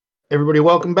Everybody,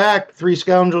 welcome back. Three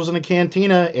Scoundrels in a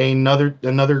Cantina.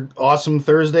 Another awesome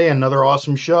Thursday, another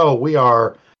awesome show. We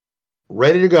are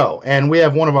ready to go. And we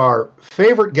have one of our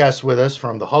favorite guests with us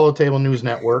from the Holotable News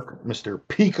Network, Mr.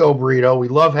 Pico Burrito. We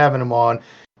love having him on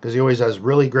because he always has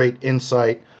really great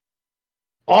insight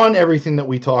on everything that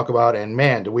we talk about. And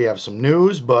man, do we have some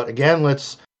news. But again,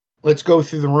 let's go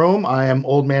through the room. I am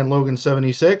Old Man Logan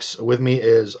 76. With me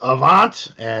is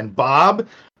Avant and Bob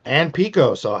and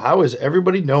Pico. So how is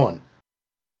everybody doing?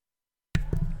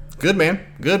 Good, man.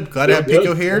 Good. Glad to have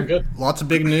Pico here. Lots of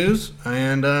big news,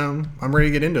 and I'm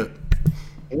ready to get into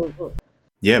it.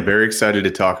 Yeah, very excited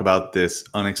to talk about this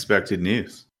unexpected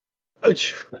news.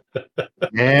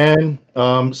 And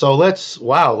so let's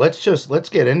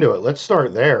get into it. Let's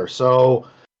start there. So,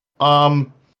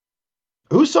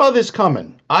 who saw this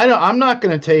coming? I'm not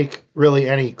going to take really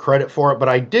any credit for it, but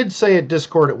I did say at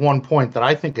Discord at one point that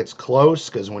I think it's close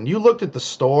because when you looked at the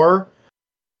store,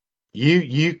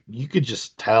 you could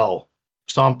just tell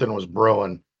something was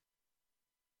brewing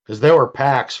because there were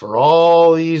packs for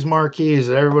all these marquees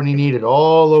that everybody needed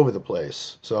all over the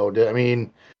place. So, did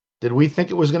we think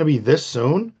it was going to be this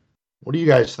soon? What do you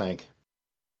guys think?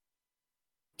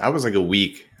 I was like a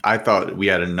week. I thought we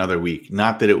had another week.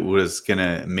 Not that it was going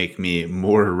to make me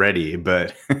more ready,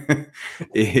 but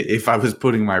if I was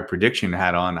putting my prediction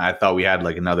hat on, I thought we had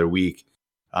like another week.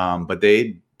 But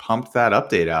they pumped that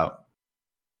update out.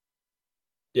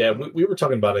 Yeah, we were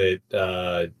talking about it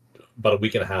about a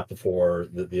week and a half before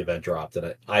the event dropped,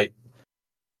 and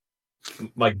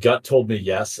my gut told me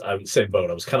yes. I was same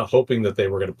boat. I was kind of hoping that they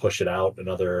were going to push it out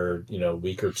another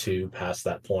week or two past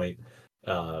that point,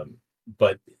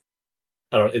 but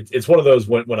I don't know. It's one of those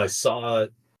when I saw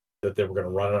that they were going to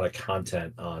run out of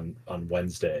content on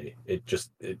Wednesday,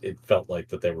 it felt like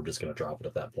that they were just going to drop it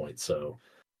at that point. So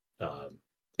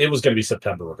it was going to be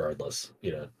September regardless.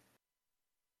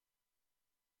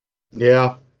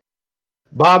 Yeah.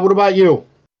 Bob, what about you?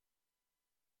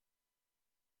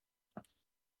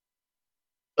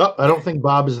 Oh, I don't think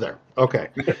Bob is there. Okay.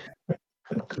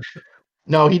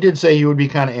 No, he did say he would be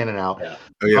kind of in and out. Yeah.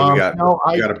 Oh yeah,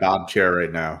 we got a Bob chair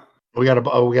right now. We got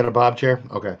a Bob chair.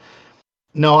 Okay.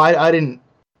 No, I didn't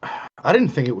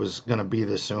think it was going to be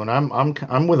this soon.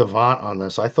 I'm with Avant on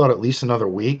this. I thought at least another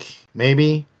week,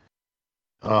 maybe.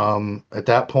 At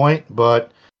that point,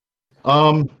 but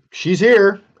she's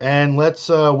here, and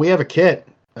we have a kit.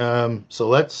 So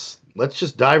let's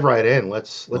just dive right in.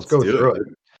 Let's go through it.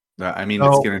 I mean,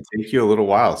 it's going to take you a little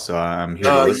while, so I'm here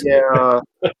to listen. Yeah,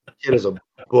 it is a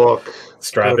book.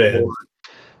 Strap in.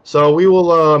 So we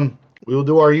will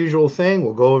do our usual thing.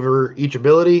 We'll go over each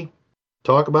ability,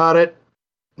 talk about it,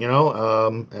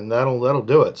 and that'll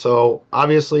do it. So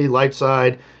obviously, light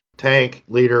side, tank,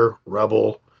 leader,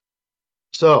 rebel.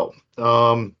 So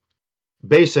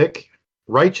basic,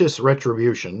 righteous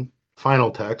retribution. Final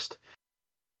text.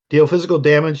 Deal physical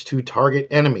damage to target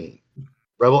enemy.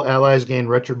 Rebel allies gain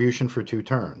retribution for 2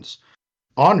 turns.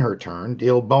 On her turn,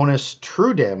 deal bonus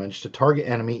true damage to target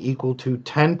enemy equal to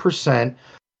 10%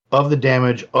 of the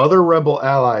damage other rebel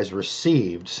allies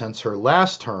received since her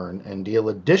last turn, and deal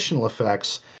additional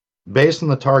effects based on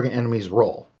the target enemy's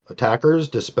roll. Attackers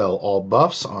dispel all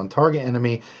buffs on target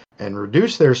enemy and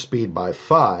reduce their speed by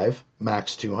 5,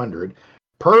 max 200,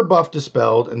 per buff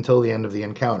dispelled until the end of the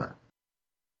encounter.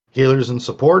 Healers and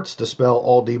supports dispel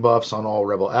all debuffs on all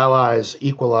rebel allies,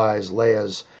 equalize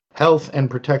Leia's health and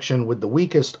protection with the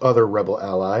weakest other rebel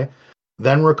ally,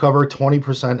 then recover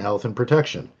 20% health and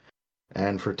protection.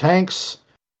 And for tanks,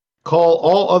 call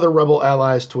all other rebel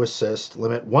allies to assist,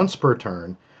 limit once per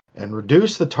turn, and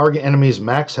reduce the target enemy's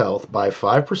max health by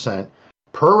 5%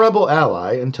 per rebel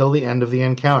ally until the end of the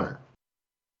encounter.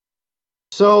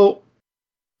 So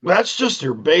that's just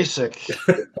your basic.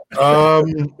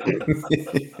 Gonna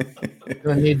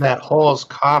need that Hall's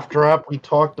cough drop we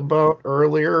talked about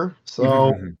earlier.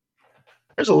 So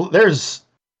there's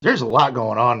a lot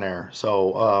going on there.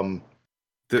 So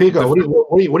Pico,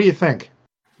 what do you think?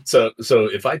 So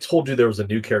if I told you there was a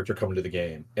new character coming to the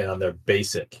game, and on their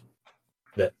basic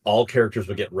that all characters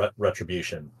would get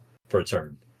retribution for a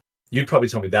turn, you'd probably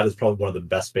tell me that is probably one of the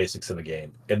best basics in the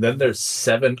game. And then there's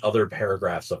 7 other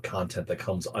paragraphs of content that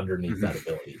comes underneath that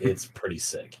ability. It's pretty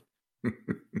sick.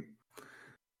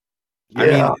 I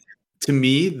mean, to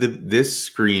me, this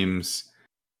screams,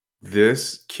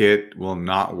 this kit will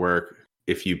not work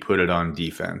if you put it on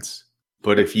defense.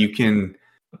 But if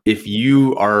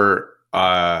you are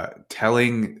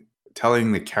telling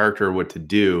the character what to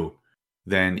do,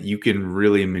 then you can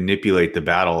really manipulate the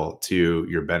battle to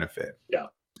your benefit. Yeah.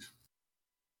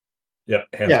 Yeah,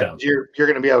 hands down. You're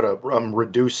going to be able to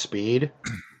reduce speed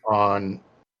on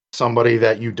somebody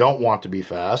that you don't want to be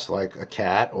fast, like a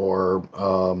cat or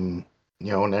or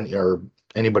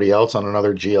anybody else on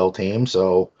another GL team.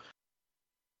 So,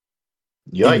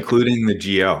 yikes. Including the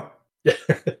GL.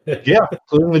 Yeah,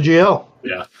 including the GL.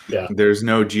 Yeah. There's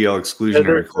no GL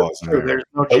exclusionary clause in there. There's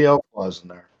no GL clause in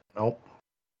there. Nope.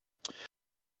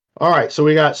 All right, so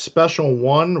we got Special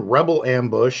 1, Rebel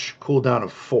Ambush, cooldown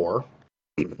of 4.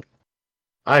 These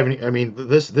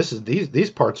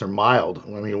parts are mild.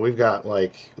 I mean, we've got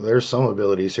there's some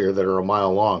abilities here that are a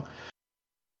mile long.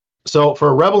 So for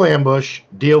a Rebel Ambush,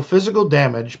 deal physical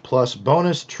damage plus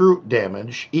bonus true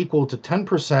damage equal to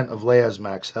 10% of Leia's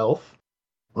max health.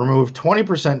 Remove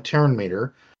 20% turn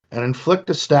meter and inflict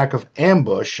a stack of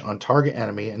ambush on target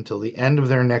enemy until the end of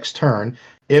their next turn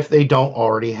if they don't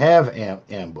already have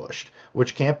ambushed,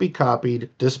 which can't be copied,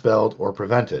 dispelled, or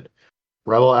prevented.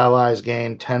 Rebel allies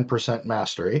gain 10%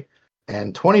 mastery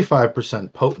and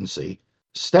 25% potency,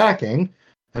 stacking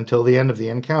until the end of the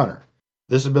encounter.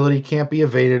 This ability can't be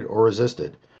evaded or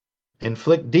resisted.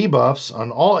 Inflict debuffs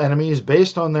on all enemies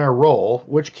based on their role,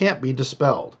 which can't be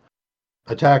dispelled.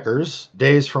 Attackers,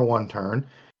 daze for 1 turn.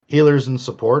 Healers and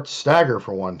supports, stagger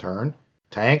for 1 turn.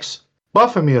 Tanks,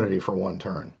 buff immunity for 1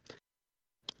 turn.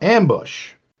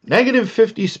 Ambush, negative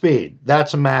 50 speed.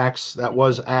 That's a max. That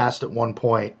was asked at one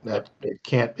point. That it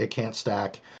can't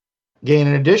stack. Gain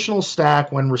an additional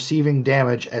stack when receiving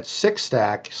damage at 6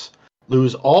 stacks.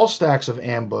 Lose all stacks of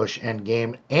ambush and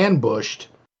gain ambushed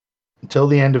until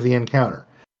the end of the encounter.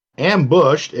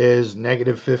 Ambushed is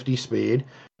negative 50 speed.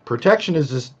 Protection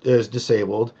is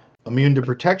disabled. Immune to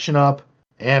protection up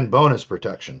and bonus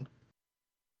protection.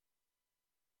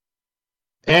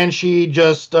 And she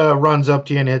just runs up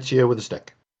to you and hits you with a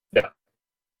stick. Yeah.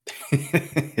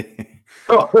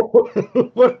 What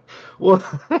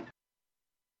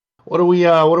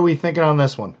are we thinking on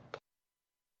this one?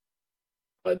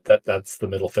 That's the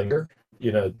middle finger.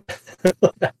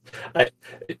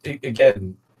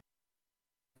 Again,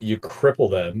 you cripple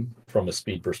them from a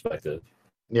speed perspective.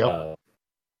 Yeah.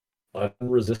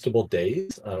 Unresistible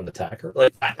daze on an attacker.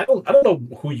 I don't know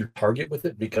who you target with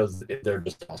it because they're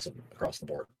just awesome across the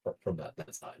board from that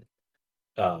side.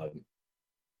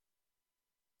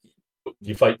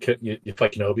 You fight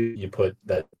Kenobi, you put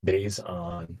that daze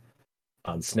on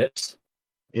Snips.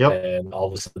 Yep. And all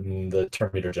of a sudden the turn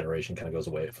meter generation kind of goes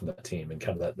away from that team, and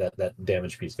kind of that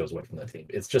damage piece goes away from that team.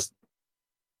 It's just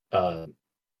my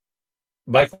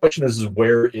question is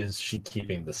where is she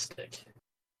keeping the stick?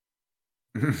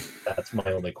 That's my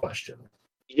only question.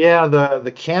 Yeah,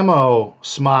 the camo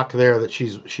smock there that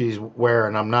she's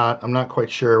wearing, I'm not quite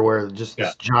sure where this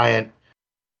giant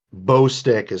bow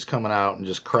stick is coming out and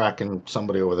just cracking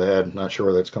somebody over the head. Not sure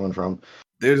where that's coming from.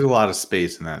 There's a lot of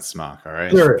space in that smock, all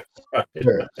right? There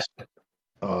is.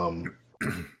 I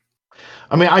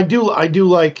mean, I do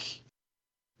like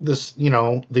this,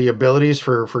 the abilities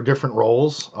for different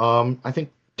roles. I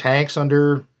think tanks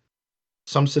under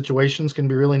some situations can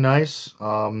be really nice.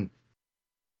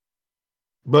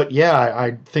 But yeah,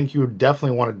 I think you would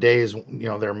definitely want to daze,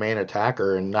 their main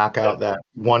attacker and knock out that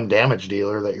 1 damage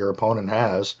dealer that your opponent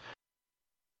has.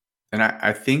 And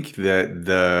I think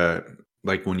that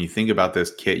when you think about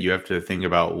this kit, you have to think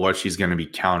about what she's going to be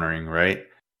countering, right?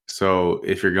 So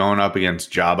if you're going up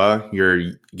against Jabba,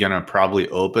 you're going to probably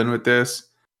open with this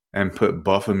and put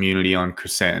buff immunity on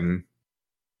Chrysanthemum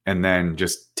and then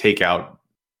just take out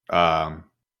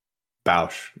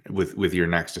Bausch with your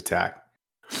next attack.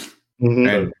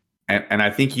 Mm-hmm. And I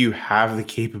think you have the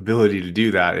capability to do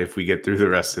that if we get through the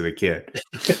rest of the kit.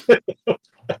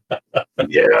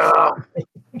 Yeah.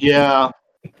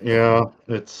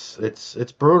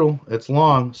 It's brutal. It's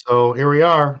long. So here we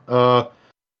are.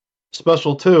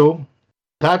 Special 2,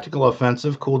 tactical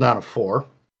offensive, cooldown of 4.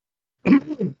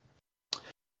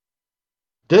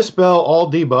 Dispel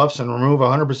all debuffs and remove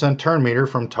 100% turn meter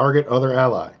from target other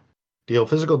ally. Deal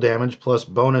physical damage plus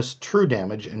bonus true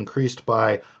damage increased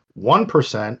by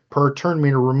 1% per turn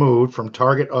meter removed from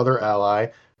target other ally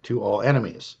to all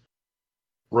enemies.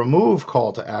 Remove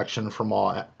call to action from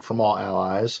all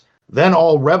allies. Then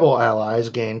all rebel allies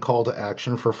gain call to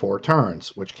action for 4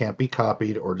 turns, which can't be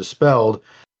copied or dispelled,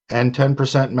 and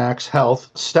 10% max health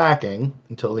stacking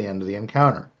until the end of the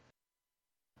encounter.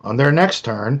 On their next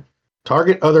turn,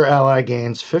 target other ally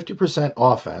gains 50%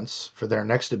 offense for their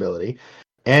next ability,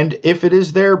 and if it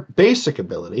is their basic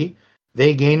ability,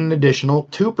 they gain an additional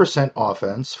 2%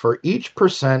 offense for each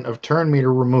percent of turn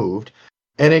meter removed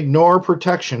and ignore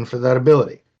protection for that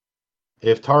ability.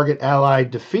 If target ally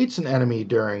defeats an enemy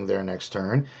during their next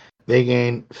turn, they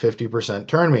gain 50%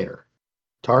 turn meter.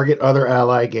 Target other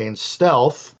ally gains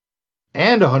stealth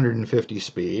and 150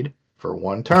 speed for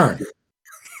 1 turn.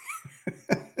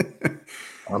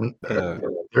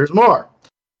 There's more.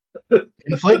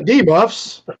 Inflict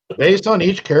debuffs based on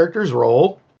each character's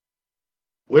role,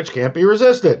 which can't be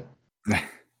resisted.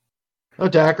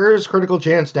 Attackers, critical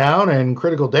chance down and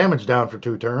critical damage down for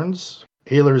 2 turns.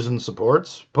 Healers and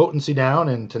supports, potency down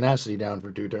and tenacity down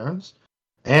for 2 turns.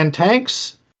 And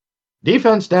tanks,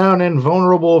 defense down and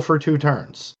vulnerable for 2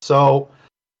 turns. So,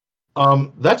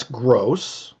 that's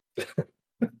gross.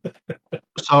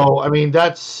 So, I mean,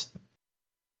 that's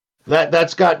got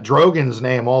Drogon's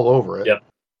name all over it. Yep.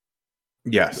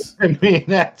 Yes. I mean,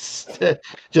 that's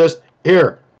just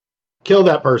here, kill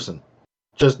that person.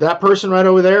 Just that person right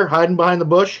over there, hiding behind the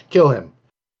bush, kill him.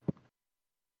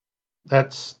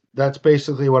 That's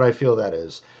basically what I feel that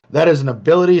is. That is an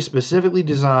ability specifically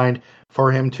designed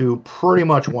for him to pretty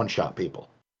much one-shot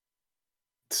people.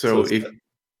 So if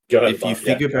you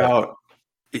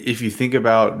think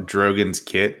about Drogon's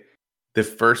kit, the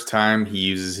first time he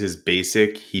uses his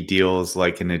basic, he deals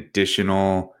like an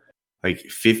additional like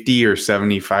 50 or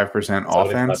 75%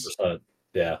 offense. 75%.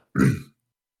 Yeah.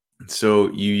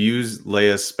 So you use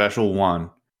Leia's special 1,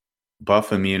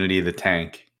 buff immunity the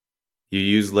tank. You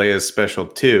use Leia's special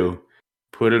 2,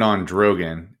 put it on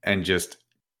Drogon, and just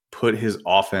put his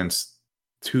offense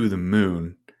to the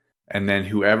moon. And then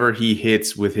whoever he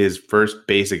hits with his first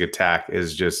basic attack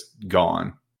is just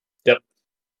gone. Yep.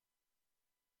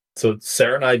 So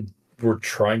Sarah and I were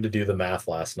trying to do the math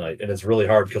last night, and it's really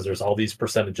hard because there's all these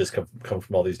percentages come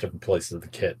from all these different places of the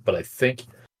kit. But I think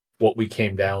what we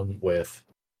came down with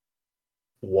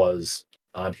was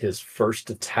on his first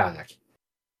attack,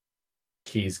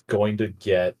 he's going to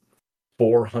get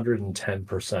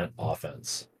 410%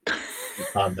 offense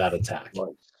on that attack.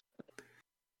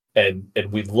 And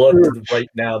we looked right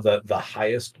now that the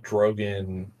highest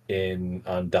Drogon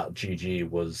on .gg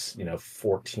was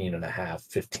 14.5,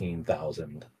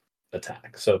 15,000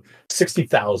 attack. So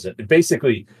 60,000.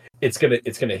 Basically, it's gonna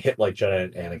hit like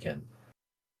Jedi Anakin.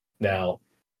 Now,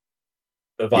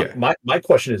 my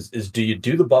question is do you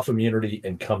do the buff immunity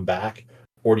and come back,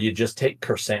 or do you just take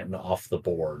Kersantin off the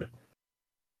board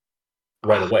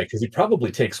right away? Because he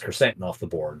probably takes Kersantin off the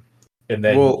board, and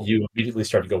then you immediately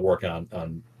start to go work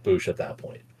on Boosh at that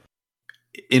point.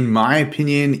 In my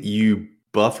opinion, you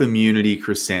buff immunity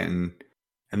Kersantin,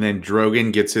 and then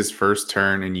Drogon gets his first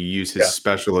turn, and you use his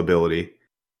special ability,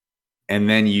 and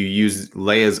then you use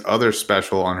Leia's other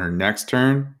special on her next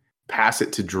turn, pass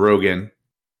it to Drogon,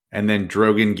 and then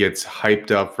Drogon gets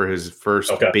hyped up for his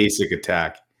first basic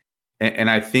attack. And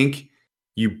I think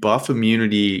you buff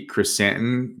immunity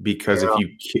Kersantin because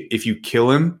if you kill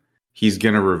him, he's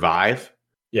gonna revive.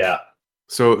 Yeah.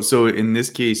 So in this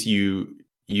case, you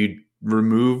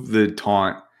remove the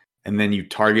taunt, and then you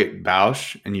target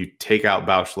Bausch, and you take out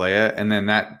Bausch Leia, and then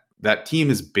that team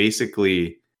is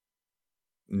basically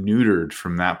neutered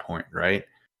from that point, right?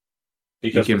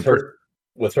 Because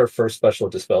with her first special,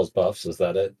 it dispels buffs. Is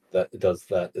that it? That it does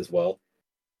that as well?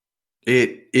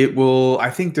 It will, I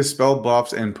think, dispel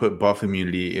buffs and put buff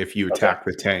immunity if you attack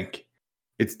the tank.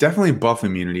 It's definitely buff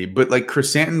immunity, but like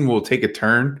Kersantin will take a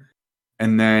turn,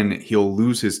 and then he'll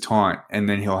lose his taunt, and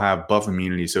then he'll have buff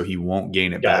immunity, so he won't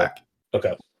gain it back.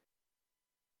 Okay.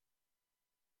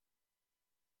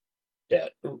 Yeah.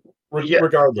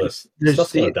 Regardless,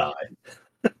 stuff's gonna die.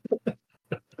 I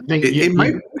think it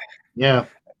might. Yeah.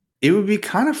 It would be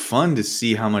kind of fun to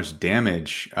see how much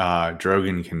damage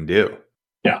Drogon can do.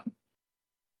 Yeah.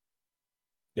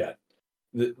 Yeah.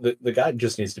 The guy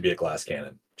just needs to be a glass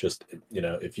cannon. Just,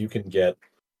 if you can get,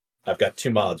 I've got 2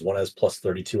 mods. One has plus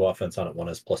 32 offense on it. One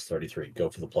has plus 33. Go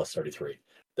for the plus 33.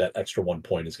 That extra 1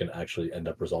 point is going to actually end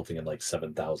up resulting in like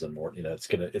 7,000 more. It's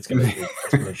going to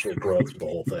exponentially grow through the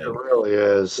whole thing. It really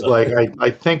is. Like I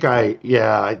think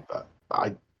I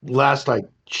last I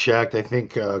checked, I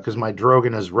think because my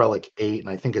Drogon is relic 8, and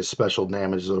I think his special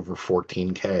damage is over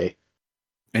 14k.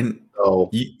 And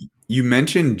you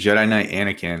mentioned Jedi Knight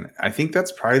Anakin. I think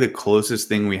that's probably the closest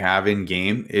thing we have in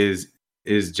game is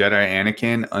Jedi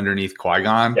Anakin underneath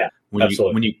Qui-Gon. Yeah,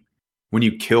 absolutely. When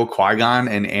you kill Qui-Gon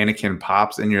and Anakin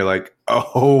pops, and you're like,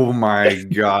 oh my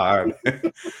god!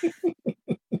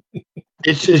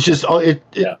 It's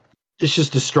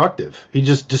just destructive. He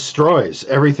just destroys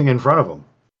everything in front of him.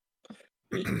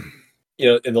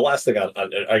 And the last thing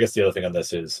I guess the other thing on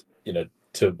this is,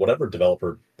 to whatever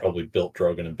developer probably built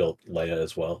Drogon and built Leia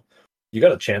as well, you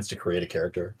got a chance to create a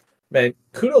character. Man,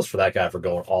 kudos for that guy for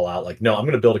going all out. Like, no, I'm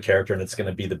going to build a character, and it's going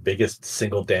to be the biggest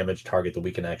single damage target that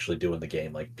we can actually do in the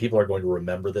game. Like, people are going to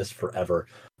remember this forever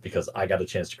because I got a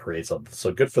chance to create something.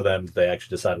 So good for them. They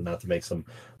actually decided not to make some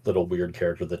little weird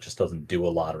character that just doesn't do a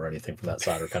lot or anything from that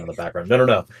side or kind of the background.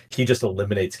 No. He just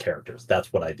eliminates characters.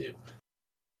 That's what I do.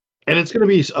 And it's going to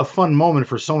be a fun moment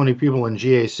for so many people in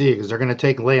GAC because they're going to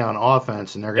take Leia on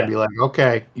offense and they're going to be like,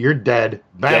 okay, you're dead.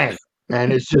 Bang. Yep.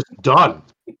 And it's just done.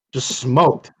 Just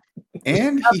smoked.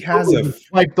 And he has a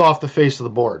wiped off the face of the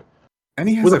board. And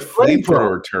he has a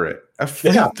flamethrower turret. A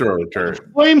flamethrower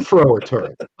turret. Flamethrower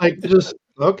turret. Like, just,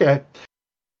 okay.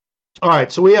 All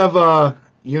right. So we have a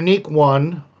unique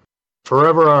one,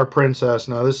 Forever Our Princess.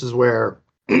 Now, this is where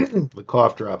the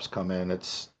cough drops come in.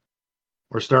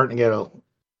 We're starting to get a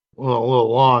little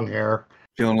long here.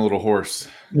 Feeling a little hoarse.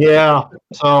 Yeah.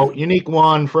 So, unique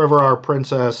one, Forever Our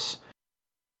Princess.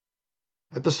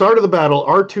 At the start of the battle,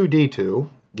 R2-D2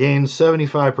 gains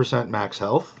 75% max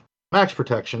health, max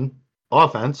protection,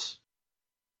 offense,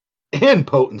 and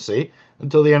potency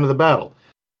until the end of the battle.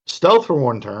 Stealth for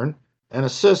 1 turn, and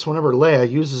assists whenever Leia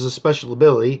uses a special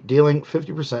ability, dealing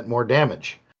 50% more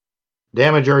damage.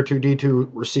 Damage R2-D2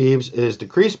 receives is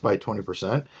decreased by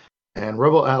 20%, and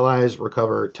Rebel allies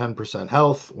recover 10%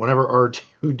 health whenever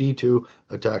R2-D2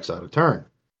 attacks out of turn.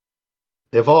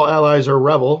 If all allies are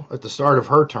Rebel at the start of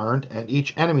her turn and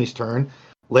each enemy's turn,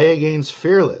 Leia gains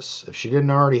Fearless, if she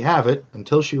didn't already have it,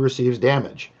 until she receives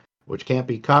damage, which can't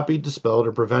be copied, dispelled,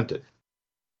 or prevented.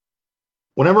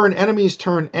 Whenever an enemy's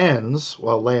turn ends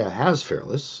while Leia has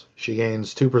Fearless, she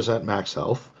gains 2% max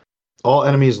health. All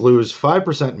enemies lose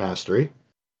 5% mastery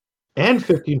and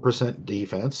 15%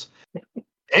 defense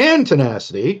and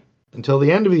tenacity until the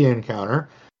end of the encounter,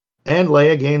 and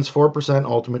Leia gains 4%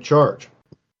 ultimate charge.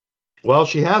 While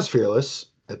she has Fearless,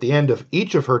 at the end of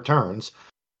each of her turns,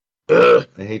 I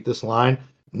hate this line,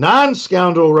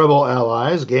 non-Scoundrel Rebel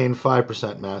allies gain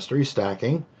 5% mastery,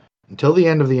 stacking, until the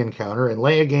end of the encounter, and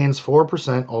Leia gains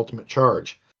 4% ultimate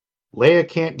charge. Leia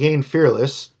can't gain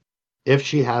Fearless if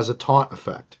she has a taunt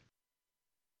effect.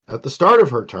 At the start of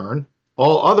her turn,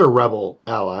 all other Rebel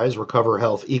allies recover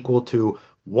health equal to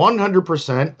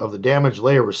 100% of the damage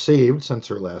Leia received since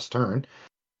her last turn.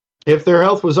 If their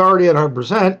health was already at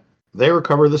 100%, they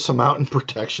recover this amount in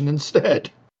protection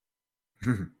instead.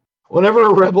 Whenever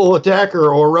a Rebel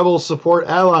attacker or Rebel support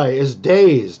ally is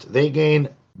dazed, they gain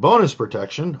bonus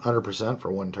protection, 100%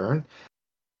 for 1 turn.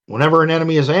 Whenever an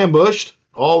enemy is ambushed,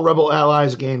 all Rebel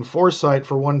allies gain Foresight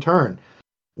for 1 turn.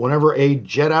 Whenever a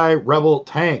Jedi Rebel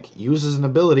tank uses an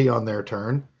ability on their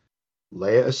turn,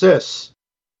 Leia assists.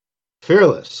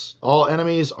 Fearless. All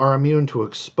enemies are immune to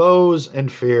expose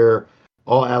and fear.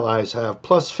 All allies have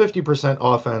plus 50%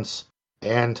 offense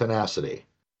and tenacity.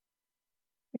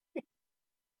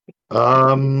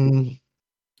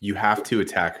 You have to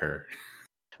attack her.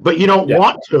 But you don't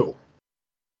want to.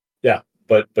 Yeah,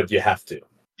 but you have to.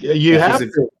 You have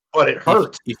to, but it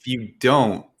hurts. If you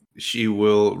don't, she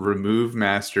will remove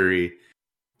mastery,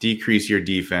 decrease your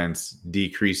defense,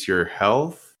 decrease your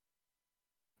health.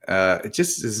 It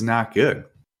just is not good.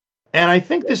 And I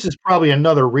think this is probably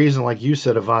another reason, like you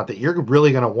said, Avant, that you're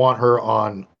really going to want her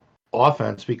on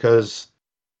offense because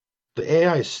the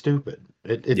AI is stupid.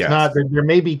 It's not. There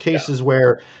may be cases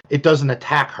where it doesn't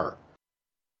attack her.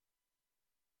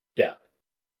 Yeah.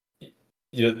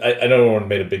 I know everyone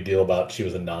made a big deal about she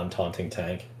was a non-taunting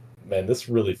tank. Man, this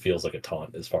really feels like a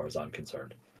taunt as far as I'm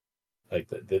concerned. Like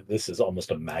this is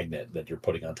almost a magnet that you're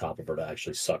putting on top of her to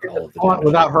actually suck all of the damage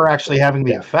without her actually having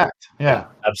the effect. Yeah,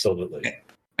 absolutely.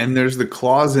 And there's the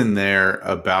clause in there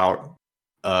about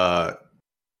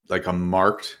like a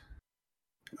marked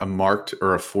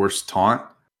or a forced taunt.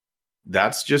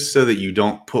 That's just so that you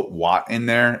don't put Watt in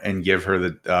there and give her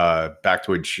the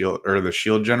Bactoid shield or the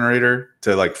shield generator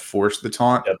to like force the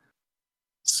taunt. Yep.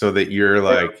 So that you're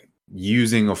like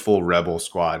using a full Rebel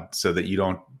squad so that you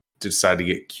don't decide to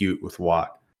get cute with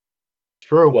Watt.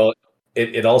 True. Well,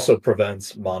 it also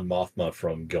prevents Mon Mothma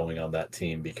from going on that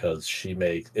team because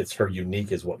it's her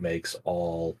unique is what makes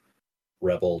all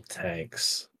Rebel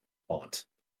tanks taunt.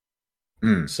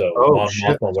 So Mon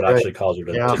Mothma would actually cause her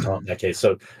to taunt in that case.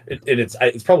 So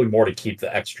it's probably more to keep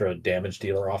the extra damage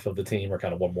dealer off of the team, or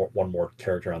kind of one more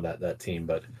character on that team.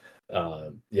 But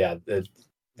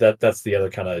that's the other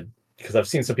kind of, because I've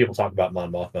seen some people talk about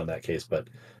Mon Mothma in that case, but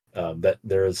that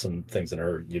there is some things in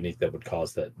her unique that would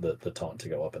cause the taunt to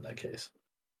go up in that case.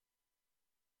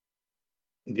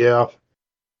 Yeah,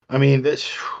 I mean,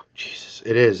 Jesus,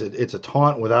 it is. It's a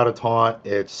taunt without a taunt.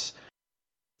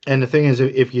 And the thing is,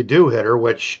 if you do hit her,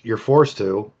 which you're forced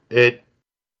to, it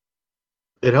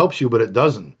helps you, but it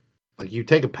doesn't. Like, you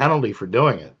take a penalty for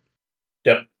doing it.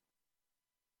 Yep.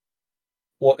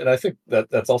 Well, and I think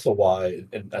that's also why,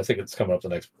 and I think it's coming up the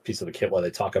next piece of the kit, why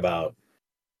they talk about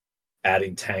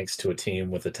adding tanks to a team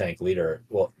with a tank leader.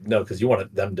 Well, no, because you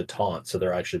want them to taunt, so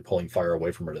they're actually pulling fire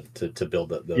away from her to build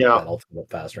that ultimate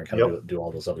faster and kind of do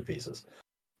all those other pieces.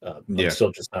 I'm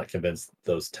still just not convinced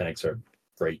those tanks are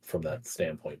great from that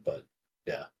standpoint. But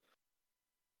yeah.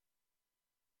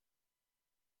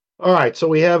 All right, so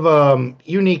we have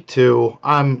Unique 2.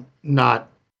 I'm not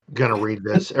gonna read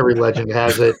this. Every legend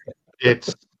has it.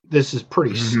 This is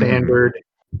pretty standard.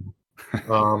 We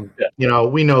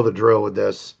know the drill with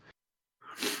this.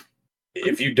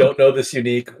 If you don't know this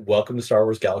Unique, welcome to Star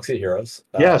Wars Galaxy of Heroes.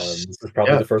 Yes. This is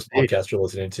probably the first podcast you're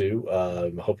listening to.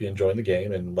 Hope you enjoy the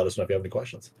game, and let us know if you have any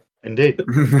questions. Indeed.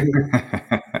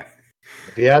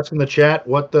 If you ask in the chat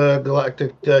what the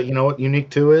Galactic, what Unique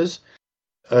 2 is,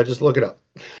 just look it up.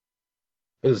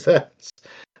 Because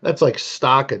that's like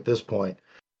stock at this point.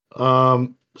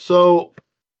 So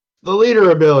the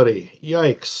leader ability,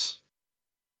 yikes.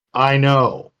 I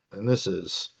know. And this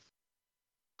is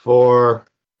 4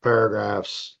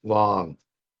 paragraphs long.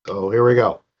 So here we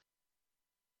go.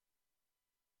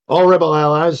 All rebel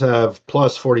allies have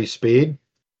plus 40 speed.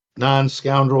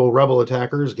 Non-scoundrel rebel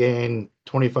attackers gain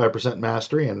 25%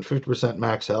 mastery and 50%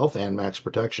 max health and max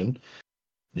protection.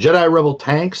 Jedi rebel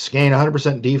tanks gain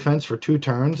 100% defense for 2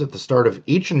 turns at the start of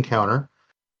each encounter.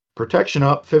 Protection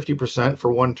up 50%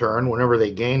 for 1 turn whenever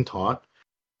they gain taunt.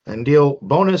 And deal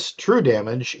bonus true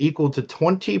damage equal to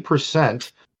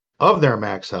 20% of their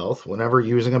max health whenever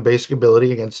using a basic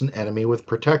ability against an enemy with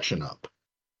protection up.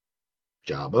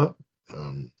 Jabba.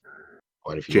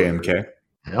 Quite a few. JMK.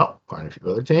 Quite a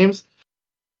few other teams.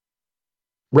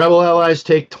 Rebel allies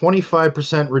take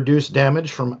 25% reduced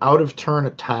damage from out-of-turn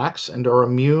attacks and are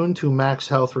immune to max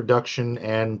health reduction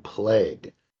and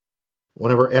plague.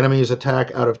 Whenever enemies attack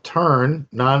out of turn,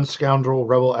 non-scoundrel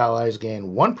rebel allies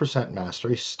gain 1%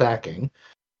 mastery, stacking,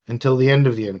 until the end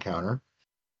of the encounter.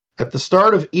 At the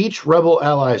start of each rebel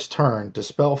ally's turn,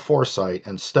 dispel foresight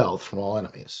and stealth from all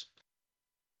enemies.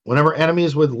 Whenever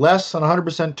enemies with less than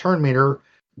 100% turn meter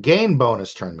gain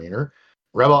bonus turn meter,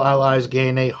 rebel allies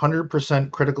gain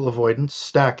 100% critical avoidance,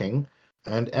 stacking,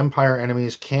 and Empire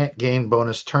enemies can't gain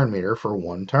bonus turn meter for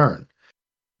 1 turn.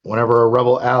 Whenever a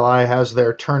rebel ally has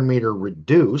their turn meter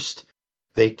reduced,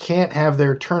 they can't have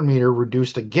their turn meter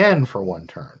reduced again for 1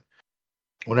 turn.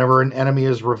 Whenever an enemy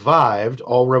is revived,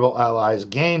 all rebel allies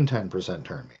gain 10%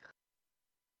 turn meter.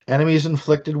 Enemies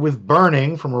inflicted with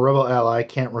burning from a rebel ally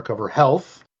can't recover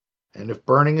health, and if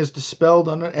burning is dispelled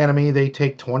on an enemy, they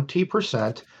take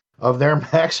 20% of their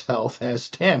max health as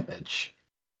damage.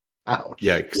 Ouch.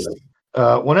 Yikes.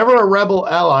 Whenever a rebel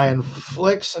ally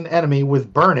inflicts an enemy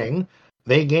with burning,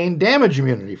 they gain damage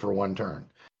immunity for 1 turn.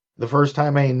 The first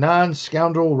time a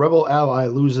non-scoundrel rebel ally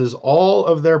loses all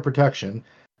of their protection,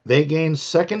 they gain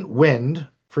second wind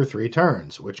for 3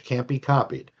 turns, which can't be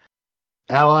copied.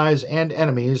 Allies and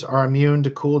enemies are immune to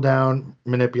cooldown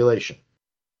manipulation.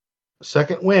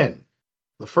 Second wind.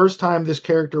 The first time this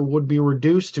character would be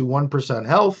reduced to 1%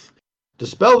 health.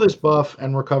 Dispel this buff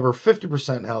and recover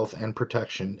 50% health and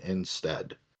protection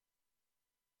instead.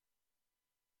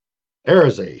 There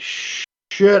is a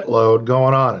shitload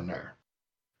going on in there.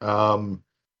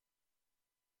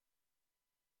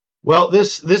 Well,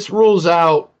 this rules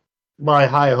out my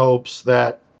high hopes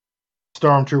that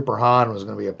Stormtrooper Han was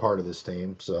going to be a part of this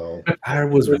team. So I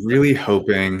was really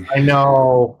hoping. I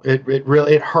know it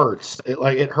really hurts.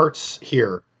 It hurts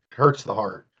here. It hurts the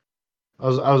heart. I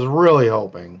was really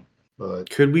hoping, but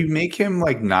Could we make him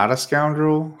like not a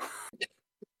scoundrel?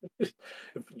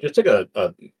 Just take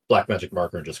a black magic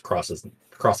marker and just cross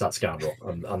out scoundrel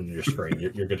on your screen.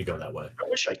 You're good to go that way. I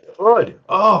wish I could.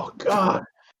 Oh God,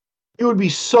 it would be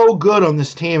so good on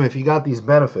this team if you got these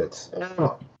benefits.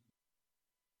 Oh.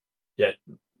 Yeah,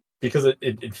 because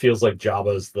it feels like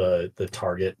Jabba's the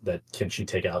target that can she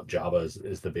take out Jabba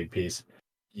is the big piece.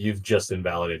 You've just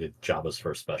invalidated Jabba's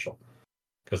first special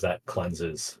because that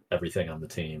cleanses everything on the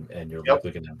team, and you're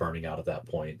likely going to be burning out at that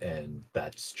point, and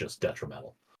that's just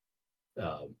detrimental.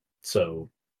 So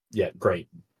yeah, great.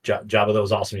 Jabba, that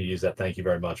was awesome to use that. Thank you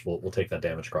very much. We'll take that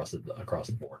damage across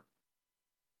the board.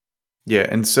 Yeah,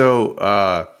 and so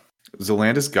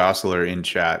Zelandis Gosseler in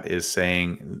chat is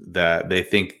saying that they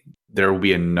think there will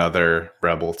be another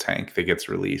rebel tank that gets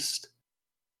released.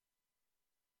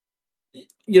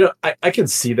 You know, I can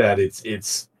see that.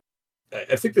 It's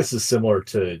I think this is similar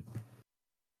to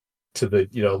the,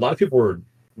 a lot of people were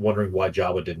wondering why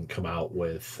Jabba didn't come out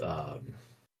with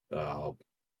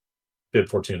Bib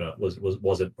Fortuna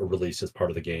wasn't released as part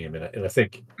of the game, and I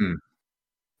think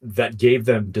that gave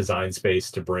them design space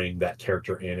to bring that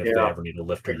character in if they ever need a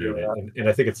lifter unit, and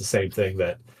I think it's the same thing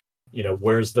that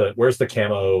where's the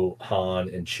camo Han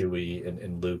and Chewie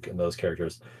and Luke and those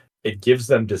characters. It gives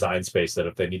them design space that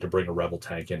if they need to bring a rebel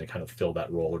tank in to kind of fill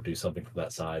that role or do something from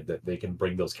that side, that they can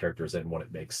bring those characters in when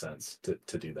it makes sense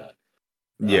to do that.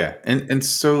 Yeah, and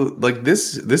so like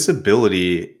this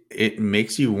ability, it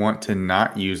makes you want to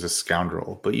not use a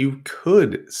scoundrel, but you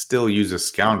could still use a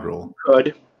scoundrel.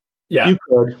 Could. Yeah. You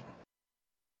could.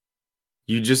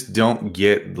 You just don't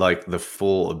get like the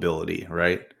full ability,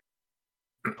 right?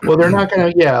 Well, they're not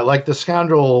going to, yeah, like the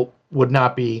scoundrel would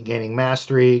not be gaining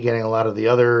mastery, getting a lot of the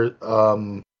other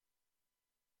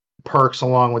perks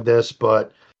along with this,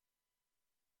 but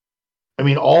I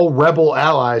mean, all rebel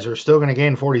allies are still going to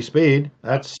gain 40 speed.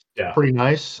 That's pretty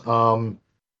nice.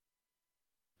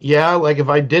 Yeah, like if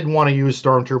I did want to use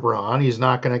Stormtrooper Han, he's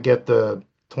not going to get the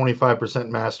 25%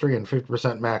 mastery and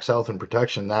 50% max health and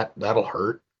protection. That'll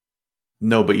hurt.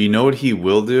 No, but you know what he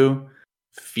will do?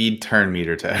 Feed turn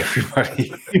meter to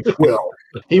everybody. He will.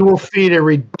 He will feed a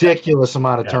ridiculous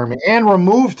amount of turn meter and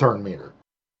remove turn meter.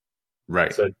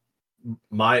 Right. So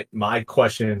my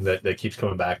question that keeps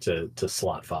coming back to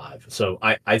slot 5. So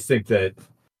I think that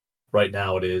right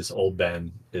now it is old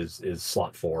Ben is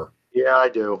slot 4. Yeah, I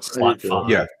do. Slot 5.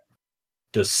 Yeah.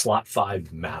 Does slot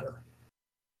 5 matter?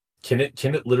 Can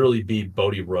it literally be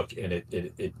Bodhi Rook and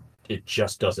it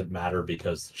just doesn't matter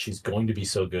because she's going to be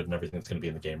so good and everything that's going to be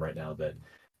in the game right now that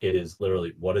it is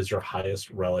literally what is your highest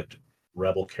relic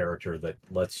rebel character that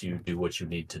lets you do what you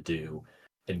need to do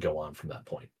and go on from that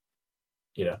point.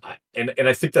 You know, I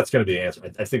think that's going to be the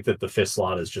answer. I think that the 5th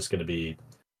slot is just going to be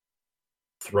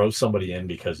throw somebody in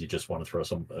because you just want to throw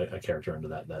a character into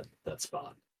that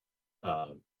spot. I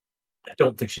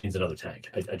don't think she needs another tank.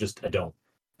 I don't.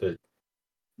 The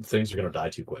things are going to die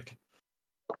too quick.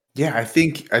 Yeah, I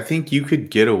think you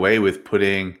could get away with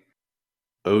putting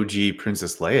OG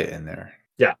Princess Leia in there.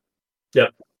 Yeah.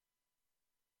 Yep.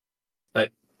 I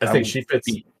think she fits.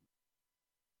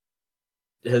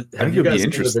 Have you guys seen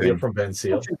the video from Ben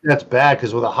Seal? I think that's bad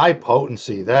because with a high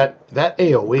potency, that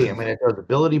AoE, I mean, it does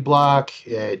ability block.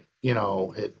 It.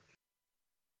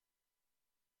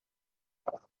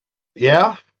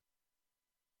 Yeah.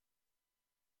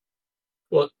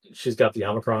 Well, she's got the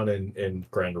Omicron in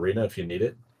Grand Arena if you need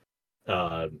it.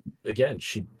 Again,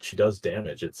 she does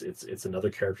damage. It's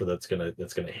another character that's gonna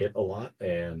hit a lot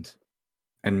and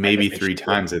maybe 3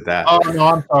 times at that. Oh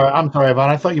no, I'm sorry,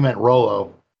 Yvonne. I thought you meant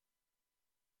Rolo.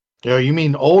 Yeah, you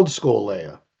mean old school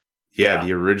Leia? Yeah,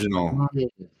 the original.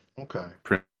 Okay.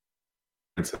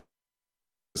 Princess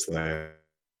Leia.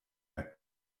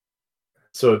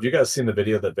 So have you guys seen the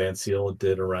video that Van Seal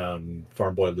did around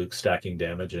Farm Boy Luke stacking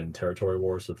damage in Territory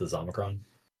Wars with his Omicron?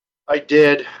 I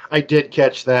did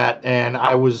catch that, and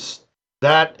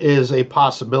that is a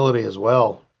possibility as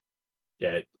well.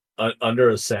 Yeah,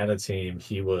 under a Santa team,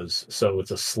 it's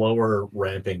a slower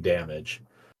ramping damage,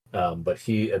 but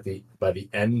by the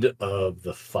end of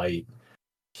the fight,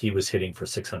 he was hitting for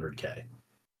 600k.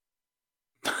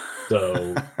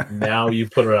 So now you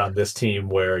put it on this team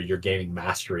where you're gaining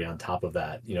mastery on top of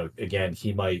that. You know, again,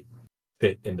 he might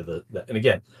fit into the and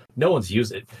again, no one's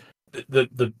used it.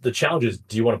 The challenge is,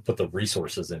 do you want to put the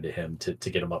resources into him to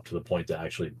get him up to the point to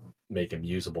actually make him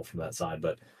usable from that side?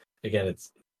 But again,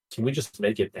 can we just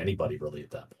make it anybody really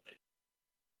at that point?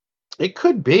 It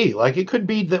could be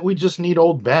that we just need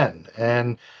old Ben,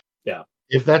 and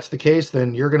if that's the case,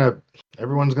 then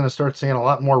everyone's gonna start seeing a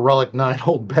lot more Relic 9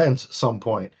 old Bens at some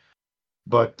point.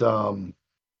 But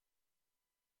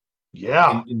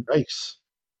nice.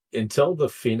 Until the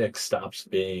Phoenix stops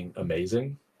being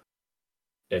amazing.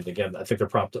 And again, I think they're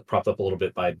propped up a little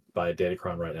bit by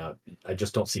Datacron right now. I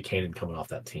just don't see Kanan coming off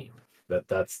that team.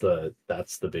 That's the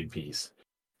big piece.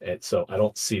 And so I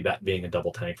don't see that being a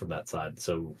double tank from that side.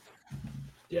 So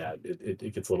yeah,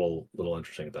 it gets a little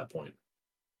interesting at that point.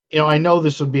 You know, I know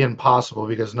this would be impossible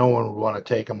because no one would want to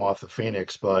take him off the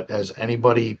Phoenix, but has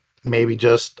anybody maybe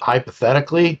just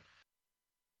hypothetically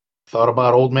thought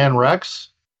about Old Man Rex?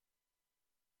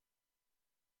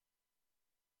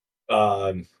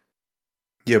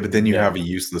 Yeah, but then you have a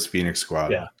useless Phoenix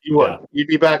squad. Yeah, you would. Yeah. You'd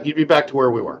be back to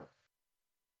where we were.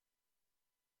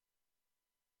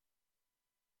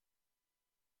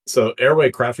 So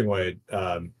Airway Crafting Way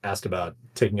asked about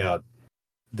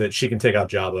that she can take out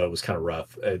Jabba was kind of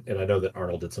rough, and I know that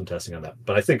Arnold did some testing on that,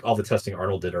 but I think all the testing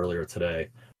Arnold did earlier today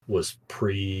was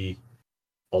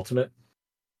pre-ultimate.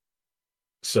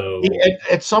 So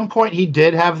at some point he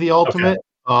did have the ultimate,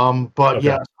 but okay.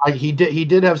 Yeah, he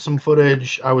did have some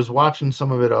footage. I was watching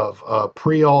some of it of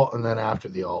pre-ult and then after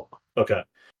the ult. Okay,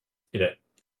 you know,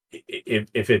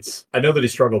 if it's, I know that he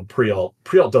struggled pre-ult.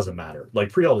 Pre-ult doesn't matter.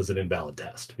 Like pre-ult is an invalid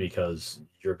test because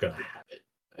you're gonna have it.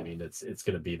 I mean, it's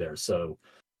gonna be there. So,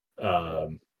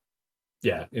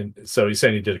 yeah, and so he's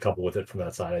saying he did a couple with it from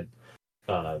that side.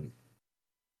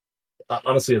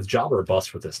 Honestly, it's job or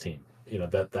bust with this team. You know,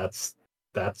 that's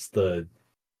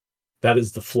that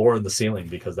is the floor and the ceiling,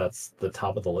 because that's the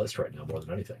top of the list right now more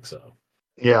than anything. So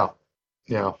yeah.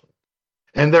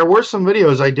 And there were some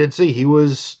videos I did see. He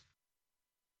was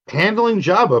handling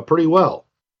Jabba pretty well.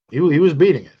 He was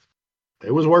beating it.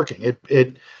 It was working.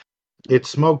 It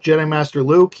smoked Jedi Master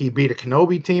Luke. He beat a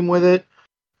Kenobi team with it.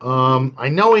 I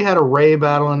know he had a Rey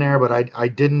battle in there, but I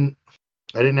didn't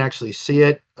actually see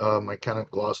it. I kind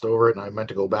of glossed over it, and I meant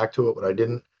to go back to it, but I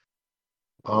didn't.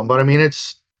 But I mean,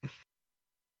 it's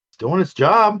doing its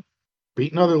job,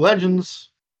 beating other legends.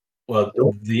 Well,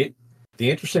 the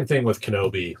interesting thing with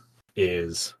Kenobi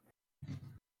is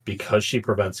because she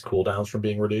prevents cooldowns from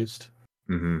being reduced.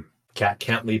 Cat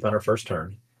can't leap on her first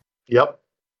turn. Yep.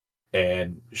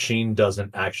 And Sheen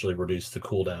doesn't actually reduce the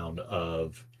cooldown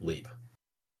of leap.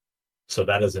 So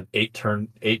that is an 8-turn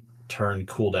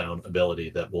cooldown ability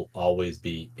that will always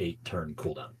be 8-turn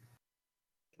cooldown.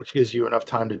 Which gives you enough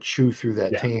time to chew through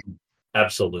that team.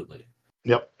 Absolutely.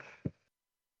 Yep.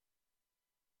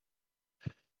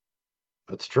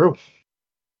 That's true.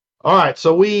 All right,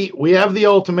 so we have the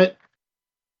ultimate.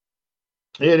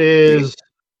 It is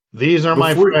these are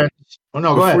my friends. Oh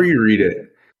no, go ahead. Before you read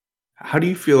it, how do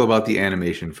you feel about the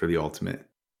animation for the ultimate?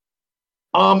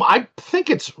 I think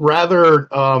it's rather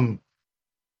kind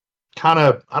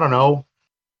of, I don't know,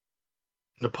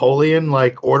 Napoleon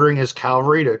like ordering his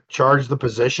cavalry to charge the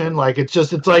position. Like it's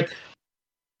like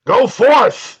go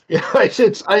forth.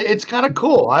 It's kind of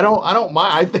cool. I don't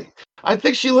mind. I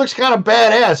think she looks kind of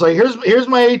badass. Like here's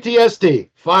my ATST.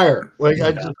 Fire. Like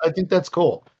I think that's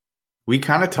cool. We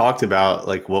kind of talked about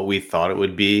like what we thought it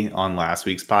would be on last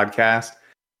week's podcast,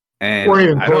 and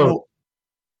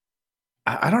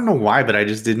I don't know why, but I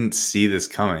just didn't see this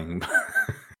coming.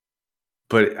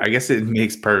 But I guess it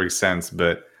makes perfect sense.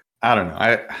 But I don't know.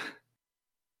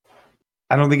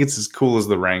 I don't think it's as cool as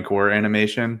the Rancor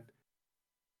animation,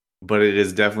 but it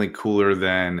is definitely cooler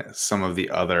than some of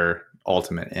the other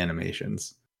Ultimate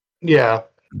animations. Yeah.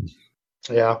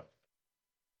 No,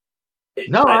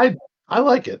 I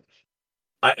like it.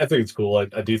 I think it's cool. I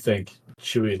do think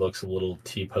Chewie looks a little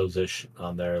T-pose-ish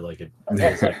on there. Like it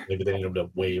feels like maybe they need him to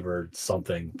wave or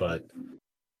something. But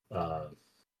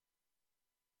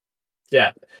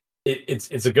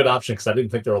it's a good option because I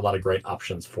didn't think there were a lot of great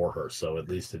options for her. So at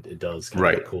least it does kind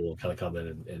of look cool and kind of come in,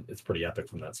 and it's pretty epic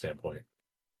from that standpoint.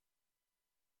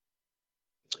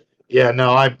 Yeah,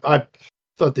 no, I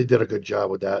thought they did a good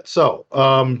job with that. So,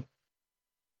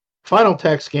 final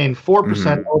text gain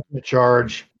 4% ultimate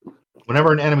charge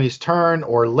whenever an enemy's turn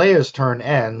or Leia's turn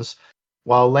ends,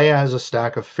 while Leia has a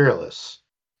stack of Fearless,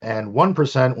 and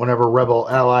 1% whenever Rebel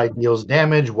ally deals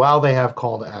damage while they have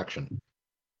call to action.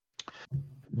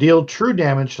 Deal true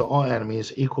damage to all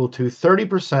enemies equal to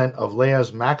 30% of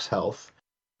Leia's max health,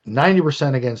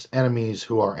 90% against enemies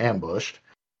who are ambushed.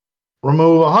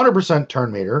 Remove 100%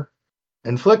 turn meter.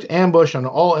 Inflict ambush on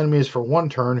all enemies for 1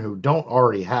 turn who don't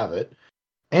already have it.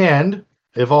 And,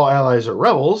 if all allies are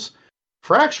rebels,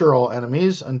 fracture all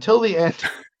enemies until the end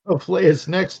of Leia's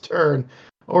next turn,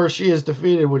 or she is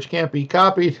defeated, which can't be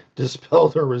copied,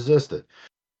 dispelled, or resisted.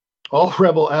 All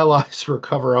rebel allies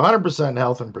recover 100%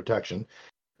 health and protection.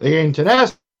 They gain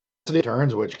tenacity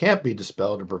turns, which can't be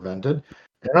dispelled or prevented.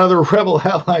 And other rebel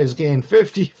allies gain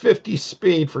 50/50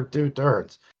 speed for 2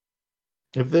 turns.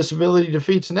 If this ability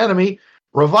defeats an enemy,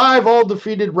 revive all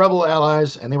defeated rebel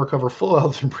allies, and they recover full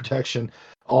health and protection.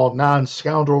 All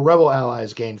non-scoundrel rebel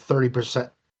allies gain 30%.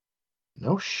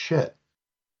 No shit.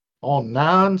 All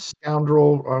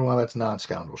non-scoundrel, well, that's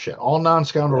non-scoundrel shit. All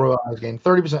non-scoundrel rebel allies gain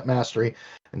 30% mastery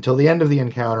until the end of the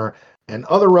encounter, and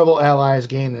other rebel allies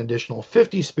gain an additional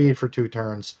 50 speed for 2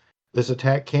 turns. This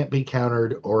attack can't be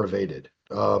countered or evaded.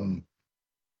 Ow.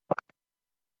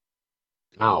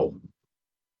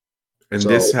 And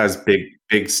this has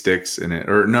big sticks in it.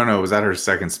 Or no, was that her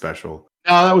second special?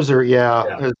 No, that was her.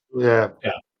 Yeah.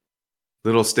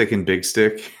 Little stick and big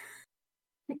stick.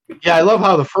 Yeah, I love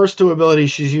how the first 2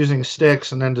 abilities she's using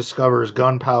sticks and then discovers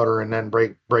gunpowder and then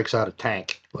breaks out a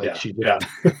tank. She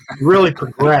really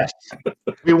progressed.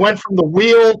 We went from the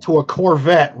wheel to a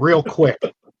Corvette real quick.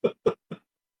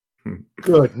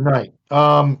 Good night.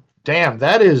 Damn,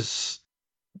 that is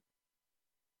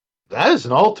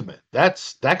an ultimate.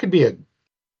 That could be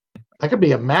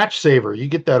a match saver. You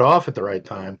get that off at the right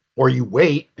time, or you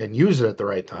wait and use it at the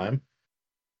right time.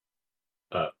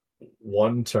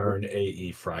 1 turn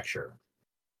AE fracture.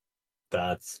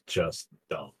 That's just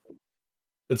dumb.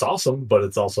 It's awesome, but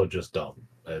it's also just dumb.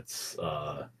 It's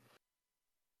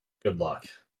good luck.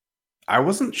 I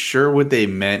wasn't sure what they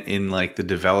meant in like the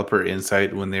developer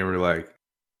insight when they were like,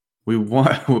 we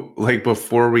want, like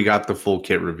before we got the full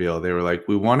kit reveal, they were like,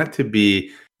 we want it to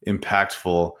be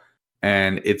impactful,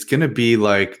 and it's going to be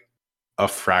like a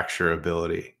fracture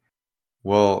ability.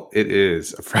 Well, it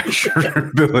is a fracture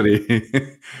ability.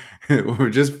 It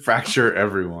would just fracture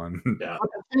everyone. Yeah. But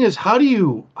the thing is, how do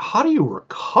you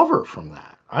recover from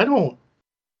that? I don't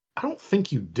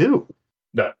think you do.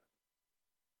 No.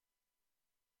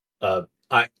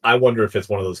 I wonder if it's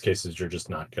one of those cases you're just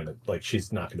not gonna like.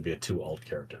 She's not gonna be a 2 alt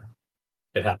character.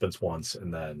 It happens once,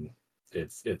 and then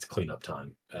it's cleanup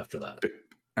time after that.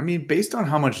 I mean, based on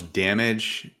how much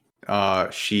damage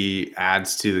she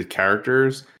adds to the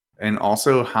characters, and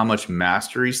also how much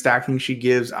mastery stacking she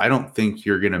gives, I don't think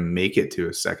you're gonna make it to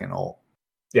a second ult.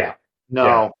 Yeah.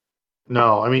 No.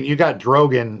 I mean, you got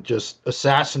Drogon just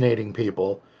assassinating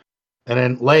people, and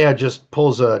then Leia just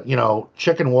pulls a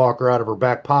chicken walker out of her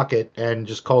back pocket and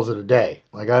just calls it a day.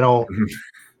 Like I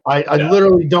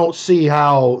literally don't see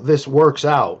how this works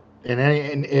out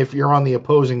and if you're on the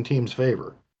opposing team's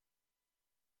favor.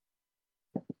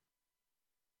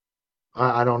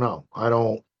 I don't know. I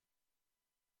don't.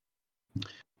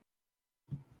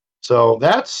 So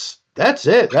that's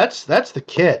it. That's the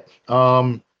kit.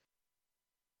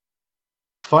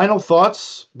 Final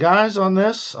thoughts, guys, on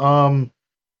this. I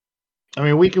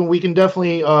mean, we can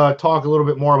definitely talk a little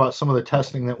bit more about some of the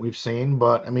testing that we've seen,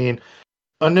 but I mean,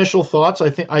 initial thoughts. I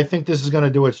think this is going to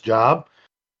do its job.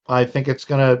 I think it's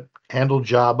going to handle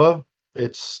Jabba.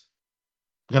 It's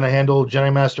going to handle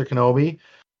Jedi Master Kenobi.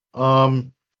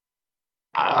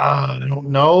 I don't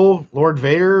know. Lord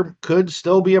Vader could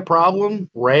still be a problem.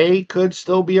 Rey could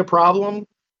still be a problem.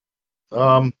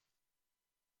 I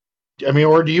mean,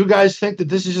 or do you guys think that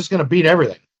this is just going to beat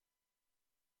everything?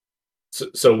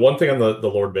 So one thing on the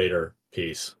Lord Vader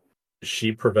piece,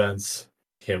 she prevents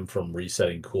him from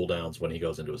resetting cooldowns when he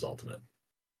goes into his ultimate,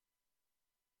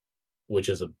 which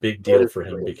is a big deal for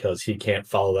him because he can't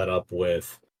follow that up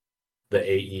with the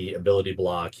AE ability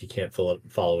block. He can't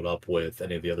follow it up with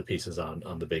any of the other pieces on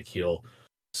the big heal.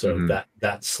 So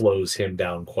that slows him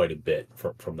down quite a bit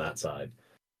from that side.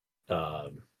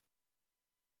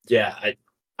 Yeah,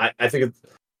 I think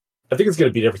it's going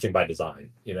to beat everything by design.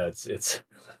 You know, it's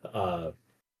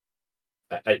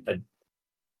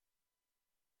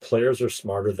players are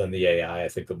smarter than the AI. I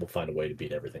think that we'll find a way to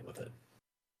beat everything with it.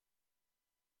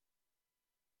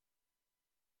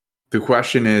 The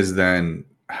question is then,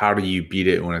 how do you beat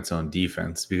it when it's on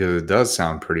defense? Because it does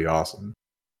sound pretty awesome.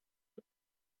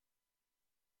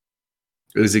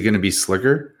 Is it going to be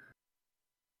slicker?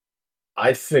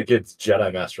 I think it's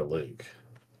Jedi Master Luke.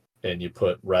 And you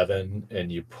put Revan,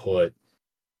 and you put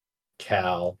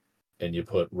Cal, and you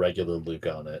put regular Luke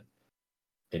on it,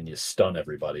 and you stun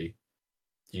everybody.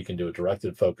 You can do a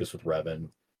directed focus with Revan.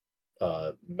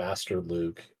 Master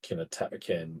Luke can attack,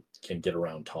 can get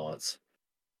around taunts.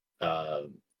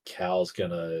 Cal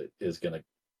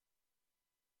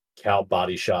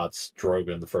body shots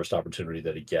Drogon the first opportunity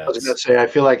that he gets. I was gonna say, I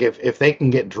feel like if they can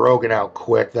get Drogon out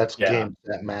quick, that's game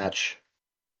that match.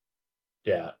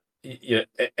 Yeah. You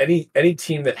know, any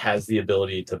team that has the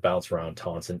ability to bounce around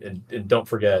taunts and don't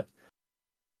forget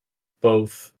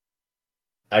both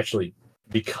actually,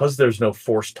 because there's no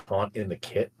forced taunt in the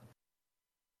kit,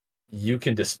 you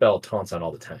can dispel taunts on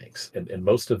all the tanks, and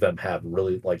most of them have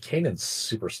really, like, Kanan's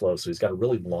super slow, so he's got a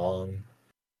really long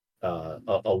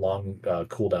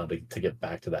cooldown to get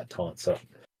back to that taunt. So,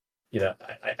 you know,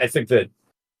 I think that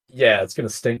it's going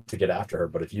to stink to get after her,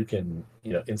 but if you can,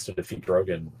 instant defeat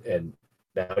Drogon, and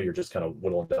now you're just kind of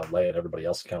whittling down Leia, and everybody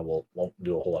else kind of won't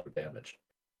do a whole lot of damage.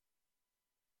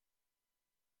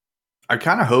 I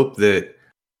kind of hope that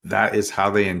is how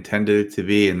they intended it to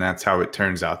be, and that's how it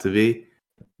turns out to be.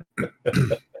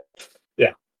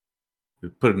 Yeah.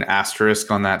 Put an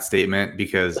asterisk on that statement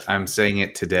because I'm saying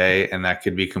it today, and that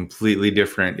could be completely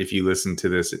different if you listen to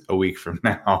this a week from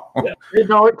now. Yeah.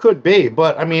 No, it could be,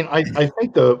 but I mean, I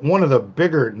think one of the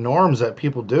bigger norms that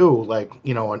people do, like,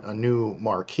 a new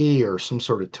marquee or some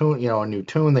sort of tune, a new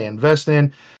tune they invest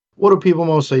in. What do people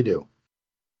mostly do?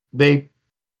 They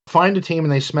find a team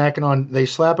and they slap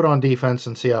it on defense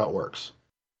and see how it works.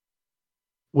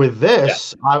 With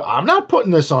this, I'm not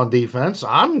putting this on defense.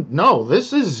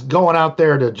 This is going out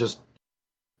there to just,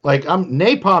 like, I'm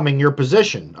napalming your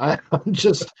position.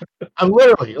 I'm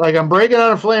literally, like, I'm breaking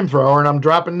out a flamethrower and I'm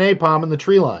dropping napalm in the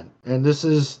tree line. And this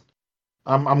is,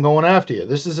 I'm going after you.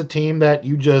 This is a team that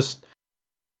you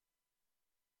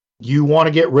want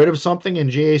to get rid of something in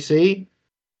GAC.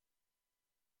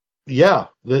 Yeah,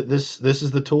 this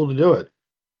is the tool to do it.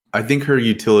 I think her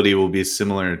utility will be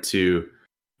similar to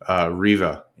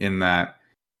Riva in that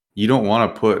you don't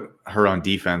want to put her on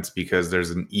defense because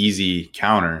there's an easy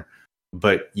counter,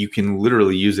 but you can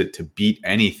literally use it to beat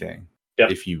anything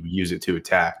if you use it to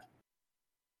attack.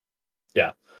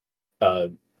 Yeah.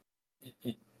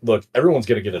 look, everyone's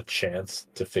going to get a chance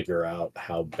to figure out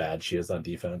how bad she is on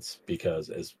defense, because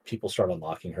as people start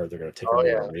unlocking her, they're going to take her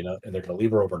to arena, and they're going to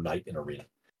leave her overnight in arena.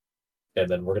 And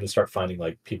then we're going to start finding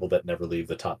like people that never leave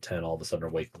the top 10 all of a sudden are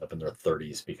waking up in their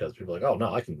 30s because people are like, oh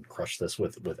no, I can crush this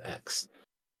with X.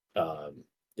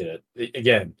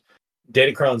 Again,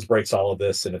 Datacrons breaks all of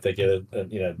this, and if they get it,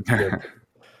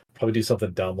 probably do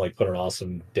something dumb like put an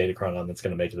awesome Datacron on that's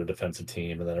going to make it a defensive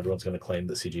team, and then everyone's going to claim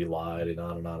that CG lied, and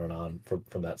on and on and on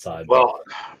from that side. Well,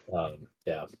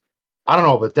 yeah. I don't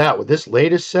know about that. With this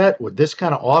latest set, with this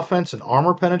kind of offense and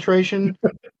armor penetration,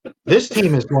 this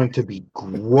team is going to be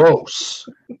gross.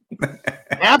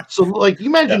 Absolutely. Like, you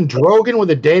imagine Drogon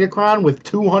with a Datacron with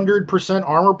 200%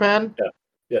 armor pen?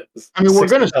 Yeah. I mean, we're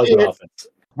going to see it. Offense.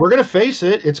 We're going to face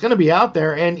it. It's going to be out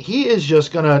there, and he is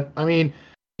just going to, I mean,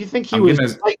 you think he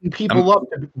was lighting people up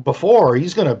before,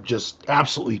 he's going to just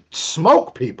absolutely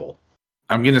smoke people.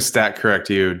 I'm going to stat correct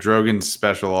you. Drogon's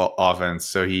special offense,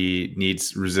 so he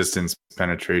needs resistance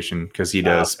penetration because he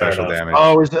does special damage.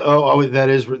 Oh, that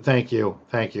is. Thank you.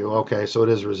 Okay, so it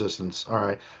is resistance. All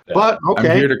right, but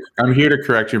okay. I'm here to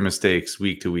correct your mistakes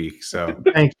week to week. So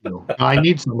thank you. I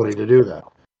need somebody to do that.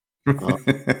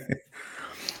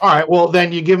 All right, well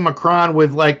then you give him a cron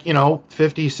with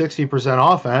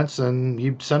 50-60% offense, and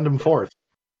you send him forth.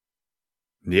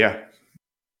 Yeah.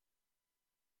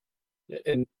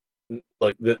 And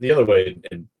like the other way,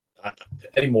 and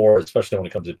anymore, especially when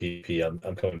it comes to PvP, I'm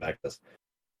coming back to this.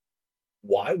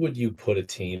 Why would you put a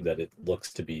team that it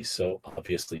looks to be so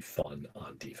obviously fun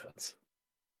on defense?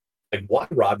 Like, why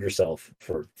rob yourself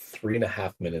for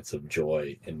 3.5 minutes of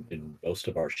joy in most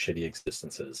of our shitty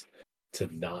existences to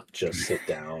not just sit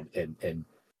down and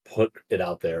put it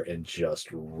out there and just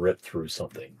rip through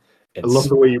something? I love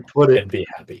the way you put it. And be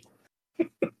happy.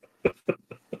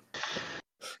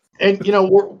 And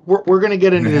we're going to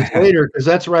get into this later because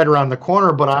that's right around the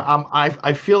corner. But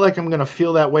I feel like I'm going to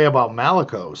feel that way about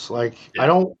Malicos. Like, I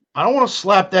don't want to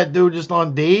slap that dude just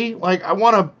on D. Like, I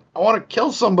want to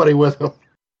kill somebody with him.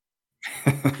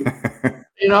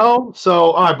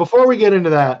 So all right, before we get into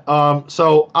that,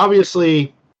 so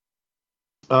obviously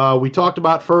we talked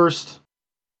about first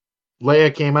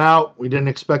Leia came out. We didn't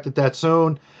expect it that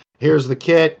soon. Here's the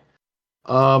kit.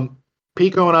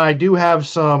 Pico and I do have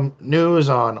some news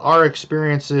on our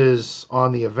experiences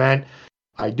on the event.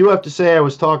 I do have to say I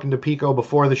was talking to Pico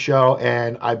before the show,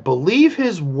 and I believe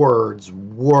his words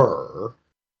were,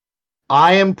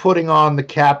 I am putting on the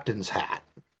captain's hat.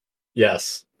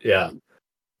 Yes. Yeah.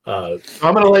 I'm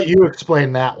going to let you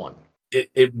explain that one.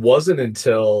 It wasn't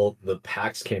until the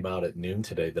PAX came out at noon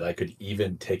today that I could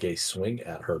even take a swing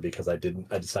at her, because I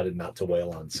decided not to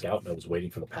wail on Scout, and I was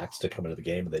waiting for the PAX to come into the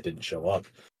game, and they didn't show up.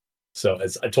 So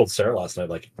as I told Sarah last night,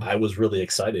 like, I was really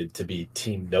excited to be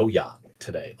Team No Yacht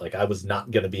today. Like, I was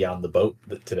not going to be on the boat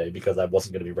today because I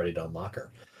wasn't going to be ready to unlock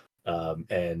her.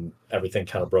 And everything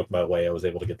kind of broke my way. I was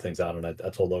able to get things out, and I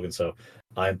told Logan, so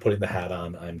I'm putting the hat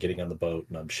on, I'm getting on the boat,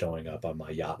 and I'm showing up on my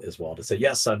yacht as well to say,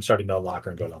 yes, I'm starting to unlock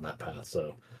her and go down that path.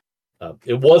 So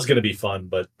it was going to be fun,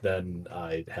 but then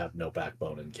I have no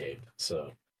backbone and caved.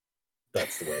 So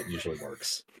that's the way it usually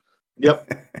works. Yep.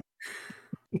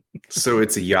 So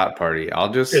it's a yacht party.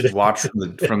 I'll just watch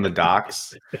from the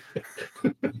docks.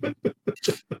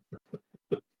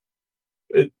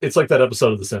 It's like that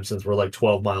episode of The Simpsons where, like,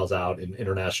 12 miles out in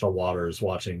international waters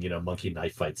watching, monkey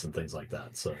knife fights and things like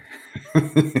that. So,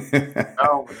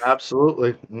 oh,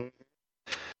 absolutely.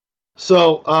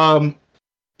 So,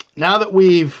 now that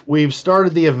we've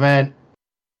started the event,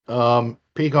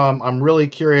 Pico, I'm really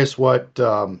curious what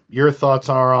your thoughts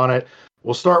are on it.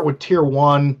 We'll start with Tier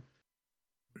 1.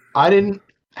 I didn't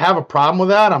have a problem with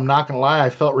that. I'm not going to lie. I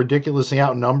felt ridiculously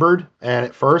outnumbered. And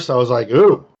at first I was like,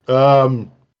 ooh,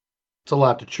 it's a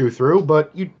lot to chew through,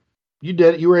 but you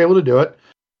did it. You were able to do it.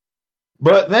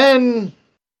 But then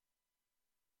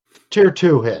Tier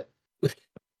 2 hit.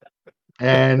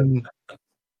 And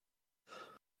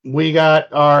we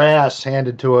got our ass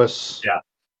handed to us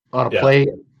on a plate.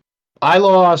 I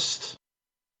lost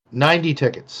 90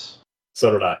 tickets.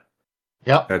 So did I.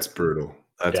 Yep. That's brutal.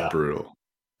 That's brutal.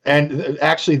 And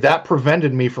actually, that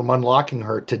prevented me from unlocking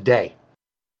her today.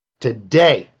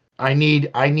 Today, I need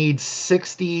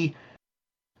 66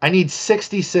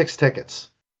 tickets,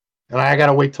 and I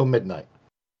gotta wait till midnight.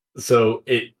 So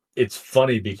it's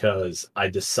funny because I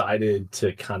decided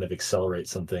to kind of accelerate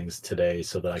some things today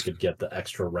so that I could get the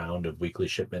extra round of weekly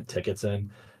shipment tickets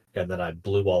in, and then I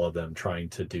blew all of them trying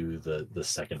to do the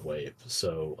second wave.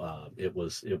 So it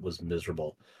was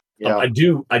miserable. Yeah. I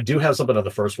do have something on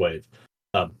the first wave.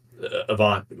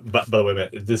 Avant, by the way, man,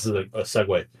 this is a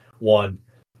segue. One,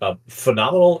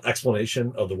 Phenomenal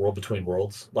explanation of the world between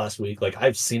worlds last week. Like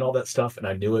I've seen all that stuff and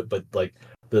I knew it, but like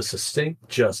the succinct,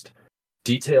 just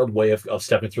detailed way of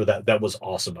stepping through that was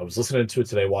awesome. I was listening to it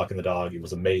today, walking the dog. It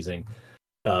was amazing.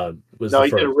 He did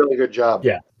a really good job.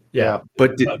 Yeah.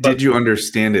 But did you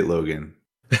understand it, Logan?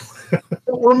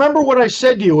 Remember what I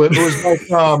said to you? It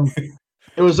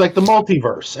was like the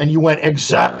multiverse, and you went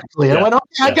exactly. And I went, okay,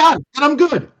 I got it, and I'm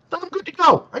good. I'm good to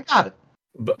go. I got it.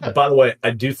 But by the way,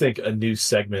 I do think a new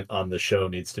segment on the show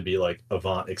needs to be like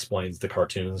Avant explains the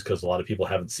cartoons, because a lot of people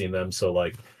haven't seen them. So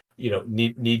like,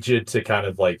 need you to kind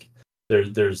of like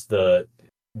there's the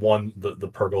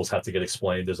Purgles have to get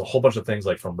explained. There's a whole bunch of things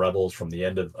like from Rebels, from the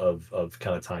end of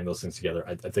kind of tying those things together.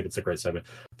 I think it's a great segment.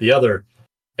 The other,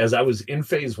 as I was in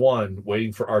phase 1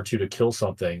 waiting for R2 to kill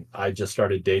something, I just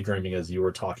started daydreaming as you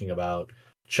were talking about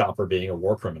Chopper being a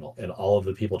war criminal and all of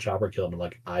the people Chopper killed. I'm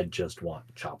like, I just want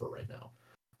Chopper right now.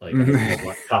 Like I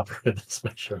want Chopper in this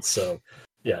mission. So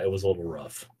yeah, it was a little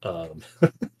rough.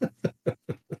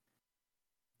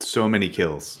 So many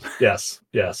kills. Yes.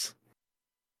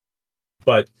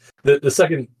 But the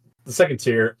second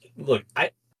tier, look,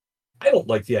 I don't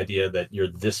like the idea that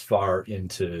you're this far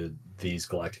into these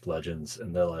Galactic Legends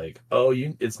and they're like, oh,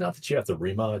 it's not that you have to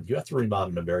remod, you have to remod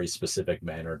in a very specific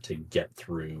manner to get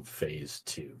through phase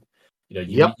 2.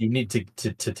 You need to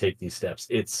take these steps.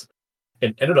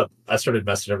 And ended up, I started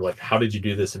messaging everyone like, how did you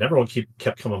do this? And everyone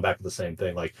kept coming back to the same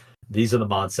thing. Like, these are the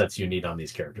mod sets you need on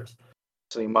these characters.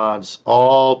 Same mods,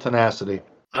 all tenacity.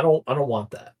 I don't want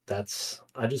that.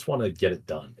 I just want to get it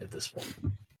done at this point.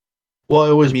 Well,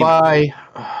 it was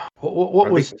what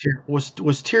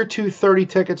was tier 2 30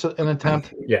 tickets an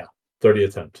attempt? Yeah, 30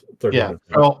 attempt. 30 yeah. attempt.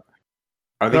 Well,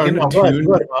 are they going to tune?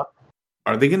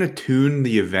 Are they going to tune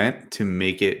the event to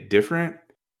make it different?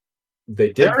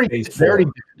 They did.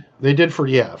 They did for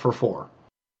 4.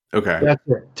 Okay. That's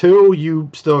it. 2, you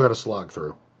still got to slog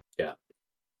through. Yeah.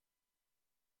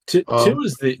 2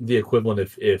 is the equivalent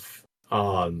if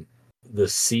the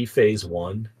C phase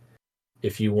 1,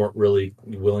 if you weren't really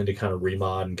willing to kind of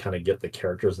remod and kind of get the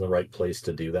characters in the right place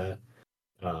to do that.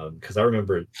 Because I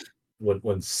remember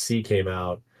when C came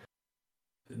out,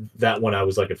 that one I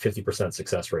was like a 50%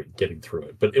 success rate getting through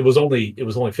it. But it was only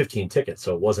 15 tickets,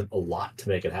 so it wasn't a lot to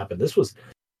make it happen. This was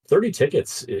 30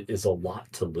 tickets is a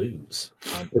lot to lose.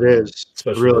 It is.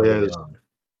 It really is.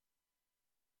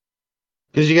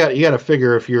 Because you got to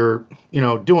figure if you're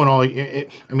doing all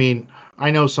it. I mean, I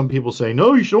know some people say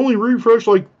no, you should only refresh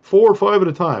like 4 or 5 at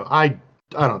a time. I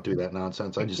don't do that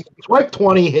nonsense. I just swipe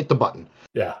 20, hit the button.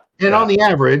 Yeah. And on the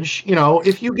average,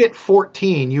 if you get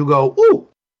 14, you go, ooh.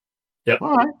 Yep.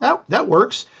 All right, that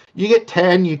works. You get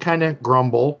 10, you kind of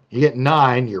grumble. You get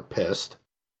 9, you're pissed.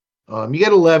 You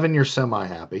get 11, you're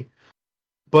semi-happy.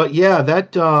 But yeah,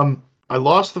 that I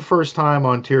lost the first time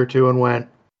on tier 2 and went,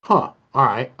 all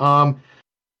right,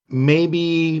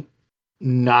 maybe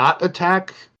not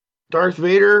attack Darth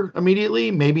Vader immediately.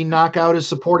 Maybe knock out his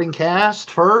supporting cast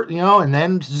first, and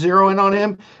then zero in on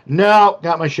him. No,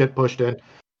 got my shit pushed in.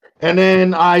 And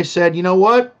then I said, you know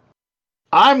what?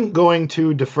 I'm going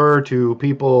to defer to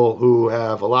people who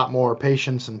have a lot more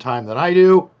patience and time than I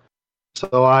do.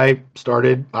 So I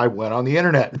went on the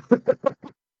internet.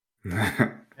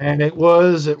 And it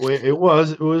was Hugh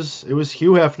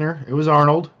Hefner. It was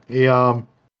Arnold.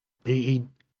 He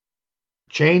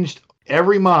changed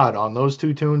every mod on those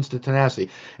 2 tunes to tenacity.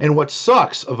 And what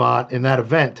sucks, Avant, in that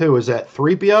event too, is that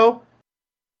 3PO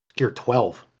gear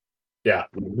 12. Yeah.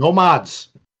 No mods.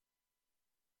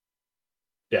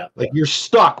 Yeah. Like you're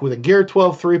stuck with a gear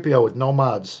 12 3PO with no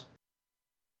mods.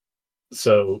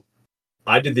 So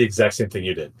I did the exact same thing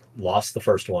you did. Lost the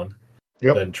first one.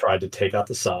 Yep. Then tried to take out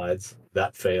the sides.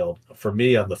 That failed. For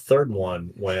me, on the third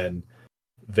one, when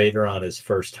Vader on his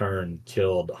first turn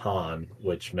killed Han,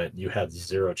 which meant you had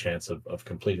 0 chance of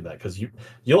completing that, because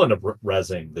you'll end up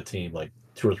rezzing the team like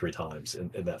 2 or 3 times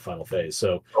in that final phase.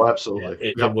 So absolutely.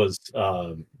 It was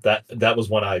that was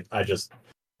when I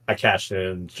cashed in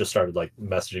and just started like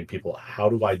messaging people, how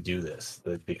do I do this?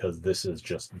 Because this is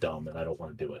just dumb and I don't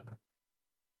want to do it.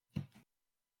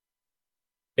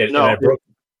 And I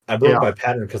broke my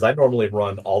pattern, because I normally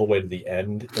run all the way to the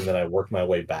end and then I work my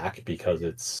way back, because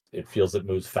it feels it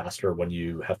moves faster when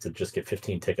you have to just get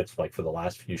 15 tickets like for the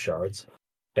last few shards.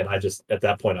 And I just, at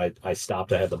that point, I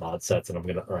stopped. I had the mod sets, and I'm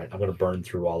gonna burn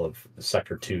through all of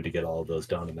Sector 2 to get all of those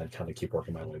done, and then kind of keep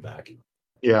working my way back.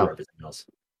 Yeah. Everything else.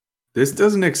 This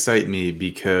doesn't excite me,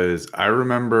 because I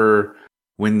remember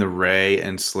when the Ray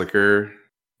and Slicker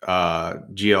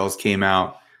GLs came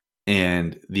out,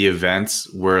 and the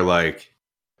events were like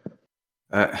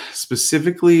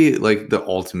specifically like the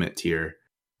ultimate tier.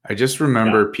 I just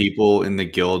remember people in the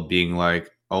guild being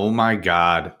like, oh my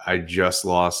God, I just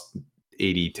lost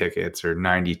 80 tickets or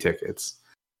 90 tickets.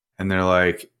 And they're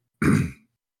like,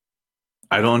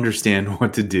 I don't understand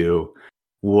what to do.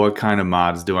 What kind of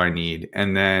mods do I need?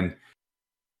 And then,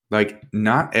 like,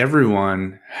 not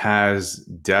everyone has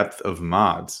depth of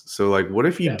mods. So, like, what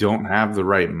if you don't have the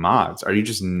right mods? Are you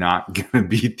just not going to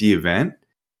beat the event?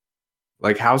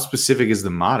 Like, how specific is the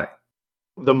modding?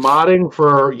 The modding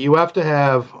for you have to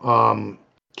have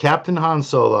Captain Han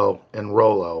Solo and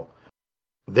Rolo.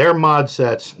 Their mod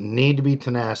sets need to be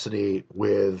tenacity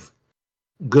with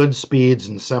good speeds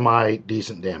and semi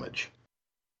decent damage.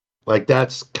 Like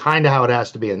that's kind of how it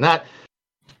has to be. And that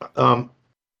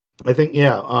I think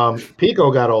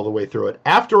Pico got all the way through it.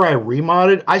 After I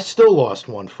remodded, I still lost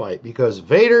one fight because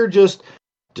Vader just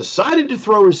decided to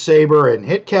throw his saber and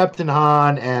hit Captain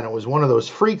Han, and it was one of those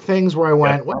freak things where I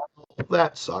went, well,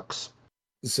 that sucks.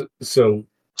 So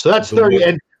that's 30,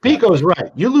 and Pico's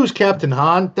right. You lose Captain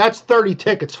Han, that's 30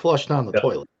 tickets flushed down the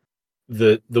toilet.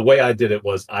 The way I did it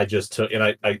was I just took, and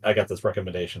I got this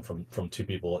recommendation from two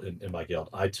people in my guild.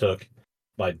 I took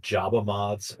my Jabba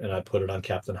mods and I put it on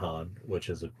Captain Han, which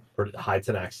is a pretty high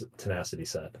tenacity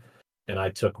set. And I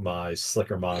took my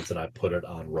Slicker mods and I put it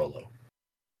on Rolo.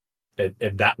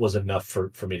 And that was enough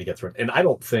for me to get through it. And I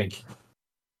don't think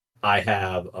I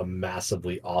have a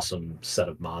massively awesome set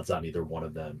of mods on either one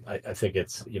of them. I think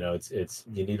it's you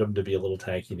need them to be a little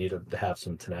tanky, you need them to have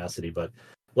some tenacity. But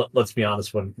let's be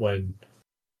honest, when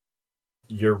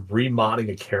you're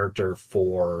remodding a character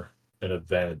for an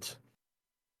event,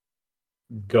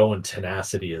 going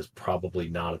tenacity is probably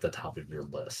not at the top of your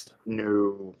list.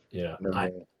 No. Yeah. No.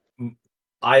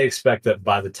 I expect that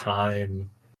by the time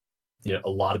a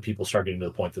lot of people start getting to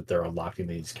the point that they're unlocking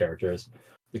these characters,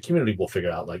 the community will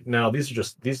figure out like, no, these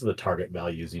are the target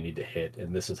values you need to hit,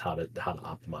 and this is how to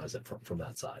optimize it from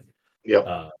that side.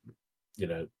 Yep.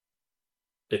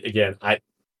 Again,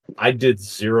 I did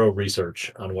zero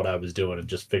research on what I was doing and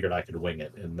just figured I could wing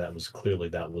it, and that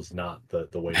was not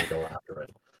the way to go after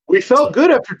it. We felt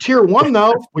good after tier 1,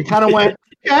 though. We kind of went,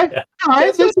 okay, all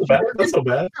right, that's not so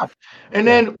bad. And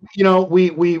then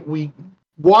we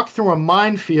walk through a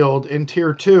minefield in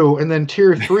tier 2, and then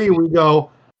tier 3 we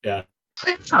go,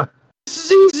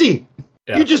 this is easy.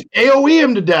 Yeah. You just AoE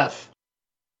him to death.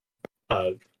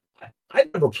 I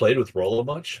never played with Rolo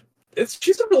much.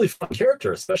 She's a really fun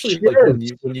character, especially when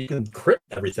you can crit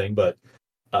everything. But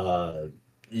I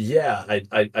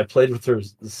played with her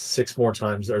 3 more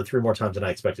times than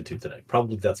I expected to today.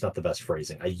 Probably that's not the best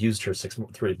phrasing. I used her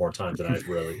 3 more times than I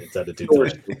really intended to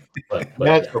today. But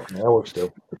that's okay. That works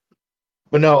too.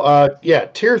 But no,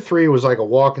 tier 3 was like a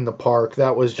walk in the park.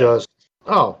 That was just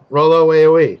Rolo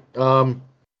AoE,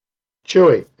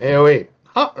 Chewie AoE,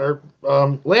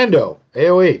 Lando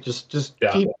AoE. Just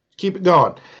keep it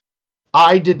going.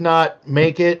 I did not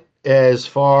make it as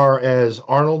far as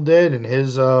Arnold did in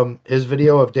his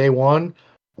video of day 1,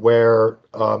 where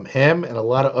him and a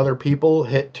lot of other people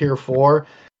hit tier 4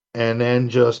 and then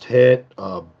just hit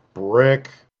a brick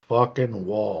fucking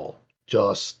wall.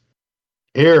 Just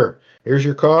here's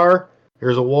your car,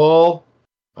 here's a wall.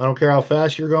 I don't care how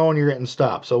fast you're going, you're getting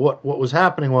stopped. So what was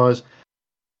happening was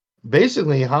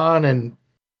basically Han and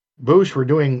Boosh were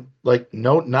doing like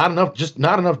not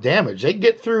enough damage. They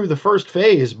get through the first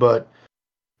phase, but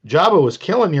Jabba was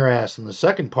killing your ass in the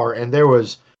second part, and there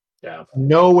was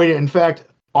no way. In fact,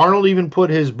 Arnold even put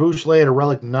his Boosh Leia at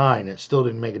Relic 9. It still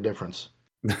didn't make a difference.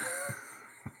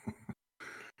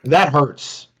 That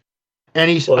hurts. And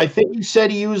I think he said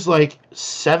he used like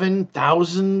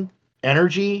 7,000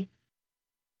 energy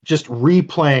just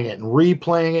replaying it.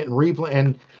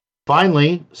 And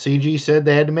finally, CG said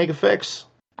they had to make a fix.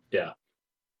 Yeah.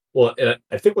 Well, and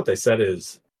I think what they said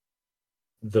is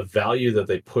the value that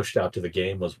they pushed out to the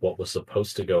game was what was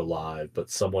supposed to go live, but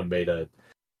someone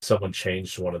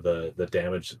changed one of the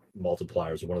damage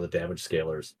multipliers or one of the damage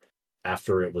scalers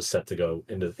after it was set to go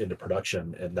into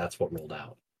production, and that's what rolled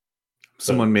out.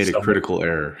 Someone made a critical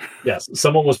error. Yes,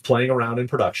 someone was playing around in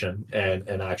production and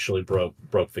actually broke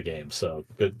the game. So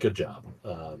good job.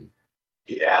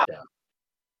 Yeah.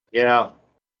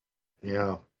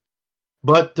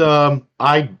 But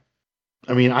I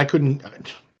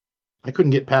couldn't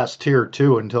get past tier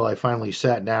 2 until I finally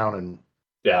sat down and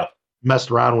messed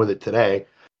around with it today.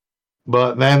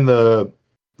 But then the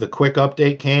quick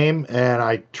update came, and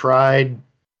I tried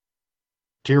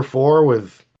tier 4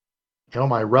 with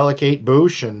my Relic 8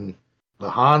 Boosh and the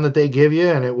Han that they give you,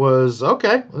 and it was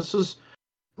okay. This is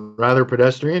rather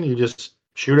pedestrian. You just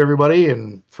shoot everybody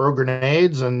and throw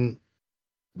grenades, and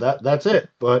that's it.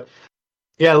 But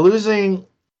yeah, losing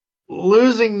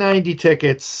 90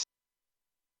 tickets,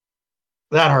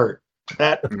 that hurt.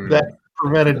 That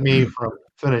prevented me from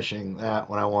finishing that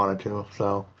when I wanted to.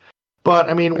 So, but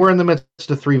I mean, we're in the midst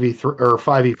of 3v3 or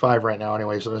 5v5 right now,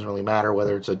 anyway. So it doesn't really matter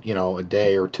whether it's a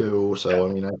day or two. So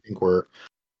I mean, I think we're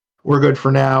good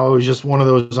for now. It was just one of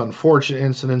those unfortunate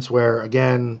incidents where,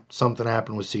 again, something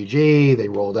happened with CG. They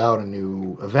rolled out a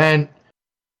new event.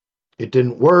 It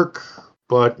didn't work,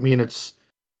 but I mean, it's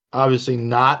obviously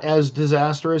not as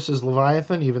disastrous as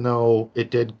Leviathan, even though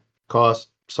it did cost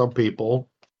some people.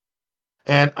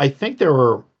 And I think there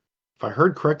were, if I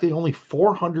heard correctly, only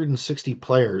 460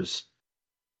 players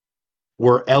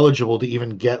were eligible to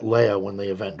even get Leia when the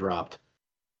event dropped.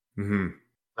 Mm-hmm.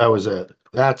 That was it.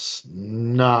 That's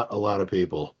not a lot of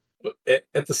people.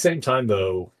 At the same time,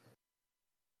 though,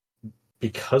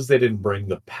 because they didn't bring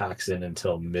the packs in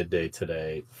until midday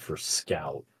today for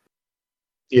Scout,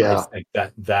 Yeah, I think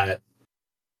that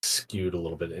skewed a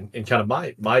little bit. And kind of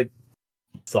my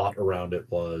thought around it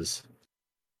was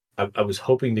I was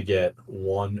hoping to get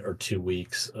 1 or 2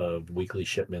 weeks of weekly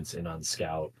shipments in on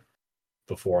Scout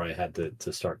before I had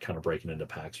to start kind of breaking into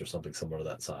packs or something similar to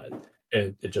that side.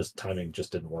 And timing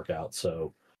just didn't work out.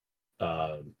 So,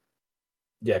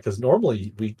 yeah, because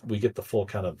normally we get the full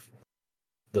kind of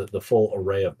the full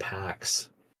array of packs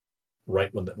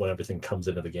right when everything comes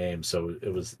into the game. So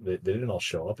it was they didn't all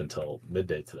show up until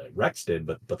midday today. Rex did,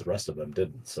 but the rest of them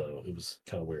didn't. So it was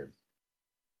kind of weird.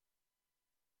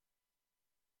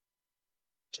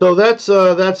 so that's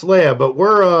Leia, but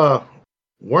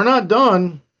we're not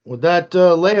done with that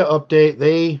Leia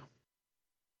update.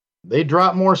 They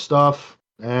drop more stuff,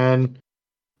 and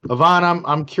Yvonne,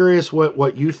 I'm curious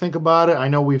what you think about it. I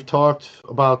know we've talked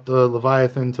about the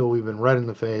Leviathan until we've been red in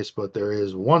the face, but there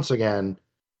is once again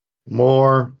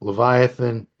more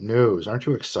Leviathan news. Aren't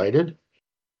you excited?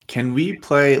 Can we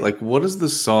play, what is the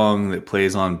song that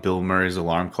plays on Bill Murray's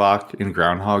alarm clock in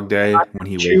Groundhog Day when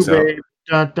he wakes up? Babe.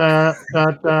 Da, da,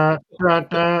 da, da, da,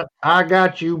 da. I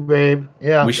got you, babe.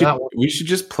 Yeah, We should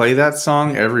just play that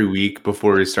song every week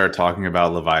before we start talking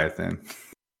about Leviathan.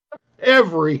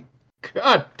 Every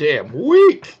goddamn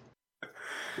week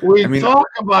we talk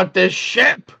about this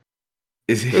ship.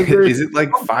 Is it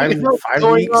like 5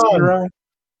 weeks in a row?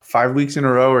 5 weeks in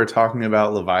a row we're talking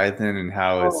about Leviathan and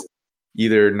how it's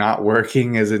either not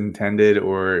working as intended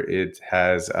or it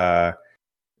has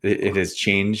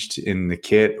changed in the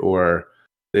kit or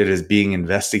it is being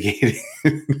investigated.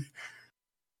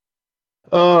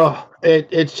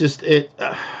 It's just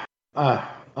I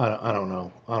don't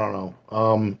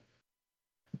know.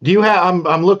 Do you have?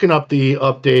 I'm looking up the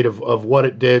update of what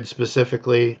it did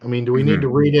specifically. I mean, do we need to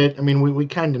read it? I mean, we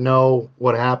kind of know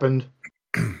what happened.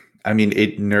 I mean,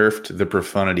 it nerfed the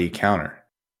profundity counter.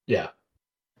 Yeah.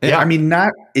 Yeah. I mean,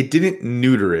 it didn't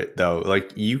neuter it though.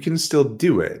 Like you can still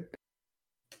do it.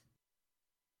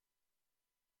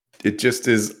 It just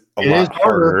is a lot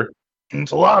harder.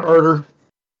 It's a lot harder.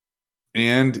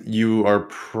 And you are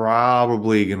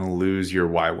probably going to lose your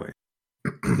Y-wing.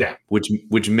 Yeah. Which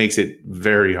makes it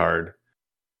very hard.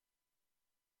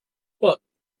 Well,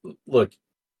 look,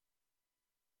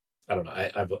 I don't know.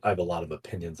 I have a lot of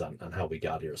opinions on how we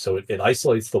got here. So it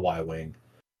isolates the Y-wing,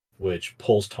 which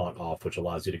pulls taunt off, which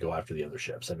allows you to go after the other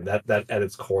ships. I mean, that at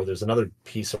its core, there's another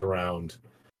piece around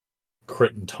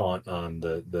crit and taunt on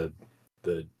the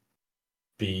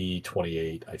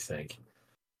B-28, I think.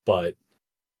 But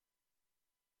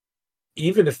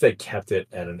even if they kept it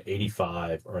at an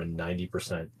 85 or a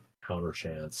 90% counter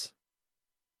chance,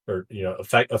 or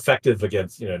effective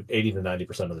against 80 to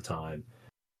 90% of the time,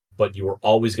 but you were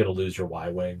always going to lose your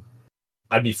Y-wing,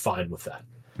 I'd be fine with that.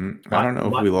 I don't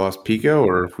know if we lost Pico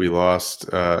or if we lost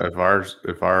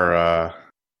if our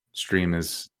stream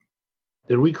is.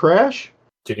 Did we crash?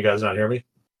 Can you guys not hear me?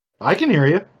 I can hear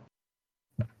you.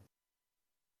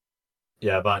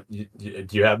 Yeah, but do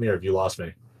you have me or have you lost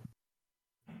me?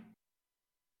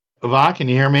 Yvonne, can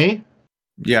you hear me?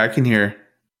 Yeah, I can hear.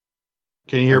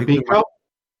 Can you hear Pico?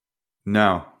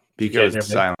 No, Pico is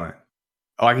silent.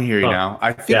 Oh, I can hear you now.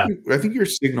 I think your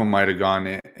signal might have gone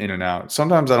in and out.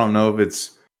 Sometimes I don't know if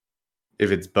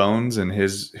it's Bones and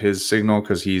his signal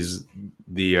because he's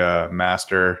the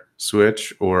master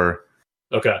switch or.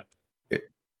 Okay.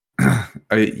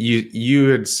 You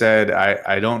had said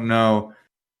I don't know.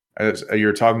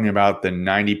 You're talking about the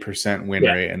 90% win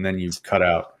rate, and then you cut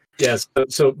out. Yes. Yeah,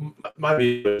 so my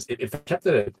view is if they kept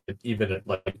it even at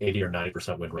like 80 or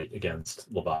 90% win rate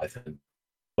against Leviathan,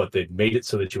 but they made it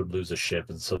so that you would lose a ship,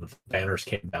 and so the banners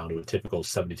came down to a typical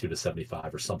 72 to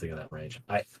 75 or something in that range,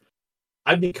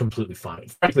 I'd be completely fine.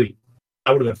 Frankly,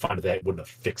 I would have been fine if they wouldn't have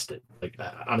fixed it. Like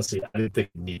honestly, I didn't think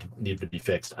it needed to be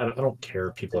fixed. I don't care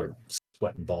if people are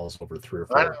sweating balls over 3 or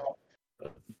 4.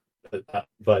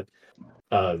 But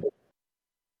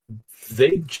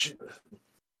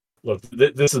Look.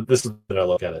 This is that I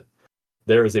look at it.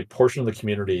 There is a portion of the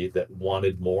community that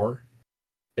wanted more,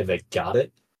 and they got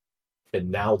it, and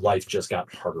now life just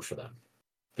got harder for them.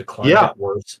 The climb got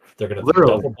worse. They're going to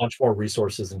dump a bunch more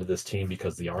resources into this team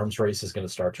because the arms race is going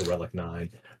to start to Relic 9.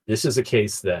 This is a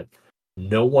case that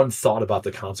no one thought about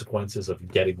the consequences of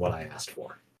getting what I asked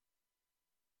for.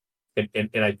 And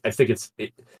I think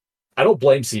I don't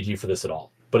blame CG for this at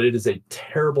all, but it is a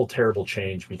terrible, terrible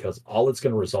change because all it's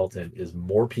going to result in is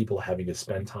more people having to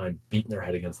spend time beating their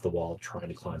head against the wall trying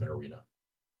to climb an arena.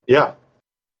 Yeah.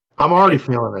 I'm already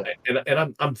feeling it.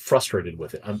 And I'm frustrated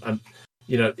with it.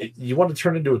 You want to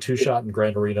turn into a 2-shot in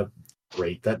Grand Arena,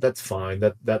 great. That's fine.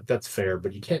 That's fair,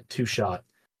 but you can't 2-shot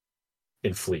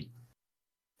in Fleet.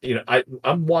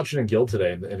 I'm watching in Guild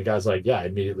today, and the guy's like, yeah, I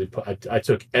immediately I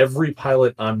took every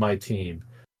pilot on my team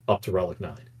up to Relic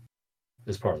 9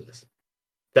 as part of this.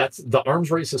 That's the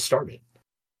arms race has started.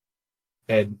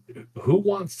 And who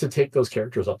wants to take those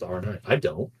characters up to R9? I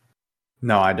don't.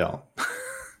 No, I don't.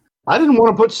 I didn't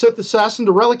want to put Sith Assassin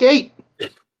to Relic 8.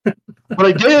 But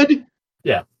I did.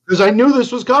 Yeah. Because I knew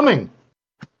this was coming.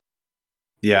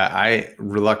 Yeah, I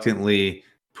reluctantly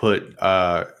put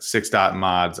 6-dot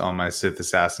mods on my Sith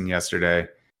Assassin yesterday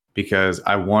because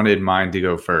I wanted mine to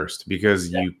go first.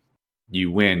 Because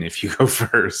you win if you go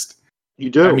first.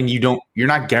 You do. I mean, you're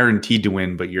not guaranteed to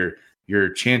win, but your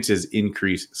chances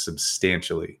increase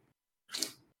substantially.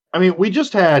 I mean, we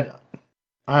just had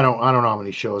I don't know how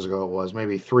many shows ago it was,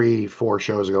 maybe 3-4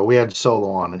 shows ago. We had Solo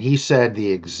on, and he said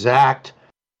the exact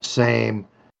same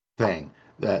thing,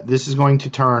 that this is going to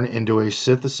turn into a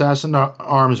Sith Assassin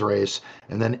arms race,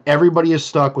 and then everybody is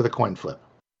stuck with a coin flip.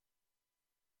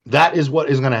 That is what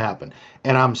is going to happen.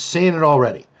 And I'm seeing it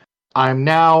already. I'm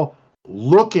now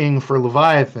looking for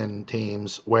Leviathan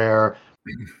teams where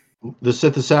the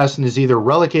Sith Assassin is either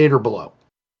Relic 8 or below.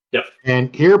 Yep.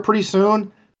 And here pretty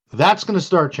soon, that's going to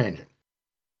start changing.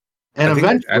 And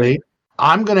eventually,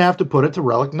 I'm going to have to put it to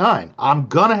Relic 9. I'm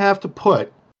going to have to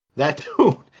put that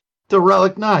dude to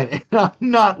Relic 9. And I'm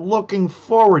not looking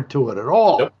forward to it at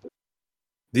all. Nope.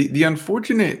 The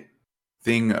unfortunate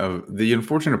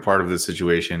part of the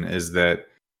situation is that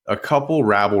a couple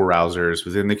rabble-rousers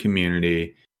within the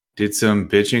community did some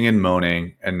bitching and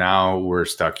moaning, and now we're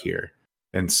stuck here.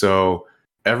 And so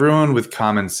everyone with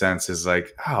common sense is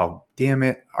like, oh, damn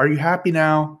it. Are you happy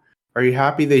now? Are you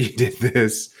happy that you did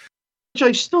this? Which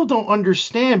I still don't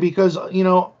understand because,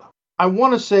 I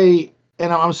want to say,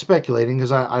 and I'm speculating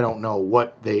because I don't know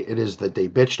what it is that they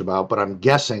bitched about, but I'm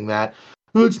guessing that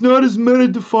it's not as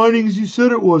meta-defining as you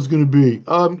said it was going to be.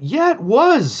 Yeah, it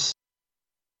was.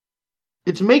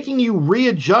 It's making you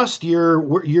readjust your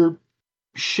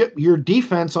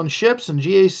defense on ships and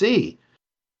GAC.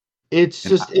 It's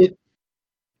just and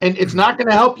it's not going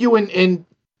to help you in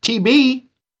TB.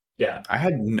 Yeah, I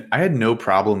had no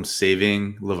problem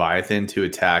saving Leviathan to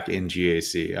attack in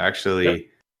GAC. Actually,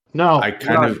 no, I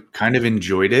kind of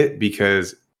enjoyed it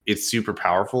because it's super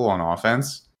powerful on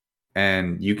offense,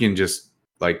 and you can just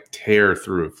tear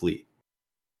through a fleet.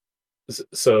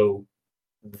 So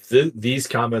these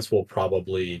comments will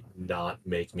probably not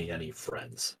make me any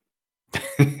friends.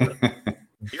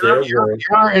 You're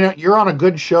on a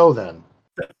good show then.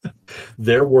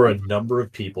 There were a number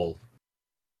of people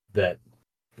that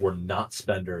were not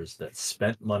spenders that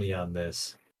spent money on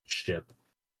this ship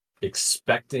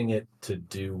expecting it to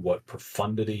do what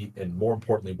Profundity and more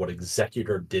importantly what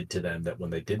Executor did to them, that when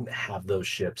they didn't have those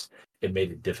ships it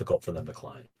made it difficult for them to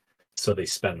climb, so they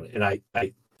spent it. And I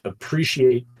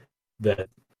appreciate that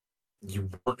you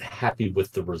weren't happy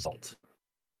with the result.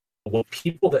 Well,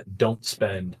 people that don't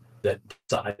spend, that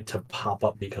decide to pop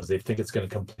up because they think it's going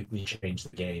to completely change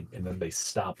the game, and then they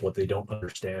stop. What they don't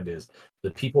understand is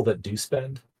the people that do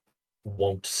spend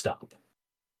won't stop.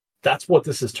 That's what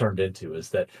this has turned into, is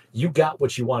that you got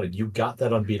what you wanted. You got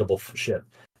that unbeatable ship.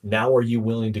 Now are you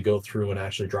willing to go through and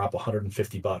actually drop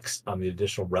 $150 on the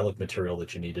additional relic material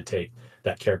that you need to take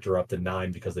that character up to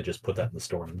 9 because they just put that in the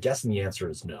store? And I'm guessing the answer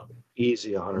is no.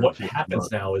 Easy. 150. What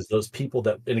happens now is those people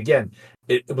that, and again,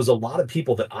 it was a lot of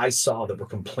people that I saw that were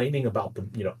complaining about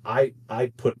the,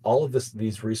 I put all of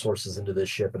these resources into this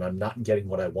ship and I'm not getting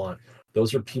what I want.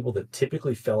 Those are people that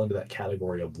typically fell into that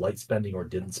category of light spending or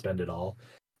didn't spend it all.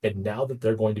 And now that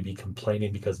they're going to be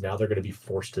complaining because now they're going to be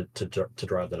forced to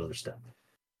drive that other step.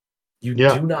 You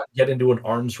do not get into an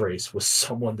arms race with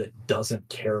someone that doesn't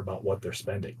care about what they're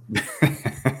spending.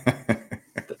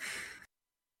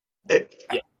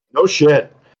 No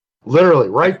shit. Literally,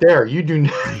 right there. You do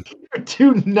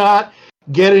not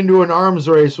get into an arms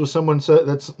race with someone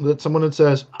that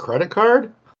says credit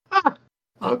card.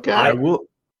 Okay. I will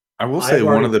I will say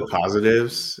one of the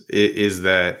positives is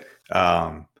that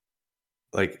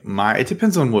like it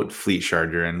depends on what fleet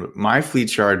shard you're in. My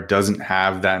fleet shard doesn't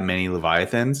have that many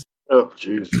leviathans. Oh,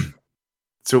 jeez.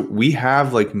 So we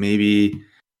have like maybe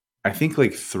I think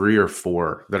like 3 or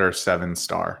 4 that are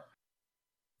 7-star.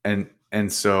 And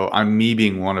so I'm me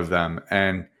being one of them.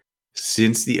 And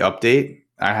since the update,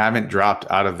 I haven't dropped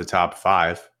out of the top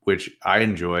 5, which I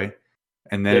enjoy.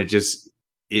 And then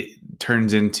it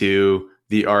turns into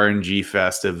the RNG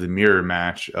fest of the mirror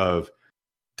match of,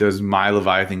 does my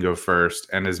Leviathan go first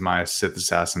and is my Sith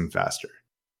Assassin faster?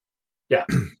 Yeah.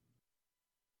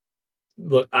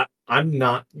 Look, I'm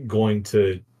not going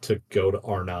to go to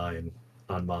R9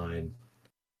 on mine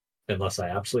unless I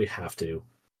absolutely have to.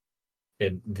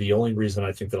 And the only reason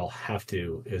I think that I'll have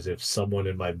to is if someone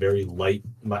in my very I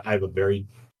have a very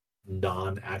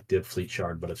non-active fleet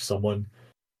shard, but if someone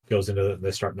goes into it and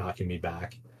they start knocking me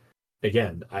back,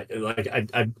 again, I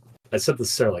said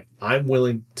this, Sarah, like I'm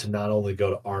willing to not only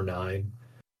go to R9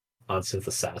 on Sith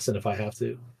Assassin if I have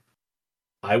to.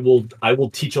 I will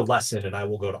teach a lesson and I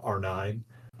will go to R9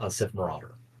 on Sith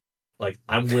Marauder. Like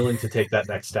I'm willing to take that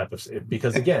next step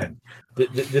because again,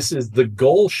 this is the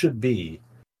goal should be.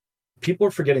 People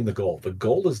are forgetting the goal. The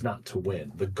goal is not to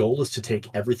win. The goal is to take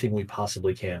everything we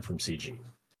possibly can from CG.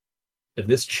 And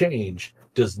this change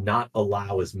does not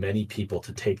allow as many people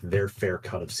to take their fair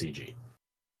cut of CG.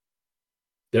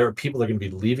 There are people that are going to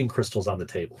be leaving crystals on the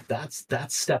table. That's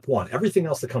step one. Everything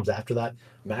else that comes after that,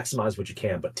 maximize what you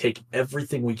can, but take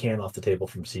everything we can off the table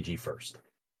from CG first.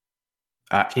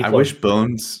 I wish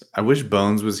Bones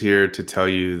was here to tell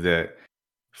you that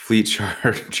Fleet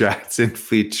Shard Jats and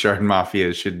Fleet Shard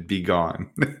Mafia should be gone.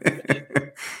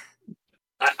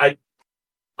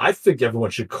 I think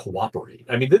everyone should cooperate.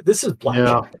 I mean, this is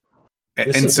blackjack.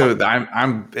 Yeah.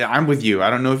 I'm with you. I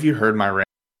don't know if you heard my rant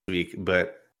this week,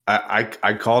 but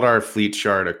I called our Fleet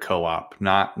Shard a co-op,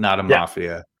 not a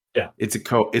mafia. Yeah, it's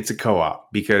a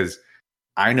co-op because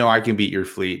I know I can beat your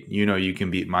fleet. You know you can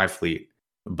beat my fleet,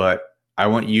 but I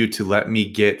want you to let me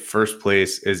get first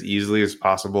place as easily as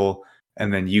possible.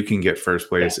 And then you can get first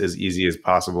place as easy as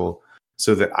possible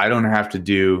so that I don't have to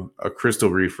do a crystal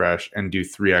refresh and do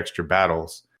 3 extra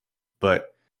battles.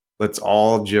 But let's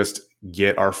all just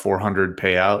get our 400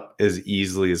 payout as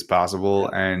easily as possible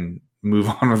and move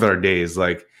on with our days.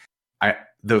 Like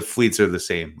the fleets are the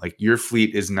same. Like your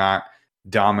fleet is not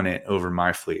dominant over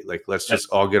my fleet. Like let's just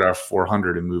all get our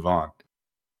 400 and move on.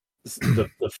 The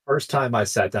first time I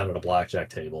sat down at a blackjack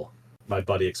table, my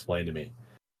buddy explained to me,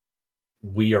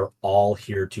 we are all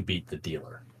here to beat the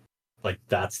dealer. Like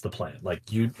that's the plan. Like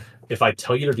if I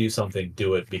tell you to do something,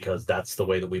 do it because that's the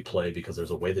way that we play, because there's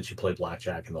a way that you play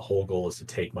blackjack and the whole goal is to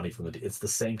take money from it's the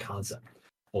same concept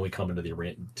when we come into the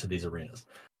arena, to these arenas.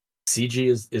 CG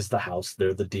is the house,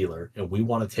 they're the dealer, and we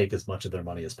want to take as much of their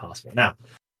money as possible. Now,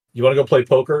 you want to go play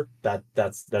poker? That's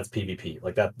PvP.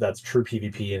 Like that's true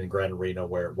PvP in Grand Arena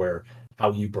where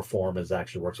how you perform is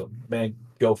actually works. So, man,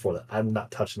 go for that. I'm not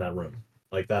touching that room.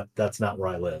 Like that's not where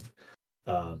I live,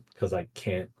 because I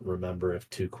can't remember if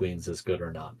 2 queens is good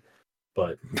or not.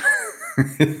 But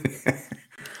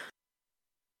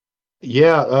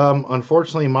yeah,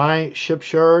 unfortunately, my ship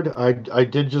shard, I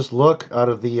did just look out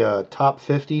of the top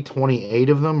 50, 28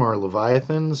 of them are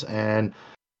Leviathans, and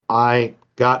I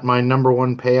got my number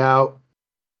 1 payout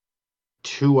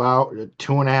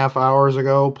 2.5 hours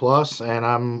ago plus, and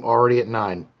I'm already at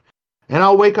 9. And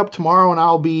I'll wake up tomorrow and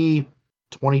I'll be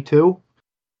 22.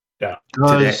 Yeah,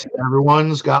 because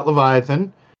everyone's got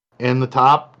Leviathan in the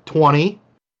top 20,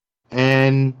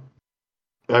 and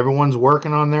everyone's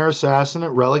working on their assassin at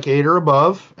Relic 8 or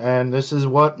above, and this is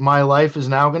what my life is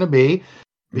now going to be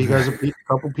because a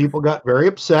couple people got very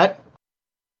upset.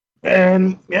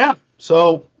 And yeah,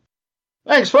 so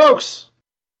thanks, folks.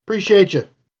 Appreciate you.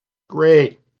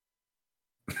 Great.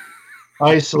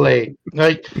 Isolate.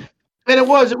 And it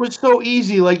was so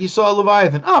easy. Like you saw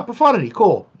Leviathan. Profundity.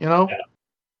 Cool. You know? Yeah.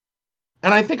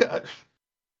 And I think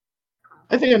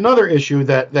another issue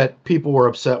that people were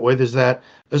upset with is that,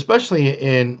 especially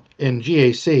in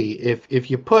GAC, if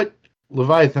you put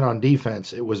Leviathan on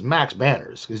defense, it was max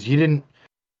banners because you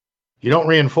don't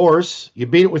reinforce. You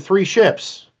beat it with 3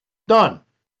 ships. Done.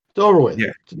 It's over with.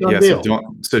 Yeah. It's a done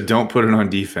deal. So don't put it on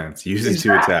defense. Use it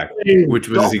to attack, which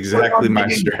was exactly my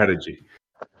strategy.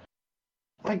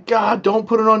 My God, don't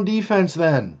put it on defense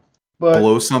then. But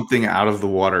blow something out of the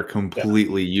water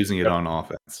completely using it on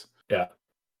offense. Yeah.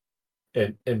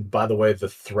 And by the way, the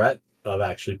threat of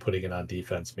actually putting it on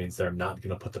defense means they're not going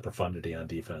to put the profundity on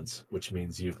defense, which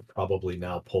means you've probably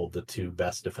now pulled the 2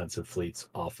 best defensive fleets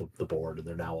off of the board and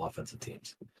they're now offensive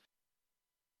teams.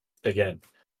 Again,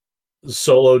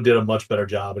 Solo did a much better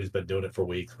job, and he's been doing it for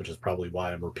weeks, which is probably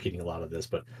why I'm repeating a lot of this.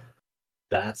 But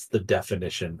that's the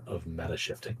definition of meta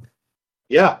shifting.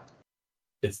 Yeah.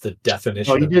 It's the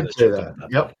definition he of did meta say shifting that. at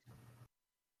that Yep. point.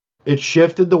 It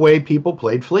shifted the way people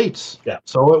played fleets. Yeah.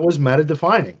 So it was meta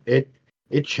defining. It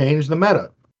changed the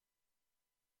meta.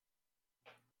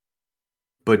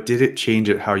 But did it change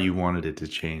it how you wanted it to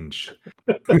change?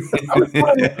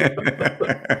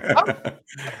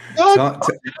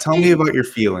 Tell me about your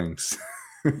feelings.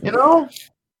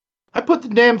 I put the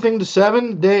damn thing to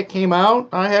 7 the day it came out.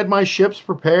 I had my ships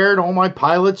prepared, all my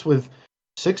pilots with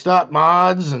 6-dot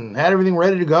mods, and had everything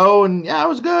ready to go. And yeah, it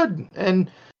was good. And,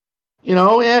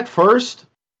 at first,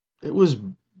 it was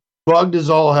bugged as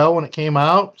all hell when it came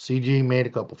out. CG made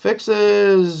a couple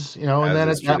fixes, and then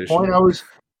at that point, I was,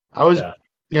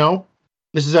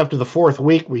 this is after the 4th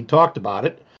week we talked about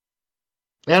it.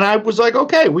 And I was like,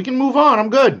 okay, we can move on. I'm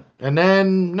good. And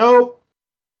then, nope,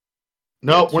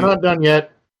 we're not done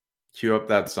yet. Cue up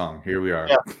that song. Here we are.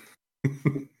 Yeah.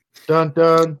 Dun,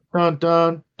 dun, dun,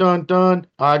 dun, dun, dun.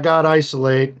 I got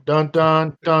isolate. Dun,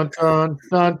 dun, dun, dun,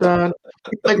 dun, dun.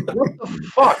 Like, what the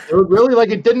fuck, dude? Really? Like,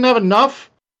 it didn't have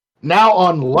enough? Now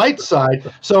on light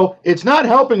side. So it's not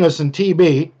helping us in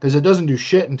TB, because it doesn't do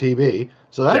shit in TB.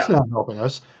 So that's not helping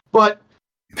us. But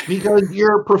because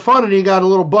your profundity got a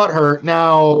little butthurt,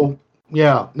 now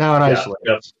it isolates.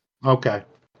 Yep. Okay.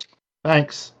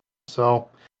 Thanks. So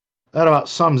that about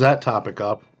sums that topic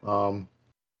up.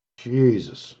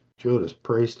 Jesus. Judas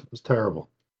Priest. It was terrible.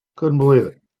 Couldn't believe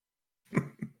it.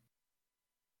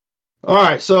 All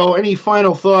right. So any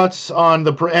final thoughts on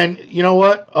and you know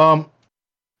what? I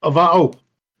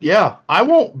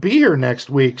won't be here next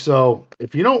week. So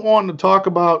if you don't want to talk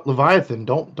about Leviathan,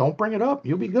 don't bring it up.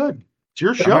 You'll be good. It's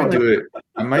your show.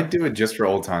 I might do it just for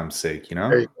old time's sake,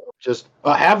 There you go. Just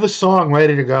have the song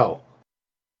ready to go.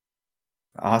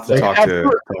 I'll have to talk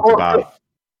about it.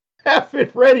 Have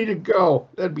it ready to go.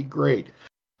 That'd be great.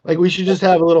 Like, we should just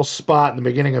have a little spot in the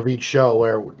beginning of each show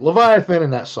where Leviathan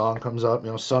and that song comes up,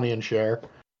 Sonny and Cher.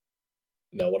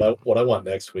 No, what I want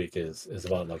next week is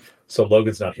about, like, so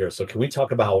Logan's not here, so can we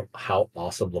talk about how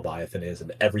awesome Leviathan is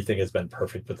and everything has been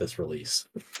perfect with this release?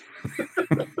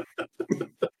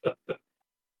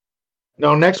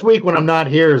 No, next week when I'm not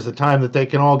here is the time that they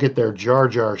can all get their Jar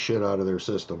Jar shit out of their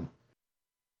system.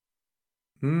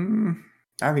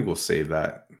 I think we'll save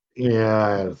that.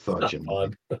 Yeah, I thought you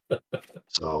might.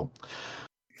 So,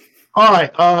 all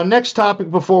right. Next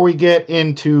topic before we get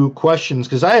into questions,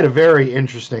 because I had a very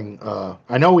interesting.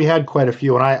 I know we had quite a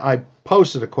few, and I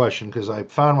posted a question because I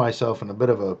found myself in a bit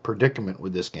of a predicament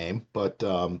with this game. But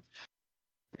the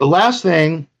last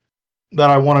thing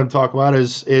that I wanted to talk about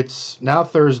is it's now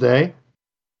Thursday.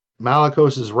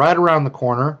 Malicos is right around the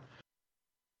corner.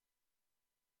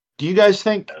 Do you guys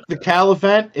think the Cal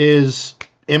event is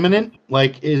imminent?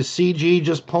 Like, is CG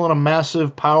just pulling a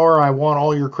massive power, I want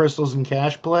all your crystals and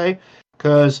cash play?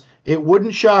 Because it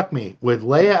wouldn't shock me. With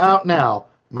Leia out now,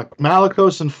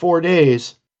 Malicos in 4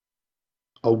 days,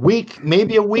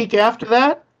 maybe a week after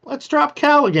that, let's drop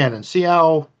Cal again and see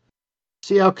how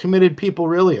committed people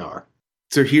really are.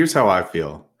 So here's how I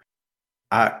feel.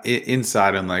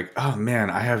 Inside, I'm like, oh man,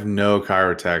 I have no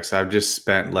Chirotechs. I've just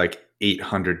spent like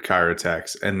 800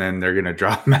 Chirotechs, and then they're gonna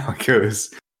drop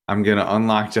Malicos. I'm gonna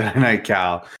unlock Jedi Knight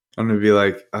Cal. I'm gonna be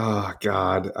like, oh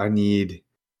god, I need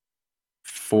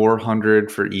 400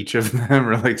 for each of them,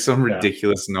 or like some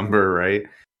ridiculous number, right?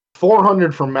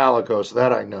 400 for Malicos,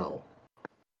 that I know.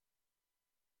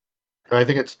 I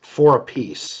think it's 4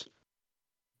 apiece.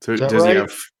 So does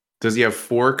he have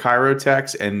 4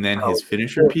 Chirotechs and then his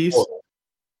finisher piece?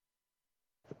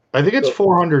 I think it's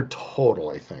 400 total,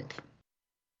 I think.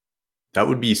 That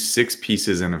would be 6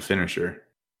 pieces and a finisher.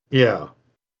 Yeah.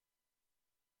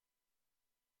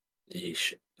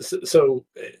 Yeesh. So,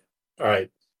 all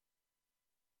right.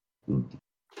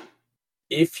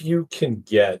 If you can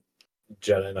get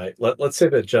Jedi Knight, let's say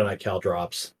that Jedi Knight Cal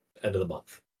drops end of the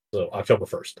month, so October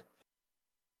 1st.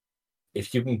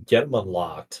 If you can get them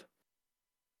unlocked,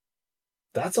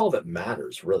 that's all that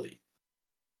matters, really.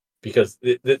 Because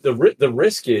the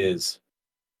risk is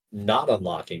not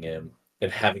unlocking him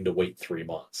and having to wait 3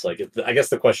 months. Like, I guess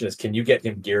the question is, can you get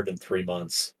him geared in 3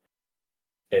 months?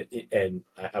 And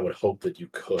I would hope that you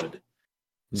could.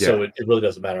 Yeah. So it really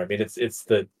doesn't matter. I mean, it's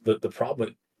the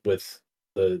problem with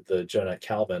the Jedi Knight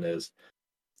Calvin is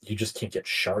you just can't get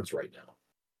shards right now.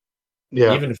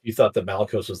 Yeah. Even if you thought that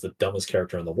Malicos was the dumbest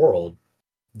character in the world,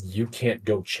 you can't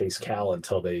go chase Cal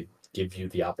until they give you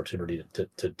the opportunity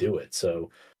to do it.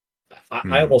 So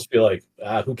I almost feel like,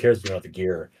 who cares if you don't have the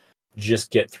gear? Just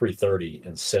get 330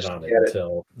 and sit on it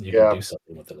until you can do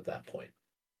something with it at that point.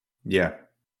 Yeah.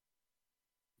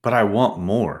 But I want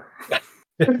more.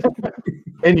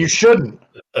 And you shouldn't.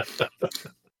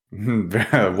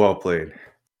 Well played.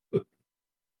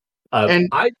 And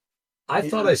I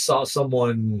thought I saw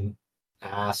someone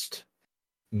asked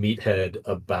Meathead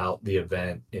about the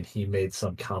event, and he made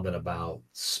some comment about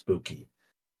spooky,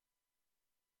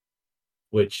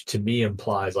 which to me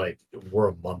implies like we're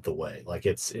a month away, like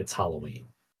it's Halloween.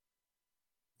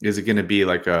 Is it going to be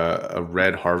like a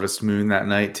red harvest moon that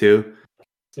night too?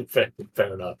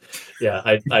 Fair enough. Yeah,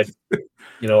 I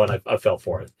you know, and I fell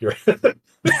for it. You're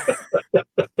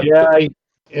yeah,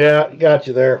 got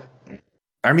you there.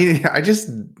 I mean, I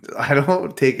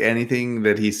don't take anything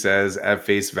that he says at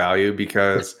face value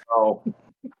because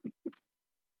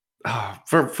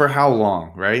for how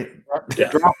long, right?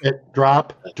 Yeah. Drop it,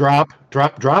 drop it,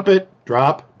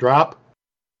 drop.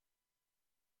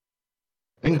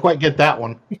 Didn't quite get that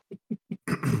one.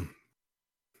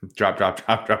 Drop. Yeah,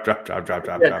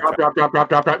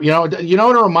 drop. You know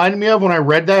what it reminded me of when I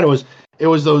read that? It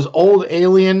was those old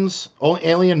alien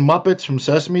Muppets from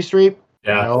Sesame Street.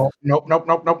 Yeah. Nope.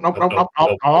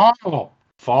 Oh,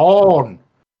 phone.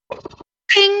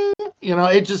 Ding! You know,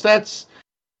 it just that's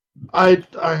I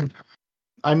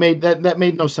made that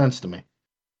made no sense to me.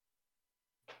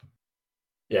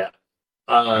 Yeah.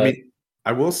 I mean,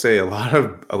 I will say a lot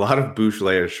of Bush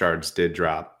Leia shards did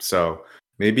drop, so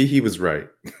maybe he was right.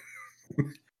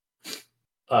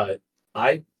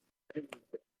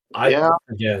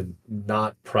 Again,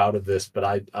 not proud of this, but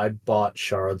I bought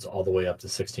shards all the way up to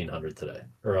 1600 today,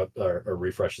 or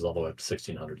refreshes all the way up to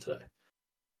 1600 today.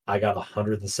 I got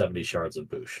 170 shards of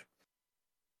Bush.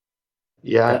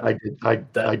 Yeah, I did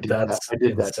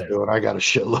that too, and I got a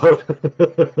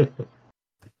shitload.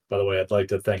 By the way, I'd like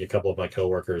to thank a couple of my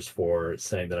coworkers for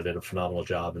saying that I did a phenomenal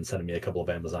job and sending me a couple of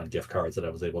Amazon gift cards that I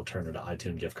was able to turn into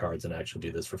iTunes gift cards and actually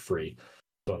do this for free.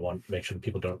 So I want to make sure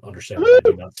people don't understand that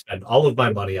I do not spend all of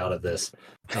my money out of this.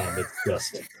 It's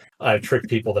just I trick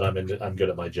people that I'm good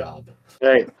at my job.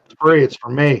 Hey, it's free. It's for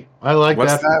me. I like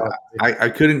What's that. I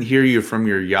couldn't hear you from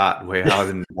your yacht way out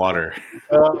in the water.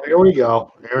 Here we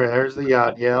go. There's the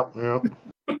yacht. Yep.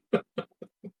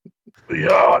 The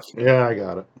yacht. Yeah, I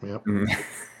got it. Yep.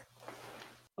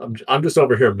 I'm just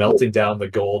over here melting down the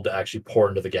gold to actually pour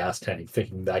into the gas tank,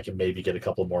 thinking that I can maybe get a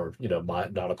couple more,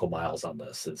 nautical miles on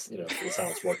this. It's it's how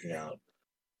it's working out.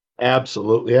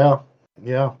 Absolutely, yeah,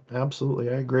 absolutely.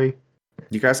 I agree.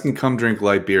 You guys can come drink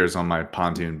light beers on my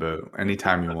pontoon boat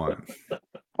anytime you want.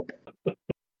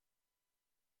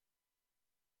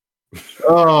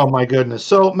 Oh my goodness.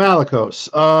 So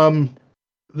Malicos,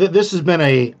 this has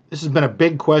been a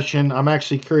big question. I'm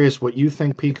actually curious what you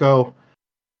think, Pico.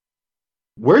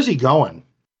 Where's he going?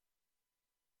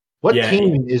 What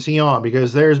team is he on?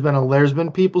 Because there's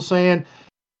been people saying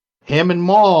him and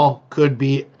Maul could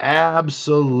be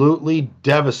absolutely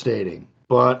devastating.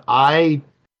 But I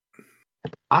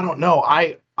don't know.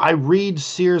 I read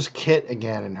Sears' kit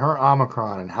again and her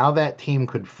Omicron and how that team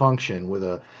could function with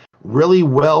a really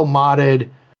well modded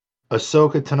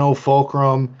Ahsoka Tano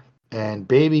Fulcrum and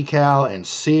Baby Cal and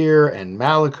Sear and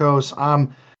Malicos.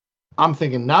 I'm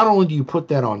thinking not only do you put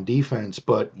that on defense,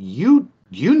 but you've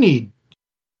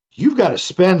got to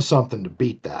spend something to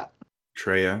beat that.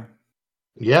 Traya.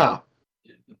 Yeah.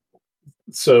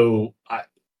 So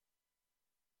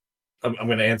I'm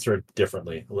going to answer it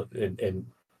differently. And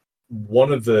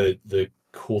one of the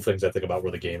cool things I think about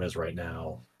where the game is right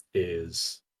now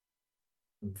is,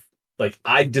 like,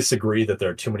 I disagree that there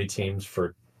are too many teams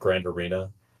for Grand Arena.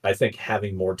 I think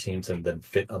having more teams and then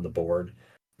fit on the board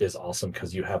is awesome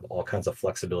because you have all kinds of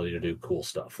flexibility to do cool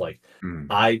stuff. Like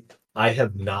I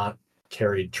have not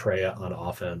carried Traya on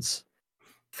offense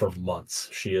for months.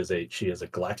 She is a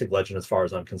galactic legend as far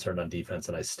as I'm concerned on defense,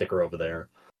 and I stick her over there.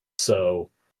 So,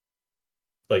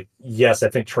 like, yes, I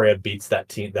think Traya beats that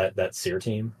team, that Sear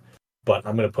team, but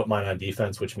I'm going to put mine on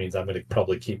defense, which means I'm going to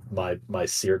probably keep my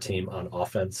Sear team on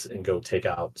offense and go take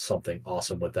out something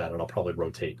awesome with that, and I'll probably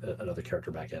rotate another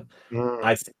character back in.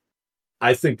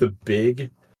 I think the big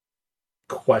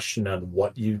question on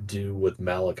what you do with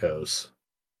Malicos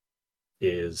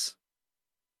is,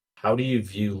 how do you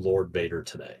view Lord Vader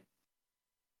today?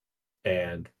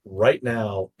 And right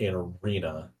now in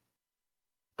Arena,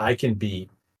 I can beat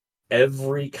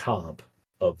every comp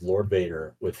of Lord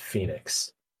Vader with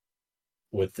Phoenix,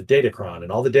 with the Datacron,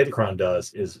 and all the Datacron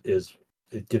does is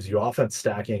it gives you offense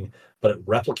stacking, but it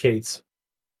replicates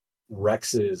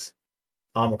Rex's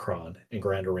Omicron in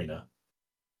Grand Arena.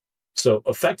 So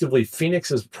effectively,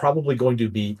 Phoenix is probably going to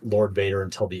be Lord Vader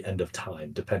until the end of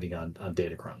time, depending on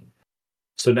Datacron.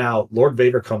 So now Lord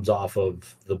Vader comes off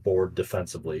of the board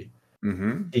defensively.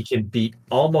 Mm-hmm. He can beat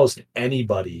almost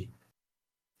anybody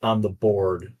on the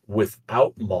board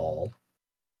without Maul.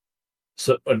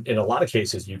 So in a lot of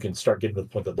cases, you can start getting to the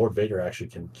point that Lord Vader actually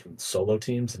can solo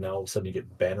teams, and now all of a sudden you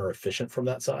get banner efficient from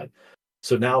that side.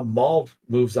 So now Maul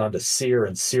moves on to Seer,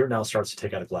 and Seer now starts to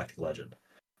take out a Galactic Legend.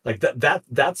 Like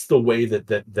that's the way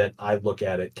that I look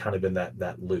at it, kind of in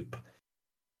that loop.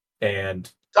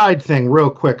 And side thing, real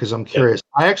quick, because I'm curious.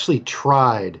 I actually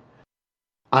tried.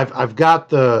 I've got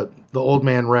the Old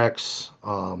Man Rex,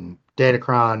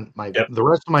 Datacron. The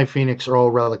rest of my Phoenix are all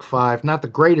Relic 5. Not the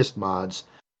greatest mods.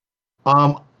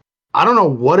 I don't know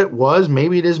what it was.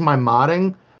 Maybe it is my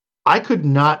modding. I could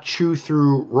not chew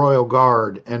through Royal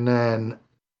Guard, and then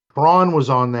Thrawn was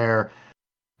on there,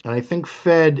 and I think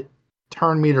fed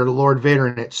turn meter to Lord Vader,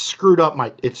 and it screwed up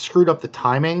the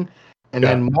timing. And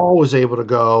then Maul was able to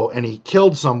go, and he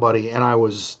killed somebody, and I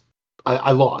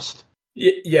lost.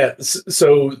 Yeah.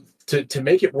 So to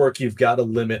make it work, you've got to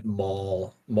limit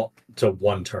Maul to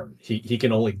one turn. He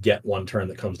can only get one turn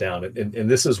that comes down, and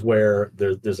this is where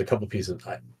there's a couple pieces.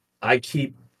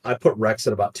 I put Rex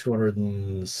at about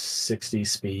 260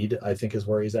 speed, I think is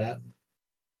where he's at.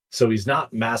 So he's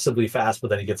not massively fast, but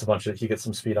then he gets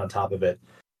some speed on top of it.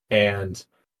 And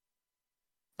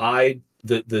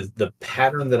the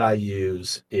pattern that I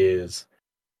use is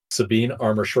Sabine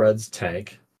armor shreds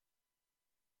tank.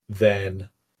 Then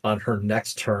on her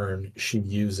next turn, she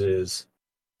uses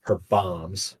her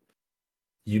bombs.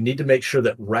 You need to make sure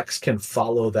that Rex can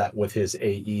follow that with his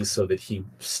AE so that he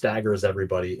staggers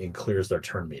everybody and clears their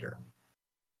turn meter.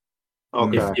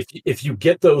 Okay. If you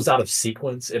get those out of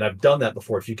sequence, and I've done that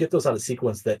before, if you get those out of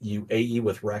sequence that you AE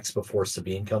with Rex before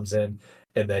Sabine comes in,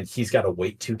 and then he's got to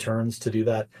wait 2 turns to do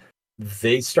that,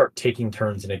 they start taking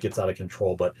turns and it gets out of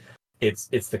control. But it's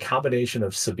the combination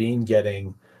of Sabine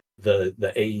getting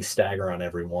the AE stagger on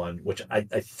everyone, which I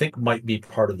think might be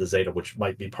part of the Zeta, which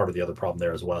might be part of the other problem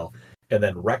there as well. And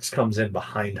then Rex comes in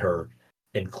behind her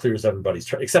and clears everybody's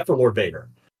turn, except for Lord Vader.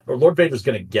 Or Lord Vader's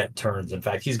going to get turns. In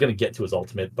fact, he's going to get to his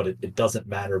ultimate, but it doesn't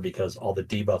matter because all the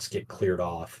debuffs get cleared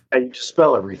off. And you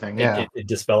dispel everything, yeah. It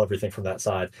dispel everything from that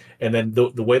side. And then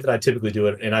the way that I typically do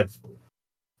it, and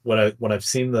when I've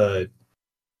seen the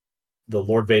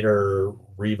Lord Vader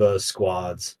Reva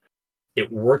squads, it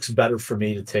works better for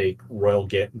me to take Royal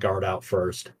Guard out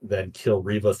first, then kill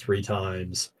Reva 3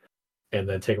 times, and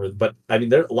then take her. But I mean,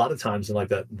 there are a lot of times in like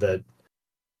that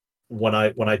when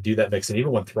I do that mix, and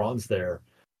even when Thrawn's there,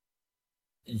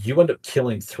 you end up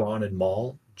killing Thrawn and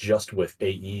Maul just with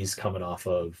AEs coming off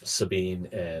of Sabine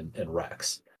and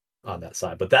Rex on that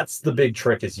side. But that's the big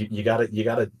trick: is you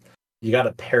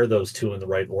gotta pair those two in the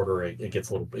right order. It gets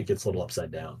a little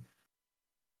upside down.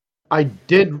 I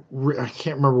can't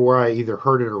remember where I either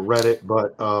heard it or read it,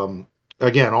 but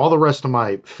again, all the rest of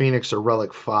my Phoenix are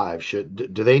Relic 5.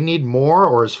 Do they need more,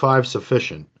 or is 5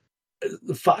 sufficient?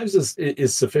 5s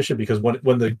is sufficient because when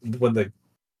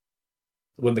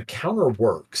the counter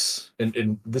works,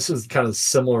 and this is kind of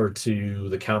similar to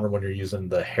the counter when you're using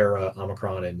the Hera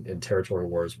Omicron in Territory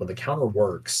Wars. When the counter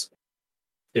works,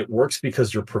 it works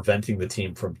because you're preventing the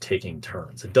team from taking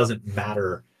turns. It doesn't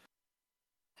matter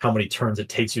how many turns it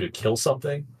takes you to kill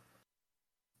something,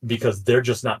 because they're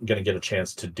just not going to get a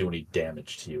chance to do any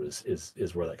damage to you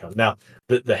is where that comes. Now,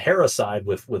 the Hera side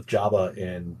with Jabba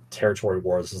in Territory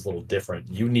Wars is a little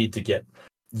different. You need to get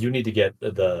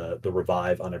the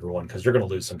revive on everyone because you're going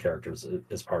to lose some characters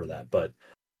as part of that. But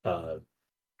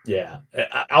yeah,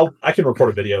 I can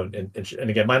record a video and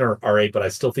again, mine are R8, but I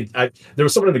still think there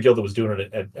was someone in the guild that was doing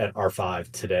it at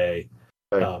R5 today.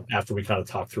 After we kind of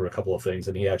talked through a couple of things,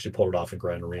 and he actually pulled it off in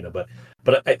Grand Arena. But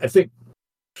I think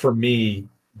for me,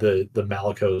 the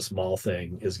Malicos Maul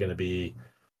thing is going to be,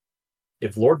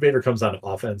 if Lord Vader comes on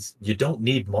offense, you don't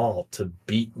need Maul to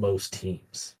beat most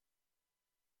teams.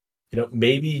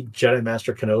 Maybe Jedi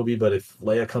Master Kenobi, but if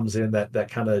Leia comes in, that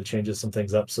kind of changes some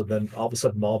things up. So then all of a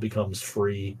sudden Maul becomes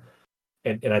free.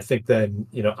 And I think then,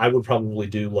 I would probably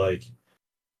do like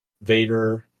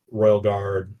Vader, Royal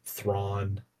Guard,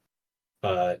 Thrawn,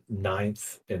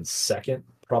 9th and 2nd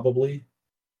probably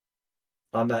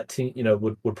on that team.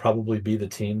 Would probably be the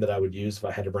team that I would use if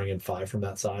I had to bring in 5 from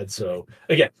that side. So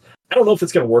again, I don't know if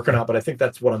it's going to work or not, but I think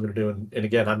that's what I'm going to do. And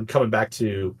again, I'm coming back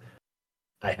to,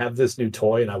 I have this new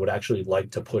toy and I would actually like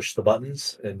to push the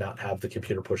buttons and not have the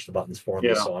computer push the buttons for me.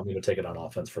 Yeah. So I'm going to take it on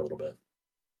offense for a little bit.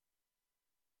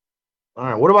 All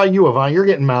right. What about you, Yvonne? You're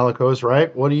getting Malicos,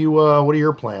 right? What are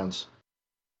your plans?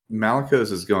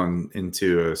 Malicos is going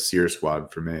into a Seer squad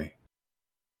for me.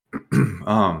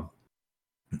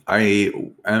 I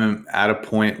am at a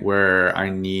point where I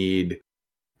need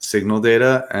signal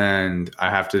data, and I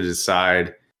have to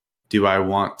decide, do I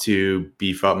want to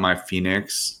beef up my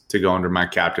Phoenix to go under my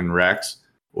Captain Rex,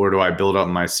 or do I build up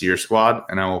my Seer squad?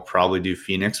 And I will probably do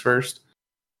Phoenix first.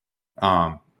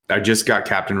 I just got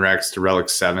Captain Rex to Relic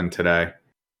 7 today,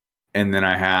 and then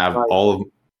I have all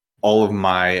of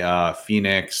my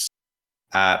Phoenix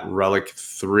at Relic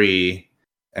 3,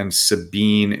 and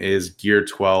Sabine is Gear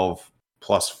 12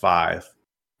 plus 5.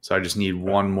 So I just need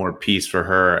one more piece for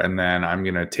her, and then I'm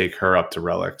going to take her up to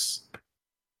Relics.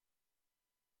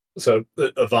 So,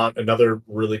 Avant, another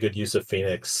really good use of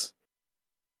Phoenix,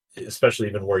 especially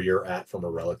even where you're at from a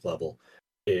Relic level,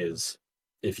 is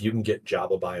if you can get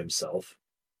Jabba by himself,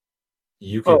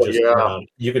 you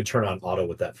can turn on auto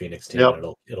with that Phoenix team,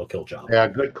 and it'll kill Jabba. Yeah,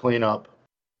 good cleanup.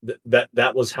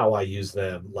 That was how I used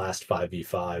them last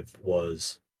 5v5.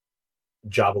 Was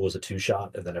Jabba was a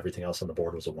 2-shot, and then everything else on the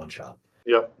board was a 1-shot.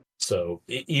 Yep. So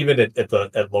even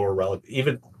at lower Relic,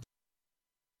 even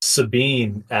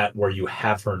Sabine at where you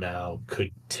have her now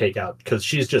could take out, because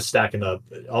she's just stacking up.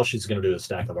 All she's going to do is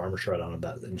stack up armor shred on him,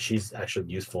 and she's actually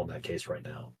useful in that case right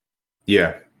now.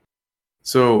 Yeah.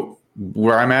 So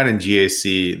where I'm at in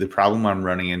GAC, the problem I'm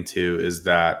running into is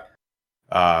that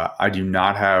I do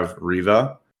not have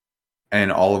Riva,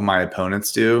 and all of my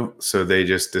opponents do. So they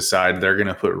just decide they're going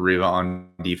to put Riva on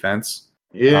defense.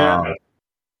 Yeah.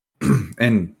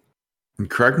 And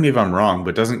correct me if I'm wrong,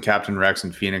 but doesn't Captain Rex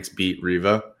and Phoenix beat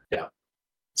Riva? Yeah.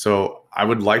 So I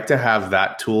would like to have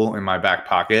that tool in my back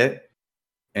pocket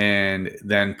and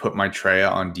then put my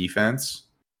Treya on defense,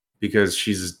 because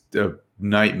she's a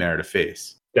nightmare to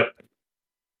face. Yep.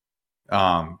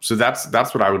 So that's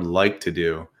what I would like to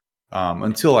do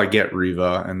until I get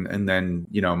Riva, and then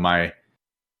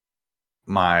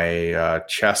my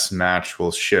chess match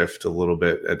will shift a little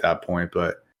bit at that point.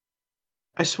 But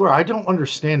I swear, I don't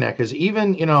understand that, because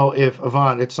even, if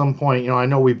Avant at some point, I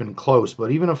know we've been close, but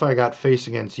even if I got face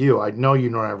against you, I know you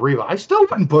don't have Riva, I still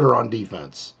wouldn't put her on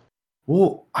defense.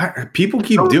 Well, people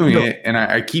keep doing it, and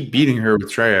I keep beating her with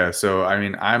Treya. So, I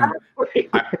mean,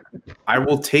 I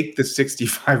will take the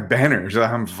 65 banners.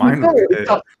 I'm fine with it. It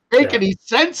doesn't make any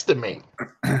sense to me.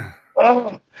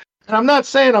 And I'm not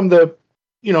saying I'm the,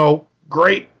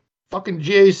 great fucking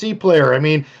GAC player. I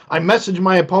mean, I messaged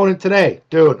my opponent today.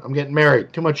 Dude, I'm getting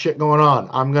married. Too much shit going on.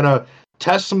 I'm going to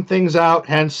test some things out.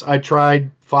 Hence, I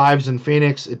tried 5s in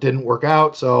Phoenix. It didn't work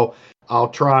out. So I'll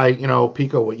try,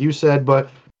 Pico, what you said. But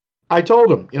I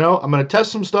told him, I'm going to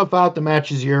test some stuff out. The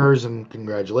match is yours, and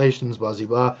congratulations, blah, blah,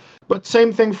 blah. But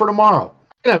same thing for tomorrow.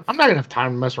 I'm not going to have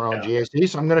time to mess around with GAC,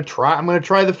 so I'm going to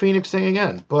try the Phoenix thing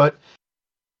again. But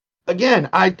again,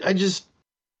 I just,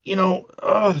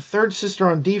 third sister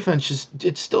on defense,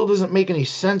 it still doesn't make any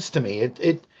sense to me.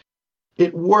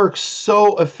 It works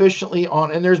so efficiently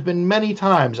and there's been many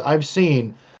times I've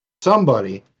seen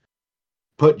somebody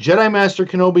put Jedi Master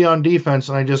Kenobi on defense,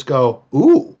 and I just go,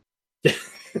 ooh,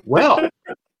 well,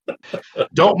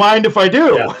 don't mind if I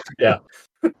do.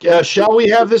 Yeah. Shall we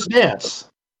have this dance?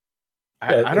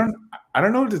 I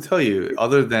don't know what to tell you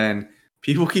other than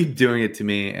people keep doing it to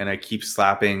me, and I keep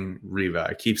slapping Riva.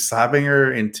 I keep slapping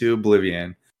her into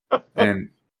oblivion, and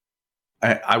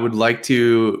I would like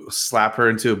to slap her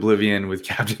into oblivion with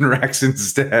Captain Rex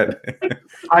instead.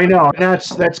 I know, and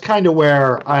that's kind of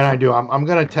where I do. I'm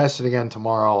going to test it again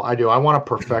tomorrow. I do. I want to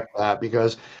perfect that,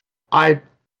 because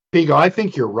Pico, I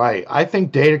think you're right. I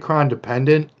think Datacron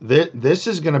dependent. This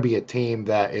is going to be a team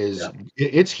that is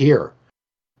it's here,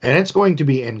 and it's going to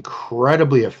be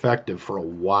incredibly effective for a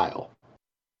while.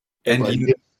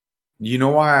 And you know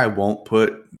why I won't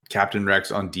put Captain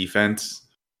Rex on defense?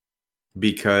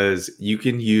 Because you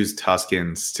can use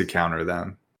Tuskens to counter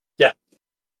them. Yeah.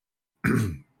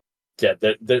 Yeah,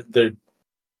 they're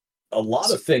a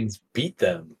lot of things beat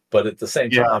them, but at the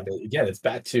same time, again, it's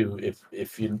back to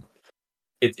if you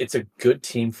it's a good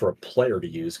team for a player to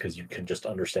use, because you can just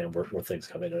understand where things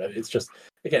come in. And it's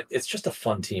just a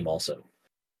fun team also.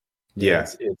 Yeah,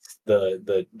 it's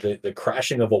the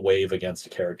crashing of a wave against a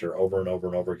character over and over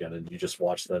and over again, and you just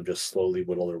watch them just slowly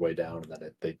whittle their way down, and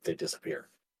then they disappear.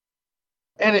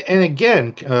 And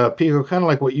again, Pico, kind of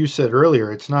like what you said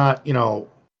earlier, it's not, I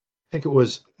think it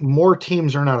was more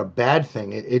teams are not a bad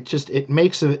thing. It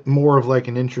makes it more of like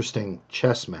an interesting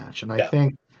chess match. And I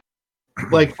think,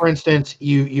 like, for instance,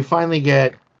 you finally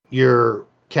get your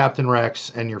Captain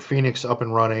Rex and your Phoenix up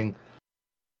and running.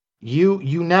 You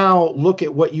now look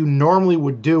at what you normally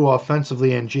would do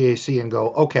offensively in GAC and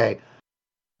go, okay,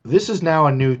 this is now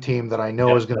a new team that I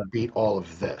know is going to beat all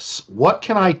of this. What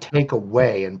can I take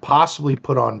away and possibly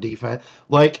put on defense?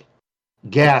 Like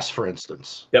Gas, for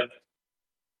instance. Yep.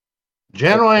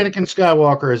 General Anakin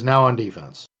Skywalker is now on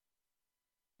defense.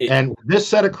 And this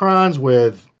set of crons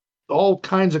with all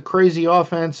kinds of crazy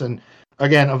offense, and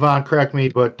again, Avant, correct me,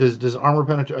 but does armor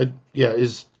penetrate?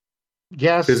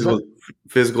 gas?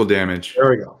 Physical damage. There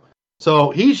we go.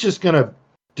 So he's just going to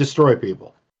destroy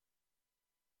people.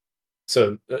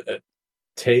 So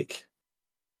take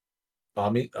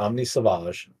Omni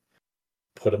Savage,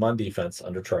 put him on defense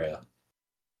under Treya,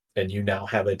 and you now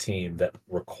have a team that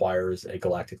requires a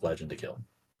Galactic Legend to kill.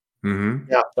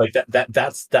 Mm-hmm. Yeah, like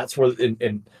that's where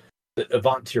and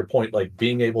Avant, to your point, like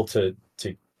being able to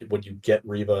when you get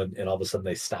Reva and all of a sudden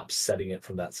they stop setting it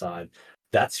from that side,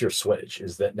 that's your switch.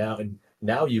 Is that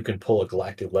now you can pull a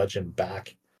Galactic Legend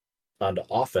back onto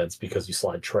offense because you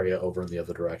slide Treya over in the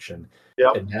other direction.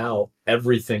 Yep. And now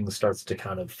everything starts to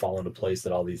kind of fall into place,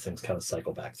 that all these things kind of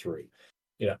cycle back through.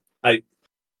 I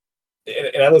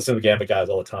listen to Gambit guys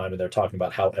all the time, and they're talking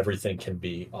about how everything can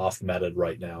be off-meted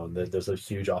right now, and there's a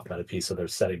huge off-meta piece, so they're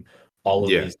setting all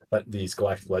of these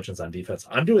Galactic Legends on defense.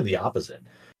 I'm doing the opposite,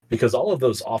 because all of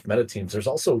those off-meta teams, there's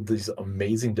also these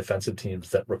amazing defensive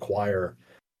teams that require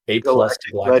A+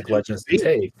 Galactic Legends to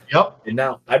take. Yep. And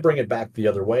now I bring it back the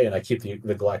other way, and I keep the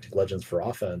Galactic Legends for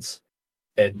offense.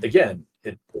 And again,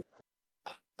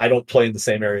 I don't play in the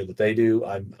same area that they do.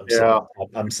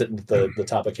 I'm sitting at the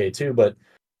top of K2, but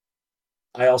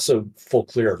I also full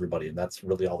clear everybody, and that's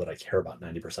really all that I care about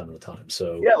 90% of the time.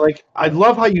 So yeah, like I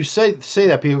love how you say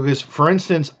that, people, because for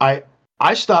instance, I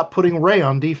stopped putting Ray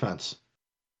on defense.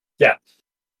 Yeah,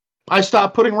 I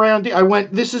stopped putting Ray on. I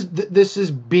went. This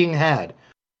is being had.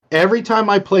 Every time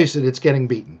I place it, it's getting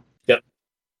beaten. Yep.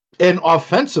 And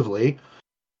offensively,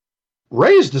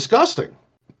 Ray is disgusting.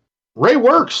 Ray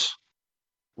works.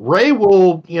 Ray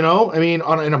will, in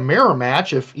a mirror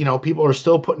match, if, people are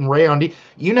still putting Ray on D,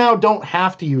 you now don't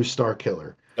have to use Star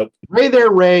Killer. Nope.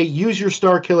 Ray, use your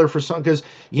Star Killer for something, because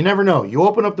you never know. You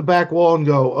open up the back wall and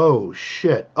go, oh,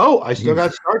 shit. Oh, I still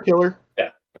got Star Killer. Yeah.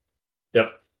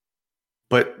 Yep.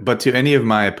 But to any of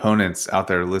my opponents out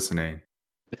there listening,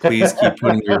 please keep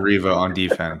putting your Reva on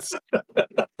defense.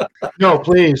 No,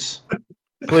 please.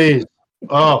 Please.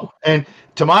 Oh, and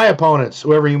to my opponents,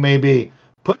 whoever you may be,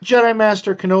 put Jedi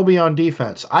Master Kenobi on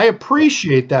defense. I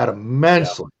appreciate that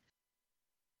immensely.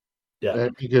 Yeah.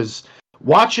 Because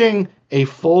watching a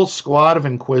full squad of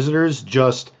Inquisitors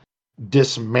just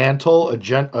dismantle a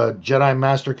Jedi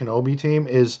Master Kenobi team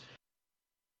is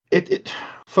it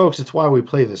folks, it's why we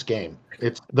play this game.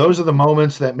 Those are the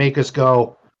moments that make us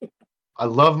go, I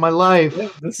love my life. Yeah,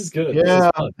 this is good. Yeah,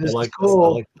 this is cool. I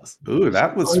like this. Ooh,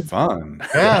 that was fun.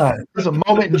 Yeah, there's a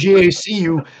moment in GAC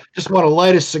you just want to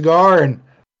light a cigar and,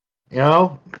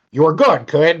 you're good,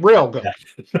 kid, real good.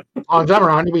 As long as I'm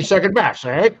around, you'll be second best,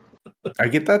 eh? I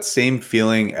get that same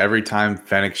feeling every time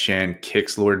Fennec Shan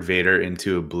kicks Lord Vader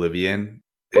into oblivion.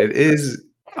 It is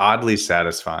oddly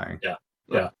satisfying.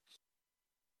 Yeah.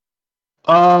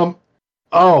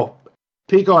 Oh,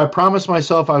 Pico, I promised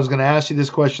myself I was going to ask you this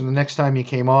question the next time you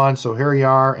came on, so here you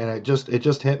are, and it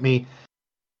just hit me.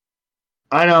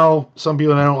 I know some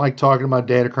people don't like talking about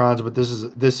Datacrons, but this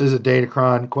is a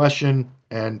Datacron question,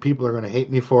 and people are going to hate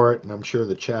me for it, and I'm sure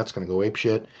the chat's going to go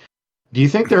apeshit. Do you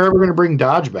think they're ever going to bring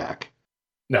Dodge back?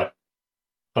 No.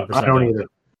 100% I don't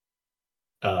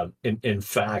either. In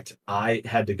fact, I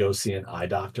had to go see an eye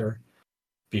doctor,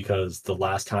 because the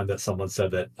last time that someone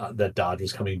said that Dodge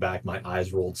was coming back, my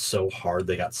eyes rolled so hard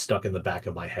they got stuck in the back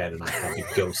of my head, and I had to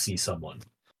go see someone.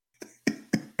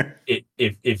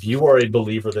 If you are a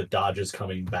believer that Dodge is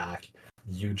coming back,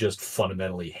 you just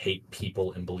fundamentally hate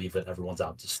people and believe that everyone's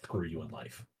out to screw you in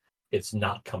life. It's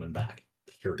not coming back.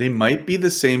 Period. They might be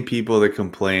the same people that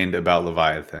complained about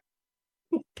Leviathan.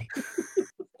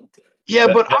 Yeah,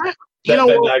 but that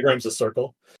diagram's a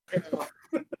circle.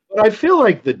 But I feel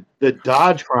like the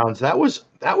Dodge Crowns, that was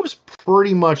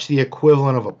pretty much the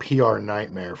equivalent of a PR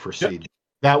nightmare for CG.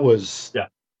 That was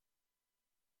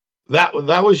that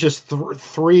was just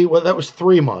three. Well, that was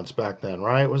 3 months back then,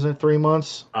 right? Wasn't it 3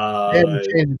 months? They hadn't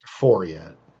changed it to 4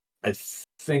 yet. I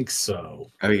think so.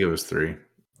 I think it was 3.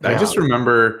 Yeah. I just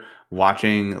remember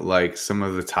watching like some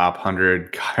of the top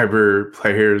 100 Kyber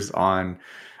players on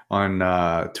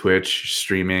Twitch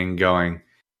streaming, going,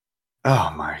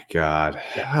 oh my god,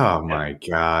 oh my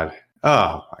god,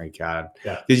 oh my god.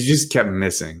 Yeah. You just kept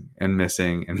missing and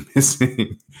missing and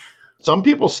missing. Some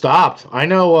people stopped. I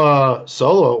know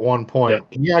Solo at one point,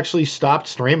 he actually stopped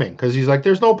streaming because he's like,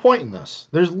 there's no point in this.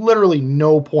 There's literally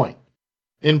no point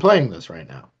in playing this right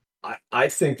now. I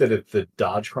think that if the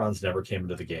Dodgecrons never came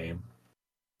into the game,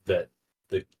 that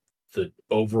the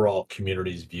overall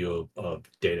community's view of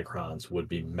Datacrons would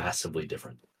be massively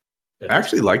different. I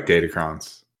actually like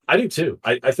Datacrons. I do too.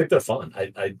 I think they're fun.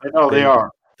 I know they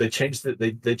are. They changed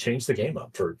the game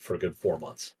up for a good 4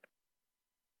 months.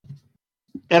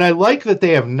 And I like that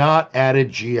they have not added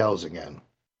GLs again.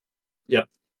 Yep.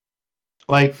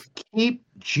 Like, keep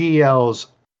GLs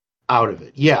out of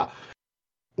it. Yeah.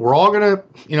 We're all going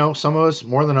to, some of us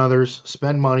more than others,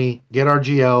 spend money, get our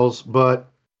GLs, but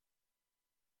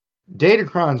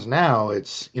Datacrons now,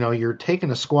 it's, you're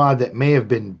taking a squad that may have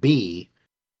been B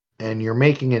and you're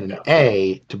making it an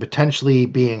A to potentially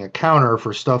being a counter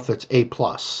for stuff that's A+.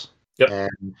 Yep.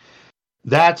 And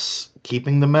that's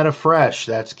keeping the meta fresh.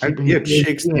 That's keeping it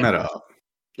shakes the meta up.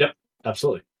 Yep,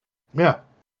 absolutely. Yeah.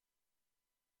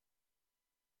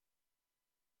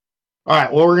 All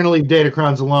right, well, we're going to leave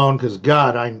Datacrons alone because,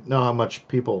 God, I know how much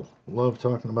people love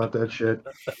talking about that shit.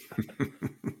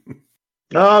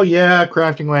 Oh, yeah,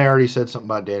 Crafting Way already said something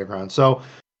about Datacrons. So,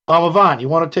 Avant, you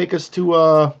want to take us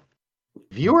to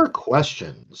viewer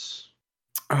questions?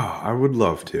 Oh, I would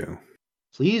love to.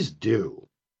 Please do.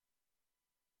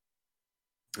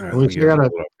 All right, let me get it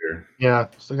up here. Yeah,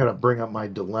 still got to bring up my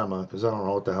dilemma because I don't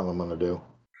know what the hell I'm going to do.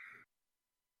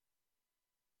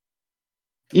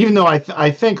 Even though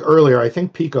I think earlier, I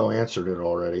think Pico answered it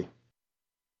already.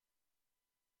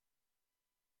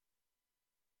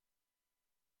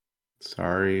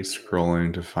 Sorry,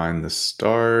 scrolling to find the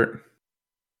start.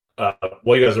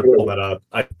 While you guys are pulling that up,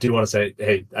 I do want to say,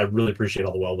 hey, I really appreciate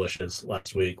all the well wishes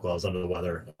last week while I was under the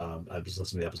weather. I was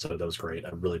listening to the episode; that was great.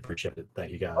 I really appreciate it.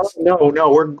 Thank you guys. Oh,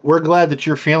 no, we're glad that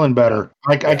you're feeling better.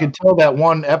 Like I could tell that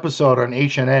one episode on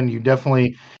HNN,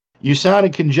 you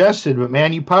sounded congested, but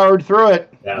man, you powered through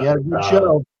it. Yeah. You had a good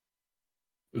show.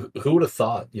 Who would have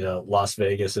thought, Las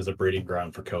Vegas is a breeding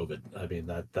ground for COVID? I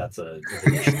mean, that's a shock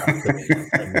to me.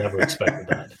 I never expected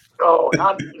that. Oh,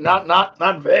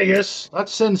 not Vegas, not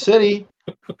Sin City.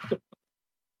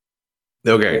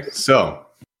 Okay, so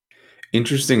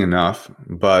interesting enough,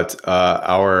 but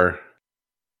our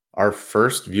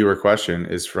first viewer question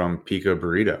is from Pico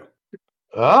Burrito.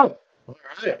 Oh, all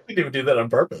right. We didn't even do that on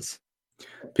purpose.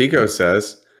 Pico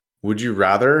says, would you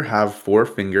rather have 4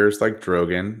 fingers like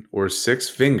Drogon or 6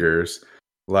 fingers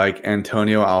like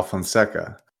Antonio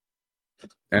Alfonseca?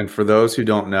 And for those who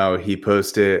don't know,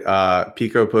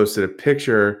 Pico posted a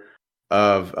picture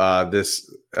of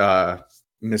this Mr.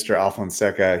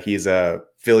 Alfonseca. He's a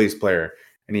Phillies player,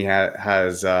 and he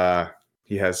has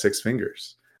 6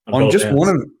 fingers on just hands.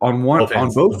 on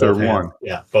both or hands. one.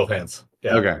 Yeah, both hands.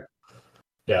 Yeah. Okay.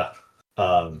 Yeah.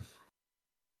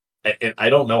 And I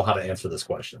don't know how to answer this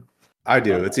question. I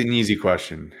do. It's an easy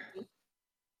question.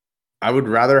 I would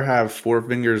rather have 4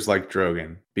 fingers like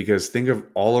Drogon, because think of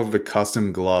all of the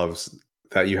custom gloves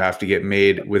that you have to get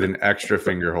made with an extra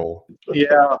finger hole.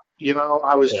 Yeah,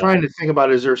 I was trying to think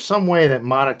about, is there some way that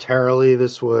monetarily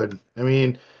this would, I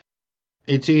mean,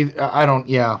 it's either,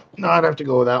 no, I'd have to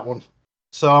go with that one.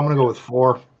 So I'm going to go with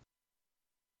 4.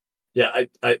 Yeah,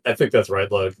 I think that's right.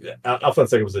 Look,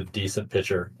 Alfonseca was a decent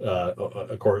pitcher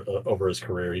over his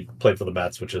career. He played for the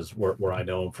Mets, which is where I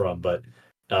know him from, but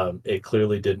it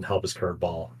clearly didn't help his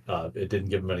curveball. It didn't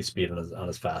give him any speed on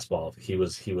his fastball. He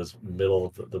was middle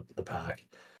of the pack.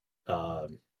 I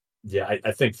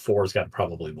think 4's got to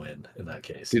probably win in that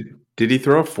case. Did he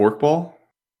throw a forkball?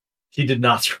 He did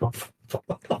not throw a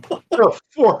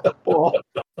forkball.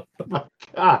 Oh my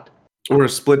God. Or a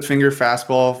split finger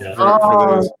fastball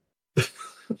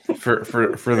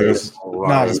for those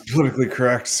not as politically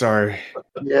correct. Sorry.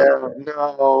 Yeah,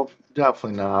 no,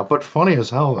 definitely not. But funny as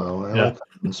hell though.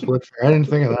 The split finger. I didn't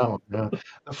think of that one. Yeah.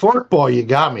 The forkball, you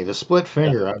got me. The split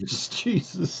finger, I just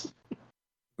Jesus.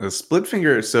 The split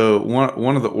finger. So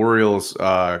one of the Orioles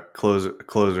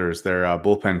closers, their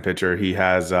bullpen pitcher, he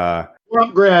has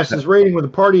Grass is rating with a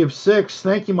party of 6.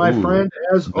 Thank you, my friend,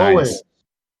 as always.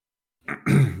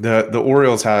 The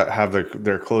Orioles have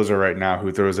their closer right now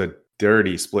who throws a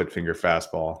dirty split finger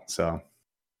fastball. So,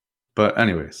 but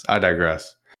anyways, I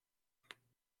digress.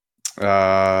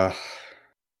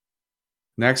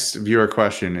 Next viewer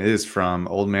question is from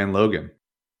Old Man Logan.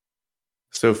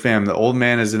 So, fam, the old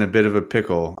man is in a bit of a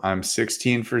pickle. I'm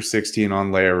 16 for 16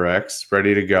 on Leia Rex,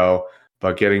 ready to go,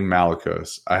 but getting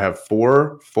Malicos. I have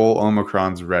 4 full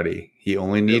Omicrons ready. He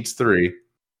only needs 3.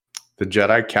 The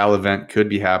Jedi Cal event could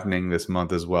be happening this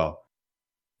month as well.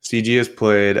 CG has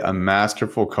played a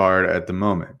masterful card at the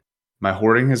moment. My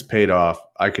hoarding has paid off.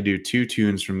 I could do 2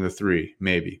 tunes from the 3,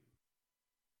 maybe.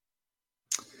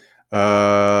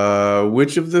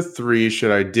 Which of the 3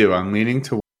 should I do? I'm leaning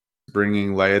towards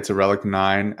bringing Leia to Relic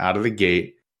 9 out of the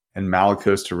gate and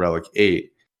Malicos to Relic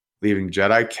 8, leaving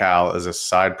Jedi Cal as a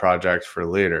side project for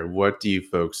later. What do you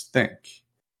folks think?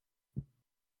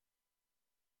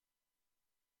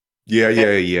 Yeah.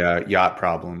 Yacht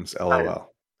problems, LOL. I know.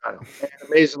 And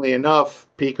amazingly enough,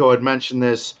 Pico had mentioned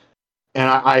this, and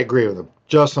I agree with him.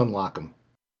 Just unlock him.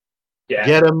 Yeah.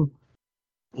 Get him,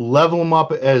 level him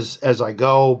up as I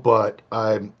go, but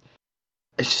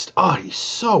it's just he's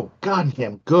so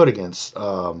goddamn good against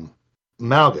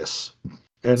Malgus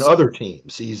and other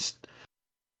teams. He's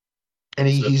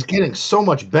getting so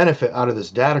much benefit out of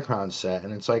this Datacron set,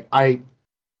 and it's like I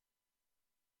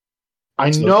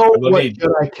know what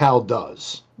Jedi Cal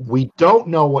does. We don't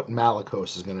know what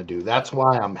Malicos is going to do. That's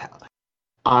why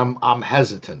I'm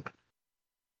hesitant.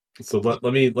 So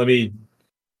let me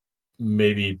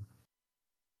maybe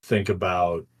think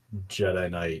about Jedi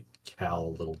Knight Cal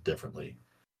a little differently.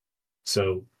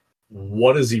 So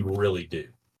what does he really do?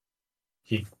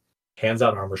 He hands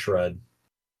out armor shred.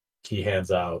 He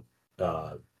hands out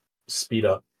speed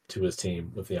up to his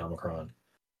team with the Omicron,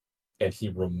 and he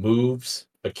removes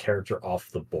a character off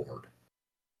the board.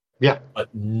 Yeah.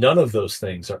 But none of those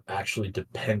things are actually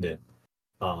dependent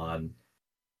on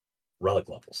relic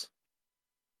levels.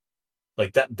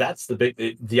 Like that's the big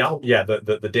the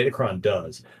Datacron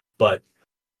does, but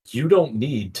you don't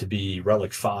need to be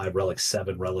relic 5, relic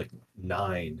 7, relic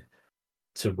 9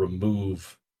 to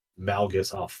remove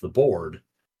Malgus off the board.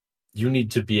 You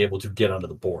need to be able to get onto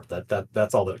the board.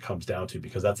 That's all that it comes down to,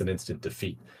 because that's an instant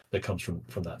defeat that comes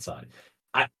from that side.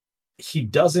 He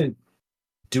doesn't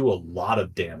do a lot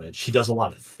of damage. He does a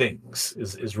lot of things.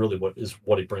 Is really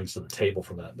what he brings to the table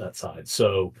from that side.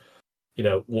 So,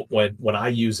 when I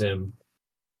use him,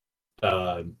 if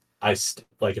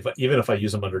I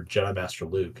use him under Jedi Master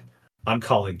Luke, I'm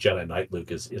calling Jedi Knight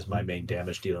Luke is my main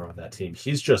damage dealer on that team.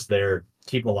 He's just there,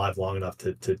 keep him alive long enough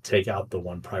to take out the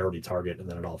one priority target, and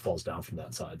then it all falls down from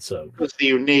that side. So it's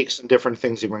the uniques and different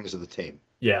things he brings to the team.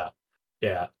 Yeah.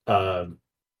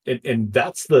 And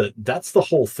that's the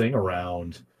whole thing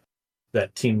around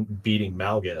that team beating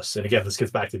Malgus. And again, this gets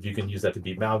back to, if you can use that to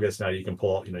beat Malgus, now you can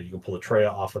pull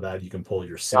Atreya off of that, you can pull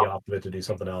your C off of it to do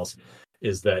something else.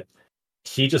 Is that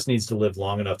he just needs to live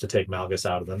long enough to take Malgus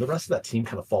out, and then the rest of that team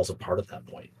kind of falls apart at that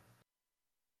point.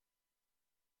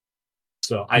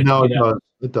 So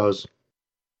it does.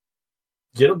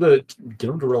 Get him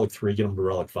to relic 3, get him to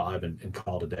relic 5, and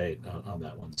call it a day on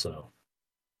that one. So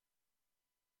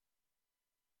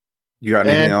you got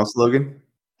anything else, Logan?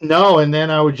 No, and then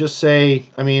I would just say,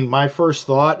 my first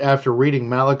thought after reading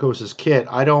Malicos's kit,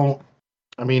 I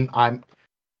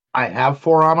have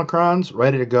 4 Omicrons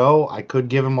ready to go. I could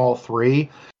give him all 3.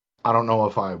 I don't know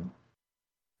if I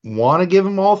want to give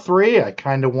him all 3. I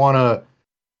kind of want to.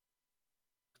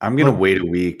 I'm going to wait a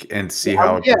week and see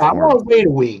how it performs. I'm going to wait a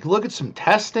week. Look at some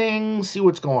testing, see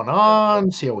what's going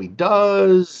on, see how he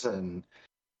does, and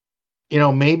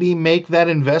maybe make that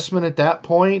investment at that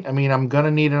point. I'm going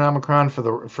to need an Omicron for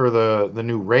the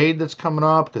new raid that's coming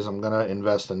up, because I'm going to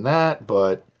invest in that,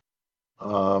 but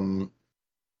do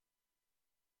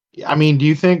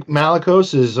you think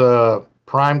Malicos is a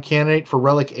prime candidate for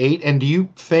Relic 8? And do you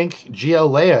think GL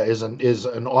Leia is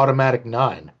an automatic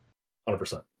 9?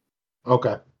 100%.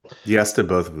 Okay. Yes to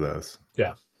both of those.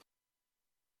 Yeah.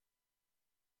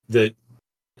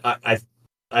 I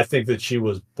think that she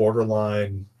was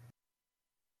borderline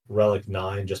Relic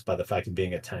 9 just by the fact of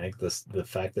being a tank. The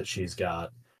fact that she's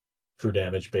got true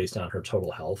damage based on her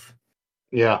total health.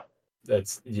 Yeah.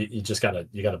 That's you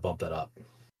gotta bump that up.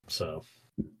 So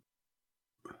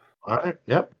all right.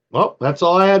 Yep. Well, that's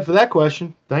all I had for that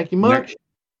question. Thank you much.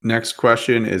 Next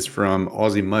question is from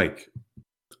Aussie Mike.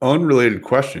 Unrelated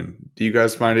question. Do you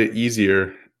guys find it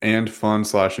easier and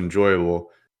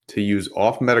fun/enjoyable to use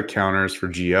off-meta counters for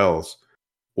GLs?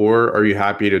 Or are you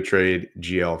happy to trade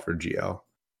GL for GL?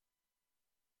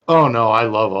 Oh, no. I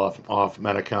love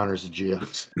off-meta counters of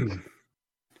GLs.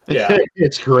 Yeah.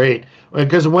 It's great.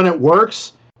 Because when it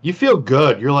works, you feel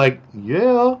good. You're like,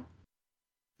 yeah.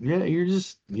 Yeah, you're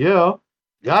just,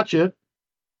 gotcha.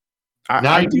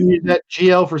 Now you need that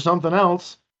GL for something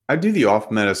else. I do the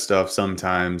off-meta stuff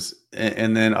sometimes,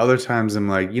 and then other times I'm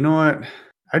like, you know what?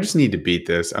 I just need to beat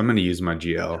this. I'm going to use my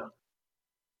GL.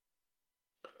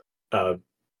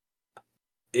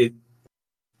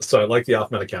 So I like the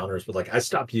off-meta counters, but I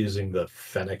stopped using the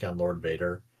Fennec on Lord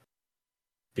Vader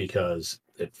because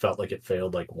it felt like it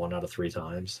failed 1 out of 3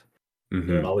 times.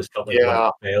 Mm-hmm. It always felt like when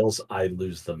it fails, I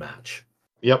lose the match.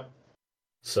 Yep.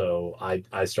 So I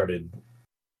started,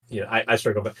 I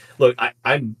started going back. Look,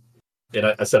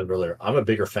 I said it earlier, I'm a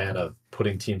bigger fan of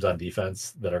putting teams on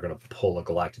defense that are going to pull a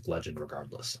Galactic Legend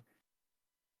regardless.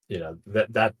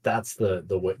 That's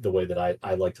the way that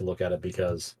I like to look at it,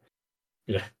 because,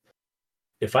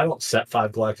 if I don't set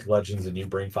 5 Galactic Legends and you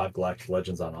bring 5 Galactic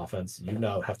Legends on offense, you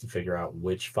now have to figure out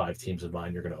which 5 teams of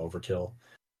mine you're going to overkill,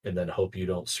 and then hope you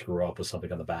don't screw up with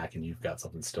something on the back and you've got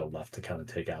something still left to kind of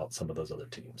take out some of those other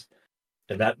teams.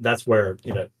 And that's where,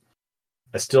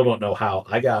 I still don't know how.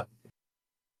 I got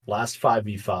last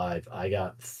 5v5, I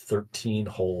got 13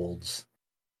 holds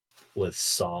with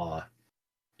Saw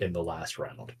in the last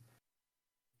round.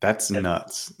 That's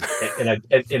nuts.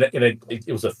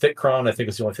 It was a thick cron. I think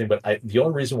it's the only thing. But the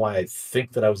only reason why I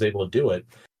think that I was able to do it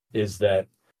is that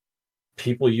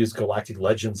people used Galactic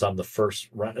Legends on the first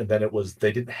round, and then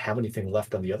they didn't have anything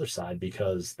left on the other side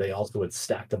because they also had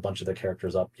stacked a bunch of their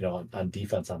characters up, on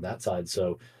defense on that side.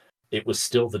 So it was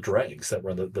still the dregs that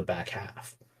were in the back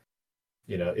half.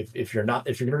 If you're going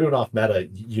to do it off meta,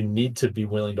 you need to be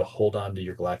willing to hold on to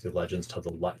your Galactic Legends till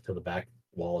the back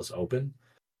wall is open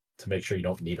to make sure you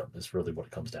don't need them. Is really what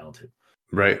it comes down to.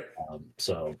 Right.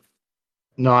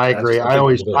 No, I agree. I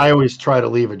always try to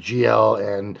leave a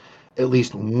GL and at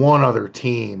least one other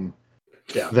team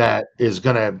that is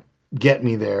going to get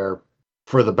me there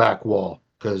for the back wall,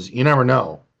 because you never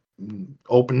know.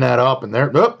 Open that up and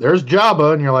there's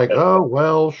Jabba, and you're like, oh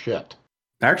well, shit.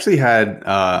 I actually had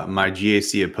my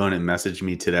GAC opponent message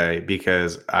me today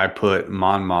because I put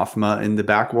Mon Mothma in the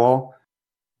back wall,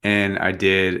 and I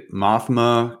did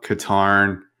Mothma,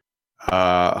 Katarn,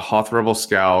 Hoth Rebel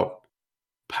Scout,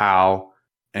 Pow,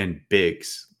 and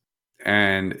Biggs.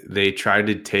 And they tried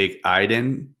to take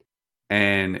Iden,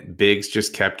 and Biggs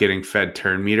just kept getting fed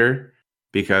turn meter,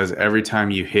 because every time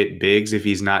you hit Biggs, if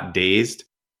he's not dazed,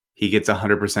 he gets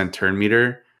 100% turn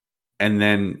meter. And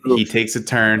then he takes a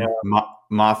turn,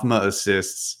 Mothma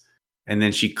assists, and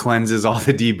then she cleanses all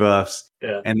the debuffs,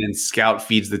 and then Scout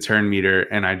feeds the turn meter,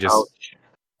 and I just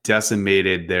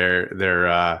decimated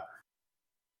their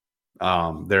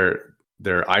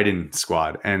Iden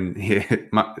squad. And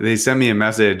they sent me a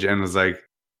message and was like,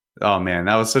 oh man,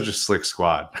 that was such a slick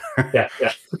squad. Yeah.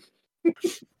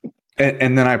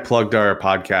 And then I plugged our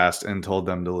podcast and told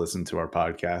them to listen to our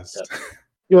podcast.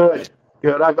 Good.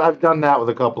 I've done that with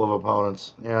a couple of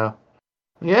opponents. Yeah.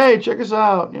 Yay, check us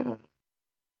out. Yeah.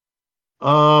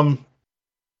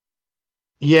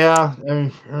 Yeah.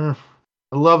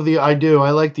 I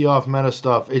like the off meta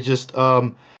stuff. It just,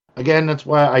 again, that's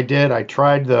why I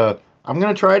tried I'm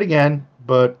going to try it again,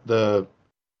 but the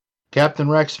Captain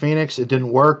Rex Phoenix, it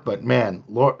didn't work, but man,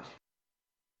 Lord,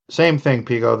 same thing,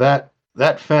 Pico. That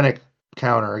Fennec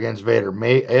counter against Vader,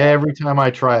 every time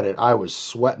I tried it, I was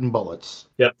sweating bullets.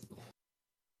 Yep.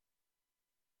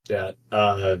 Yeah.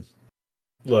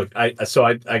 Look,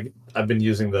 I've been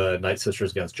using the Night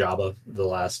Sisters against Jabba the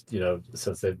last,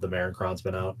 since the Marincron's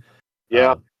been out.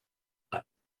 Yeah.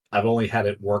 I've only had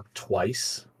it work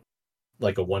twice,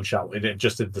 like a one shot. It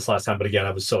just did this last time, but again,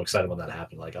 I was so excited when that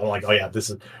happened. Like, I'm like, oh yeah, this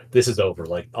is over.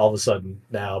 Like all of a sudden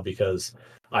now, because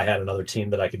I had another team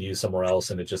that I could use somewhere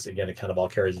else, and it kind of all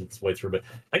carries its way through. But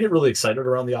I get really excited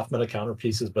around the off meta counter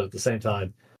pieces, but at the same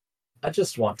time, I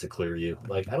just want to clear you.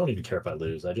 Like, I don't even care if I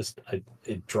lose.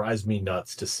 It drives me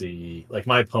nuts to see, like,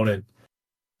 my opponent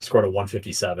scored a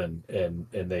 157 and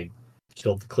they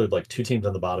cleared like 2 teams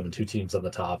on the bottom and 2 teams on the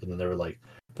top, and then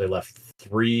they left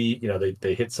 3.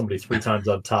 They hit somebody 3 times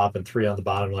on top and 3 on the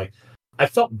bottom. Like, I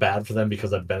felt bad for them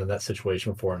because I've been in that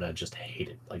situation before, and I just hate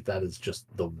it. Like, that is just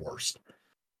the worst.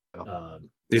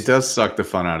 It does suck the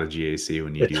fun out of GAC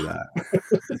when you do that.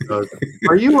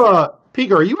 Are you,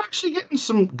 Pico, are you actually getting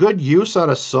some good use out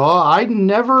of Saw? I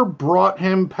never brought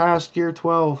him past Gear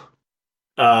 12.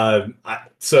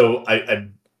 So I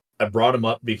brought him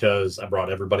up because I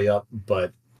brought everybody up,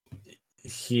 but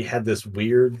he had this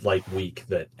weird week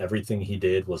that everything he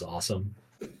did was awesome,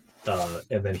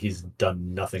 and then he's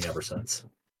done nothing ever since.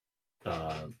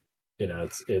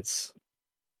 It's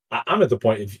I'm at the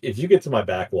point, if you get to my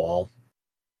back wall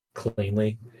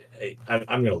cleanly, I'm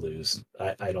gonna lose.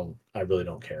 I really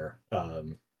don't care. I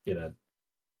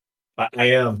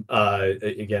am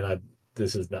again.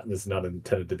 This is not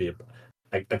intended to be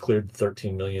I cleared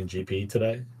 13 million GP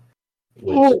today,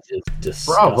 which is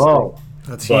disgusting. Bravo.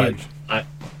 That's huge.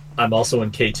 I'm also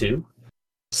in K2,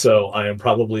 so I am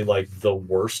probably the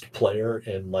worst player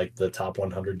in the top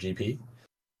 100 GP.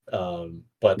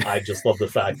 But I just love the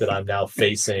fact that I'm now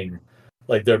facing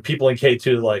there are people in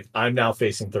K2 I'm now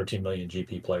facing 13 million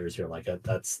GP players here.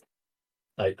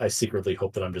 I secretly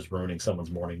hope that I'm just ruining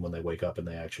someone's morning when they wake up and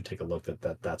they actually take a look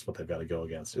that's what they've got to go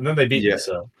against, and then they beat me.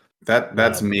 So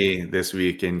that's me this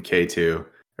week in K2,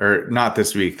 or not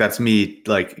this week. That's me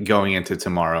going into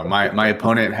tomorrow. My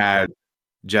opponent had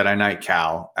Jedi Knight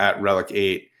Cal at Relic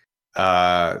 8,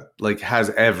 has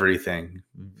everything,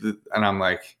 and I'm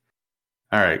like,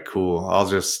 all right, cool. I'll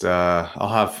just I'll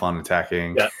have fun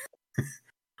attacking. Yeah.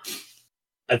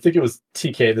 I think it was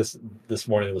TK this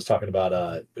morning that was talking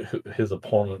about his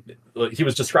opponent. He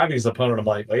was describing his opponent. I'm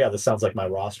like, oh yeah, this sounds like my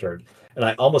roster. And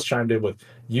I almost chimed in with,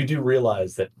 you do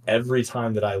realize that every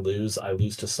time that I lose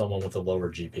to someone with a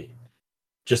lower GP.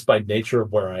 Just by nature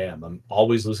of where I am. I'm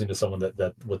always losing to someone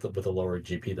that with a lower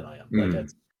GP than I am.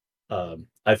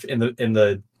 I've in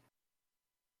the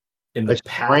I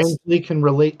past strangely can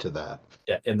relate to that.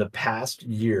 Yeah, in the past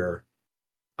year,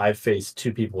 I've faced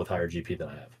 2 people with higher GP than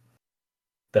I have.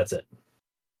 That's it.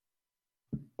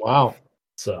 Wow.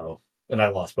 So, and I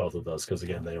lost both of those because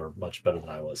again, they were much better than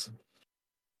I was.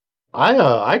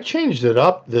 I changed it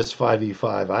up this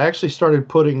 5v5. I actually started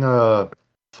putting a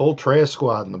full Treya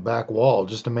squad in the back wall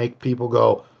just to make people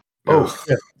go, "Oh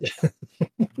shit."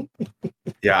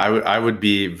 Yeah, I would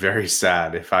be very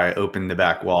sad if I opened the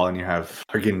back wall and you have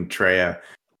fucking Treya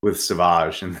with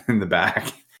Savage in the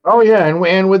back. Oh yeah,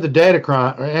 and with the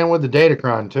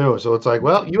Datacron too. So it's like,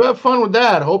 well, you have fun with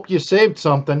that. Hope you saved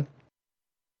something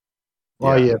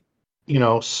while you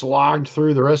slogged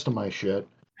through the rest of my shit.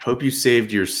 Hope you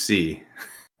saved your C.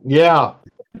 Yeah.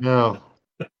 No.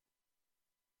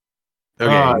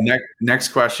 Okay, next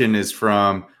question is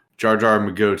from Jar Jar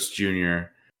McGoats Jr.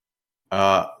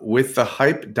 With the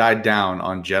hype died down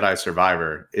on Jedi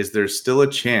Survivor, is there still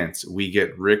a chance we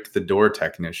get Rick the Door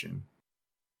Technician?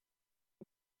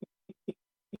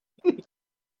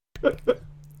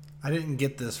 I didn't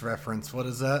get this reference. What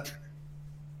is that?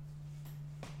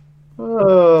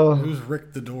 Uh, Who's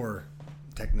Rick the Door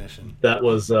Technician? That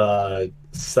was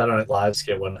Saturday Night Live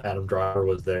skit when Adam Driver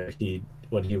was there.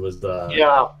 When he was the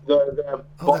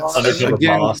boss. undercover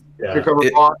boss. Yeah.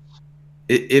 Undercover boss.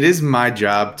 It is my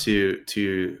job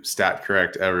to stat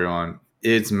correct everyone.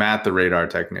 It's Matt the Radar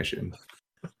Technician.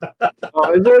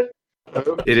 Oh, is it?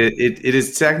 It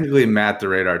is technically Matt the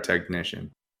Radar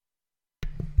Technician.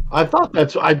 I thought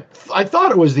I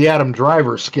thought it was the Adam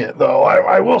Driver skit, though.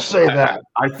 I will say that.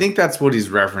 I think that's what he's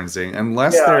referencing,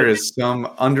 unless there is some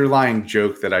underlying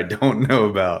joke that I don't know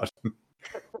about.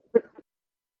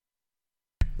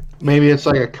 Maybe it's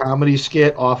like a comedy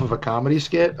skit off of a comedy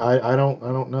skit. I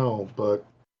don't know, but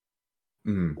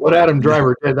what Adam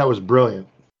Driver did, that was brilliant.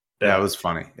 Yeah, it was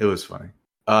funny. It was funny.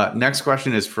 Next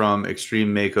question is from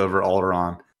Extreme Makeover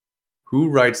Alderon. Who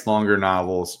writes longer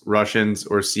novels, Russians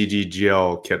or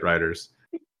CGGL kit writers?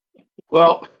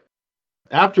 Well,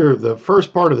 after the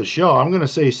first part of the show, I'm going to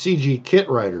say CG kit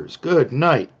writers. Good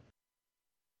night.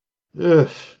 Ugh.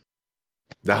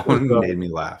 That one made me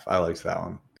laugh. I liked that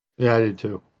one. Yeah, I did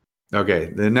too. Okay,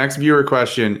 the next viewer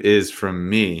question is from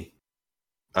me.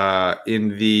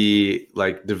 In the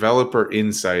developer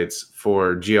insights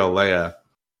for GL Leia,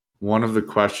 one of the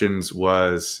questions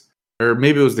was, or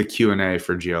maybe it was the Q&A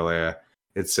for GL Leia.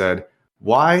 It said,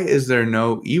 "Why is there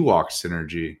no Ewok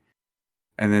synergy?"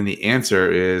 And then the answer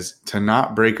is to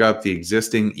not break up the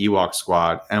existing Ewok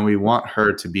squad, and we want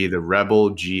her to be the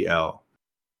Rebel GL.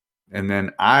 And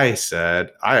then I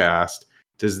asked,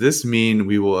 does this mean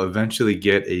we will eventually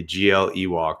get a GL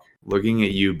Ewok? Looking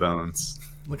at you, Bones.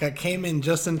 Look, I came in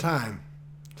just in time.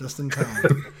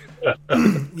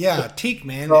 Yeah, Teak,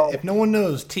 man. If no one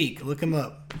knows Teak, look him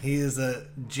up. He is a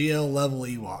GL level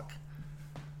Ewok.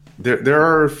 There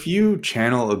are a few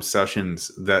channel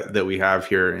obsessions that we have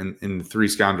here in the Three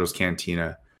Scoundrels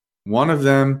Cantina. One of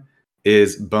them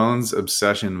is Bones'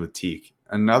 obsession with Teak.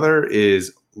 Another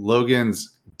is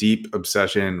Logan's deep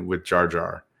obsession with Jar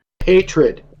Jar.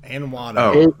 Hatred. And water.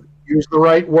 Oh. Use the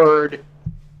right word.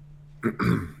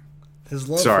 His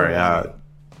love Sorry. I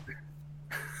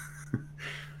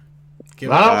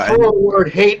don't throw the word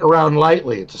hate around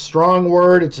lightly. It's a strong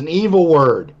word. It's an evil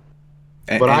word.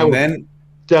 But I would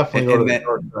definitely go to the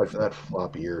dark side for that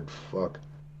floppy-eared fuck.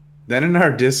 Then in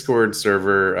our Discord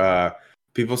server,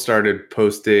 people started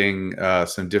posting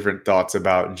some different thoughts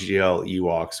about GL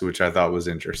Ewoks, which I thought was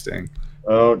interesting.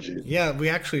 Oh, geez. Yeah, we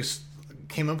actually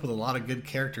came up with a lot of good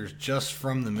characters just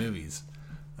from the movies.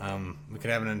 We could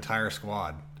have an entire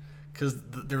squad. Because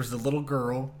there was the little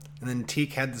girl, and then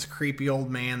Teak had this creepy old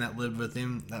man that lived with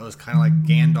him that was kind of like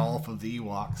Gandalf of the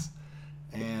Ewoks.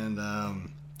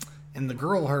 And the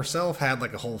girl herself had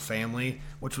like a whole family,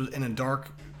 which was in a dark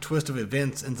twist of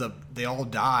events, ends up they all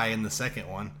die in the second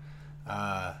one,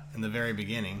 in the very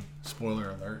beginning. Spoiler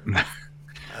alert.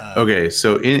 Okay,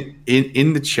 so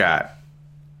in the chat,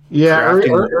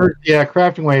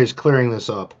 Crafting Way is clearing this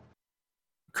up.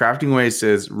 Crafting Way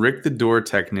says Rick the Door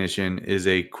Technician is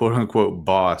a quote-unquote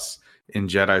boss in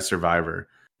Jedi Survivor.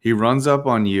 He runs up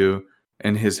on you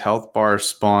and his health bar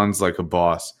spawns like a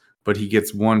boss, but he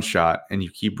gets one shot and you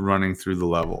keep running through the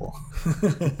level.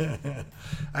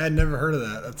 I had never heard of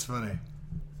that. That's funny.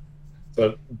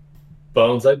 But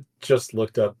Bones, I just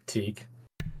looked up Teak,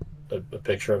 a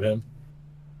picture of him.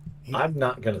 I'm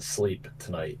not going to sleep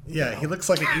tonight. Yeah, he looks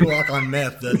like an Ewok on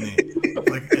meth, doesn't he?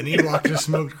 Like an Ewok just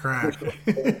smoked crack.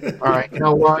 All right, you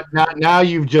know what? Now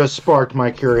you've just sparked my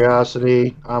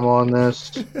curiosity. I'm on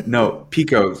this. No,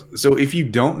 Pico. So if you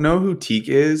don't know who Teak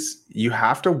is, you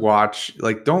have to watch.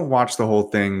 Like, don't watch the whole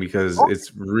thing because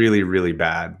it's really, really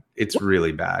bad. It's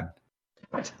really bad.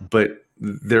 But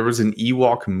there was an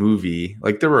Ewok movie.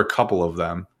 Like, there were a couple of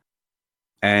them,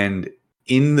 and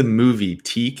in the movie,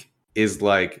 Teak is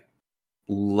like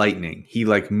lightning. He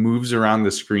like moves around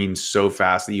the screen so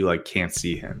fast that you like can't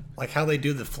see him. Like how they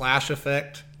do the flash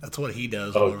effect. That's what he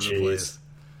does all over the place.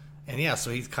 And yeah, so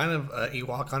he's kind of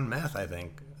Ewok on meth, I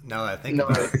think. Now that I think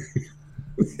about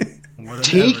it.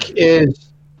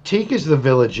 Teak is the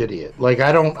village idiot. Like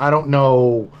I don't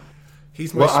know.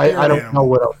 He's my I don't know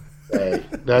what else to say.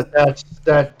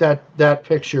 That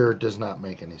picture does not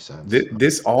make any sense.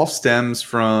 This all stems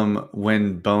from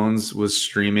when Bones was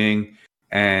streaming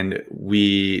and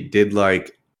we did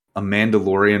like a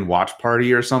Mandalorian watch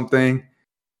party or something.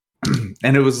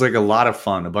 And it was like a lot of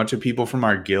fun. A bunch of people from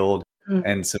our guild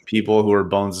and some people who are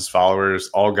Bones' followers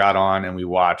all got on and we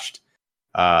watched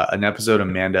an episode of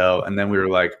Mando. And then we were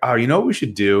like, oh, you know what we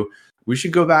should do? We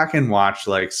should go back and watch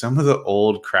like some of the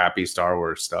old crappy Star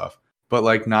Wars stuff, but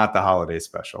like not the holiday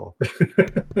special.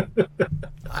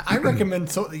 I recommend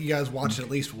that you guys watch it at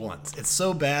least once. It's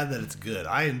so bad that it's good.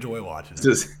 I enjoy watching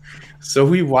it. So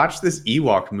we watched this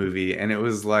Ewok movie and it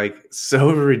was like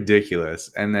so ridiculous.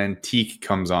 And then Teak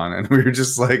comes on and we were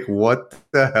just like, what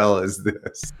the hell is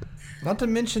this? Not to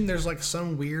mention there's like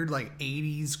some weird like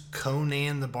 80s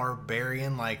Conan the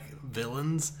Barbarian like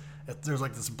villains. There's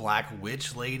like this black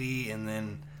witch lady and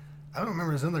then I don't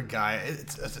remember this other guy.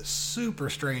 It's a super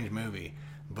strange movie.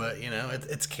 But, you know,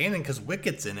 it's canon because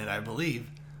Wicket's in it, I believe.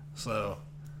 So,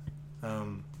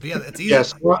 but yeah, it's easy.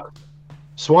 Yes,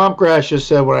 Swampgrass just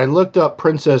said, when I looked up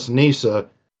Princess Nisa,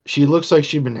 she looks like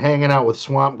she'd been hanging out with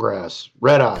Swampgrass.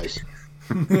 Red eyes.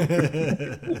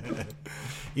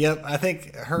 Yep, I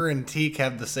think her and Teak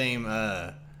have the same,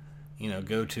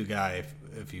 go-to guy,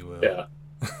 if you will. Yeah.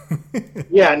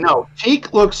 Yeah, no.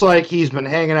 Teak looks like he's been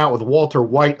hanging out with Walter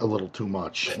White a little too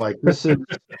much. Like, this is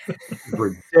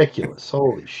ridiculous.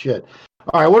 Holy shit.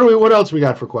 All right, what else we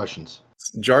got for questions?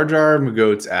 Jar Jar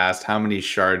McGoats asked how many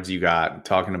shards you got,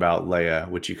 talking about Leia,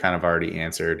 which you kind of already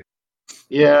answered.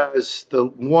 Yeah, it's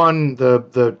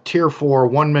the tier 4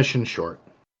 one mission short.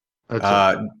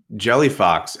 Jelly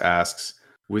Fox asks,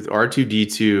 with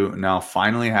R2D2 now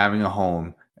finally having a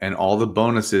home and all the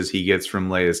bonuses he gets from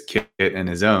Leia's kit and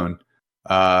his own,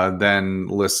 then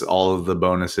lists all of the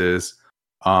bonuses,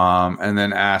 and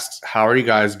then asks, how are you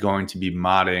guys going to be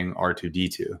modding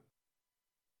R2D2?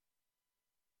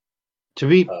 To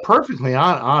be perfectly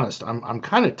honest, I'm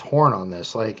kind of torn on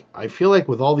this. Like, I feel like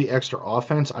with all the extra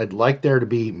offense, I'd like there to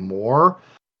be more,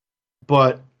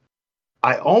 but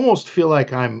I almost feel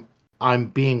like I'm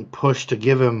being pushed to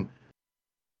give him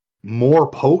more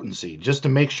potency just to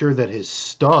make sure that his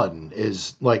stun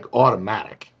is like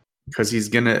automatic. Because he's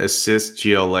gonna assist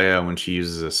Leia when she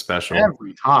uses a special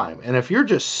every time. And if you're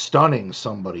just stunning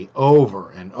somebody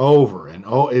over and over and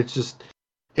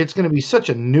it's going to be such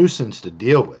a nuisance to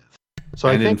deal with. So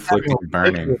and I think inflicting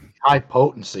burning high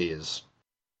potency is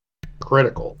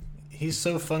critical. He's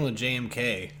so fun with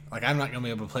JMK. Like, I'm not going to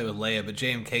be able to play with Leia, but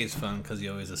JMK is fun because he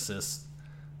always assists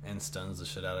and stuns the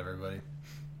shit out of everybody.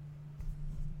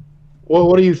 Well,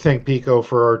 what do you think, Pico,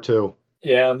 for R2?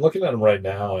 Yeah, I'm looking at him right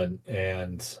now,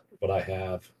 and what I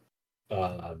have.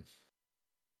 I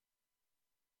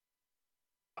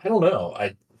don't know.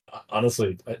 I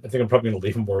honestly, I think I'm probably going to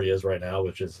leave him where he is right now,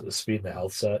 which is a speed and a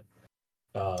health set.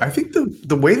 I think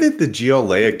the way that the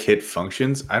Leia kit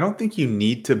functions, I don't think you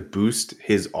need to boost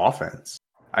his offense.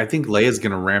 I think Leia's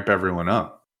going to ramp everyone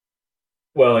up.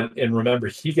 Well, and remember,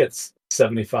 he gets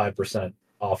 75%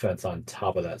 offense on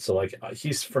top of that. So, like,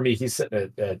 he's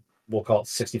sitting at we'll call it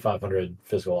 6,500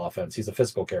 physical offense. He's a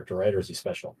physical character, right? Or is he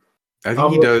special? I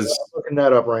think he does. I'm looking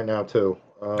that up right now too.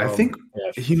 I think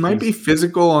he might be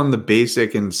physical on the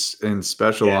basic and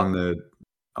special on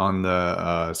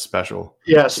the special.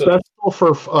 Yeah, special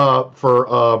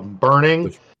for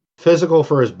burning, physical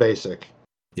for his basic.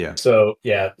 Yeah. So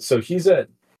he's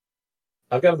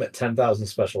I've got him at 10,000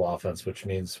 special offense, which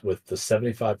means with the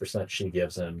 75% she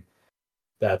gives him,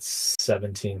 that's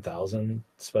 17,000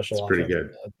 special offense. Pretty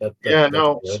good.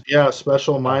 That's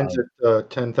special. Mine's at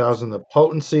 10,000. The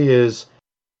potency is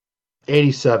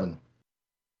 87.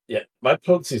 Yeah, my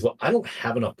potency's low. I don't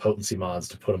have enough potency mods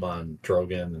to put him on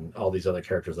Drogon and all these other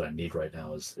characters that I need right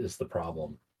now is the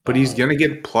problem. But he's gonna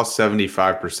get plus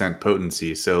 75%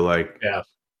 potency, so like, yeah,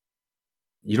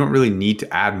 you don't really need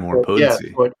to add more potency.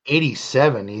 Yeah, but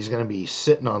 87, he's gonna be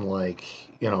sitting on like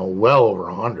well over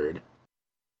 100.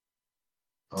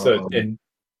 So, and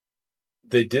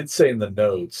they did say in the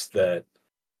notes that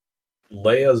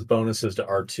Leia's bonuses to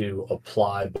R2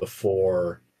 apply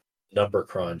before number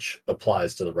crunch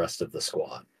applies to the rest of the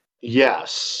squad.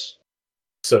 Yes.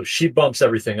 So she bumps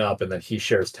everything up, and then he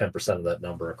shares 10% of that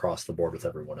number across the board with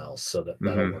everyone else. So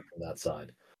that'll work on that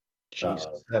side. Jesus,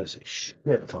 that is a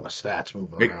shit ton of stats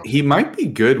moving around. He might be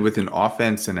good with an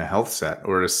offense and a health set,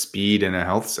 or a speed and a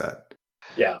health set.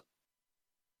 Yeah.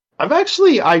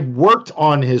 I worked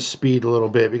on his speed a little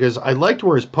bit because I liked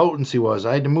where his potency was.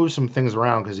 I had to move some things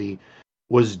around because he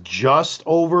was just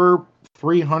over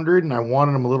 300 and I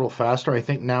wanted him a little faster. I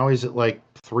think now he's at like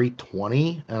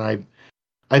 320, and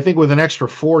I think with an extra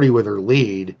 40 with her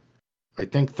lead, I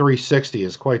think 360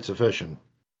 is quite sufficient.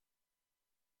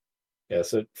 Yeah,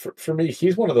 so for me,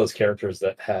 he's one of those characters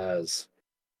that has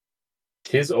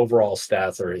his overall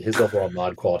stats or his overall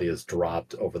mod quality has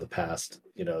dropped over the past,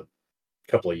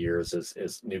 couple of years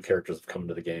as new characters have come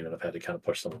into the game, and I've had to kind of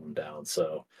push some of them down.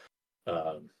 So,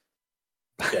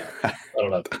 yeah, I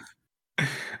don't know.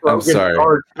 I'm sorry.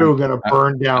 R2 gonna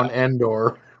burn down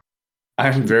Endor.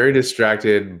 I'm very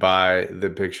distracted by the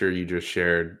picture you just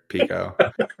shared, Pico.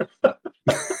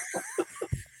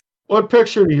 What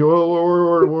picture do you?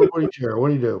 What do you share? What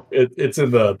do you do? It's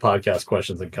in the podcast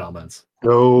questions and comments.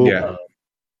 No. Yeah.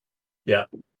 Yeah.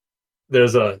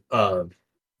 There's a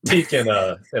Teak and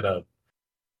a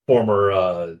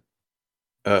former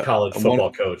college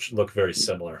football coach look very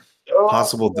similar.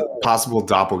 Possible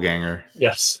doppelganger.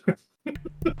 Yes.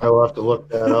 I will have to look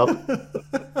that up.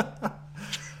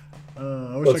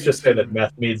 Let's just say that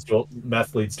meth leads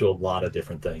to a lot of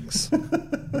different things.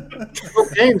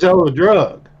 Cocaine's hell of a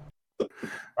drug.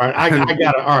 All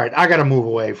right, I gotta move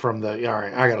away from the. All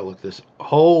right, I gotta look this.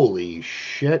 Holy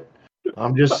shit!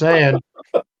 I'm just saying.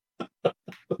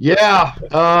 Yeah.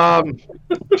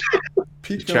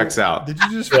 Pico, checks out. Did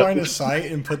you just find a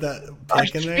site and put that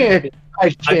pic in there? I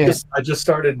can't. I just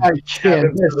started. I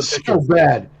can't. That's so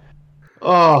bad.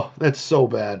 Oh, that's so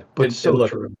bad. But and so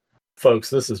look, true. Folks,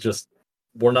 this is just.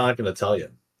 We're not going to tell you.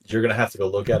 You're going to have to go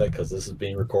look at it because this is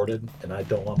being recorded, and I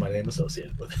don't want my name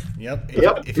associated with it. Yep.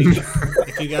 If you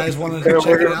guys want to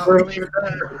check it out,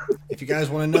 if you guys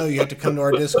want to know, you have to come to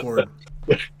our Discord.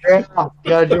 Yeah, you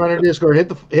gotta join our Discord.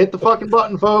 Hit the fucking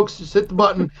button, folks. Just hit the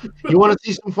button. You want to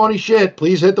see some funny shit?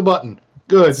 Please hit the button.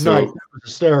 Good night. That was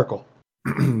hysterical.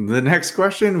 The next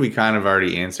question we kind of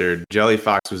already answered. Jelly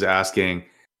Fox was asking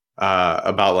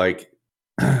about like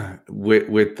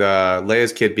with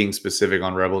Leia's kit being specific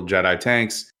on Rebel Jedi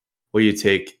tanks. Will you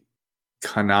take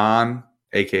Kanan,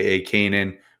 aka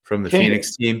Kanan, from the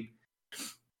Phoenix team?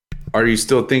 Are you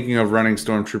still thinking of running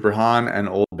Stormtrooper Han and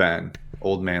Old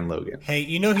Man Logan? Hey,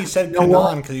 he said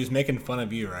Kanan because he was making fun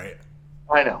of you, right?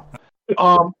 I know.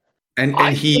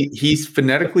 And he's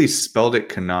phonetically spelled it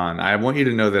Kanan. I want you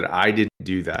to know that I didn't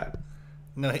do that.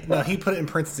 No, he put it in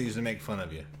parentheses to make fun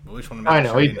of you. But we just want to I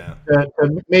know.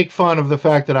 To make fun of the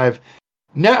fact that I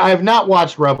have not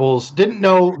watched Rebels, didn't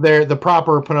know the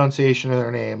proper pronunciation of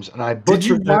their names, and I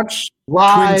butchered. Did you watch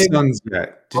live Twin Sons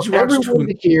yet? Did you watch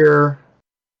everyone here?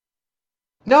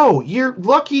 No, you're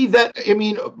lucky that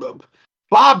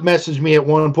Bob messaged me at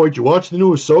one point. You watch the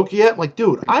new Ahsoka yet? I'm like,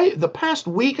 dude, the past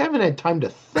week I haven't had time to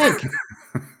think.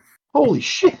 Holy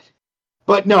shit!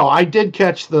 But no, I did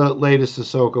catch the latest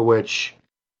Ahsoka, which,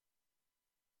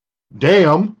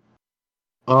 damn,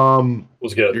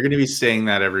 was good. You're going to be saying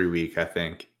that every week, I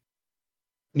think.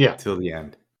 Yeah, till the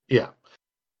end. Yeah,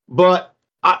 but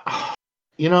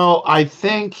I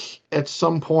think at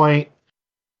some point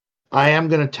I am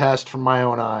going to test from my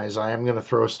own eyes. I am going to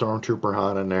throw Stormtrooper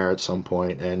Han in there at some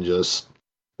point and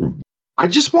I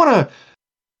just want to.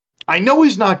 I know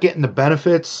he's not getting the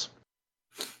benefits,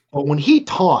 but when he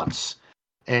taunts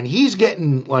and he's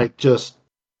getting like just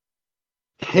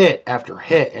hit after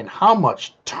hit, and how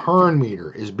much turn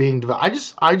meter is being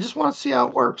developed, I just want to see how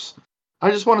it works.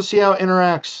 I just want to see how it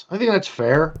interacts. I think that's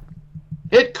fair.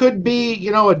 It could be,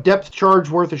 a depth charge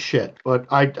worth of shit, but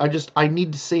I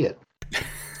need to see it.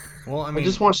 Well, I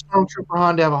just want Stormtrooper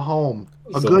Han to have a home,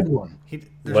 good one.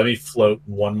 Let me float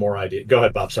one more idea. Go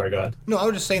ahead, Bob. Sorry, go ahead. No, I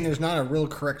was just saying there's not a real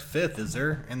correct fifth, is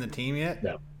there, in the team yet?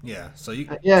 No. Yeah, so you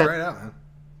try it out, man.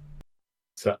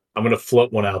 So I'm going to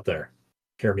float one out there.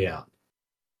 Hear me out.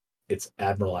 It's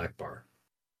Admiral Akbar.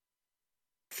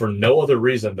 For no other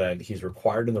reason than he's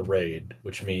required in the raid,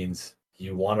 which means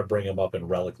you want to bring him up in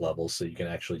relic levels so you can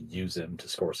actually use him to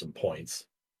score some points.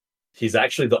 He's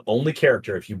actually the only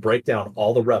character, if you break down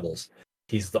all the rebels,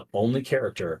 he's the only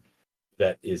character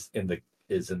that is in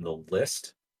the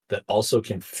list that also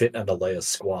can fit into Leia's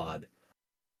squad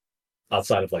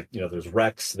outside of like, there's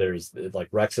Rex. There's like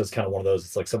Rex is kind of one of those.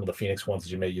 It's like some of the Phoenix ones that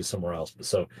you may use somewhere else.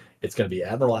 So it's going to be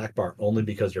Admiral Akbar only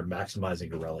because you're maximizing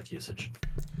your relic usage.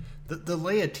 The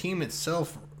Leia team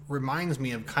itself reminds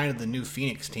me of kind of the new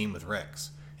Phoenix team with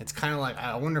Rex. It's kind of like,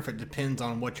 I wonder if it depends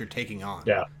on what you're taking on.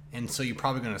 Yeah. And so you're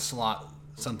probably going to slot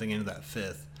something into that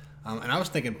 5th. And I was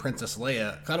thinking Princess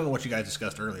Leia, because I don't know what you guys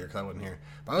discussed earlier because I wasn't here.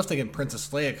 But I was thinking Princess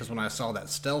Leia because when I saw that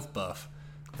stealth buff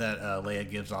that Leia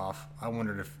gives off, I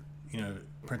wondered if,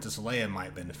 Princess Leia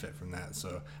might benefit from that.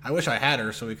 So I wish I had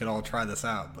her so we could all try this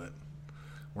out, but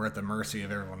we're at the mercy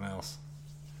of everyone else.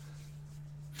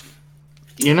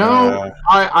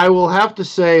 I will have to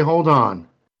say, hold on.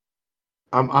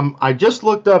 I just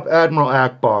looked up Admiral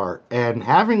Akbar, and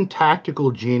having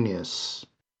tactical genius,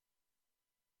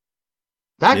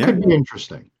 that could be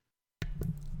interesting.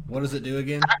 What does it do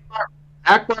again?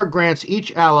 Akbar grants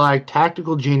each ally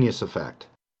tactical genius effect.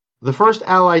 The first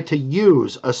ally to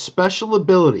use a special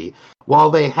ability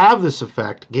while they have this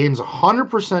effect gains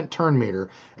 100% turn meter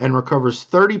and recovers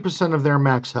 30% of their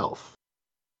max health.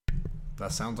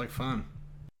 That sounds like fun.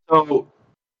 So,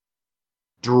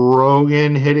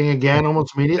 Drogon hitting again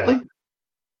almost immediately?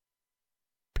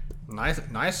 Yeah.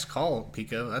 Nice call,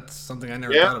 Pico. That's something I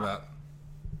never thought about.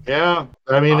 Yeah,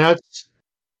 I mean, that's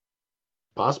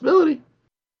a possibility.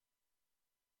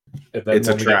 It's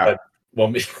a trap. You know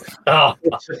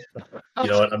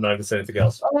what? I'm not going to say anything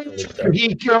else.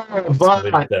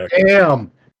 Damn.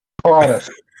 Caught us.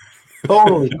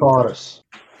 Totally caught us.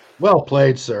 Well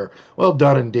played, sir. Well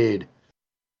done indeed.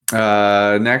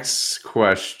 Next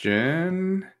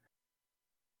question.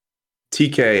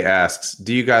 TK asks,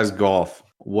 do you guys golf?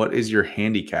 What is your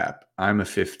handicap? I'm a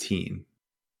 15.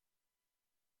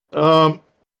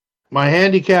 My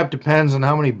handicap depends on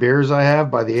how many beers I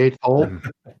have by the 8th hole.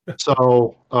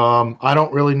 So, I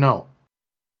don't really know.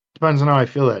 Depends on how I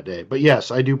feel that day. But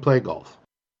yes, I do play golf.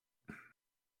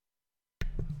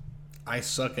 I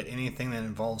suck at anything that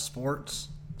involves sports,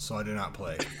 so I do not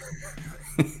play.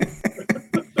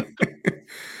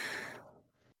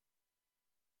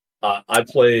 I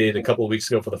played a couple of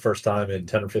weeks ago for the first time in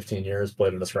 10 or 15 years,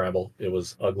 played in a scramble. It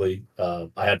was ugly. I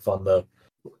had fun though.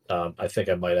 I think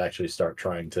I might actually start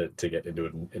trying to get into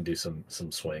it and do some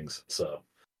swings. So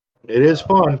it is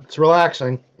fun. It's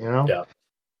relaxing, Yeah.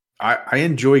 I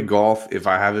enjoy golf if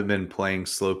I haven't been playing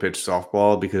slow pitch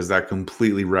softball because that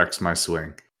completely wrecks my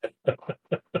swing.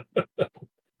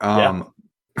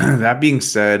 That being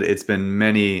said, it's been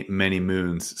many, many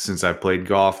moons since I've played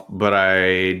golf, but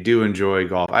I do enjoy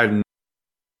golf. I have no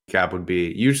cap would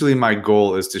be. Usually my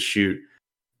goal is to shoot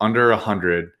under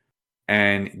 100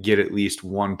 and get at least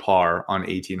one par on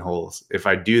 18 holes. If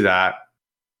I do that,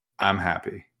 I'm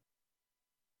happy.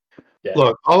 Yeah.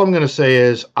 Look, all I'm going to say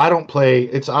is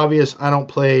it's obvious I don't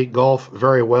play golf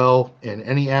very well in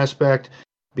any aspect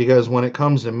because when it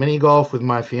comes to mini golf with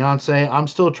my fiance, I'm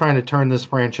still trying to turn this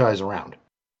franchise around.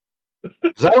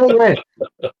 Because I don't win.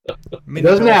 It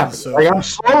doesn't happen. I'm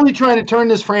slowly trying to turn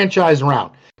this franchise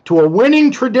around to a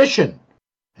winning tradition,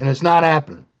 and it's not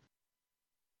happening.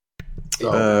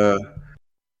 So.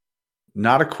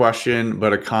 Not a question,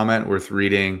 but a comment worth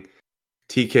reading.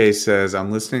 TK says,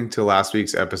 I'm listening to last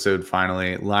week's episode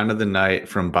finally. Line of the night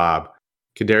from Bob.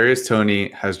 Kadarius Toney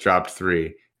has dropped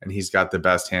 3, and he's got the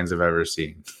best hands I've ever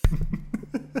seen.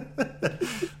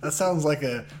 That sounds like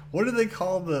what do they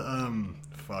call the on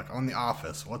The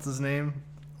Office? What's his name?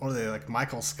 Or are they like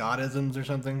Michael Scott-isms or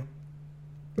something?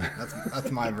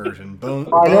 That's my version.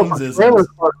 Bones-isms.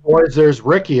 Boys, there's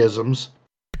Ricky-isms.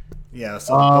 Yeah,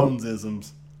 so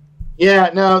Bones-isms. Yeah,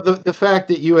 no, the fact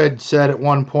that you had said at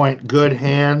one point good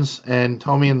hands and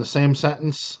Tommy in the same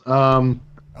sentence.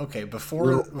 Okay,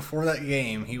 before that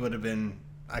game, he would have been.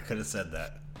 I could have said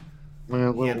that.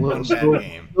 Little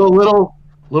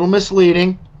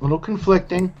misleading, a little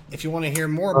conflicting. If you want to hear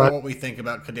more about what we think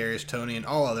about Kadarius Toney and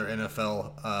all other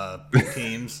NFL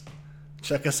teams,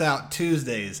 check us out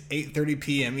Tuesdays, 8:30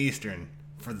 p.m. Eastern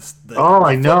for the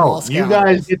I know. Scoundrels. You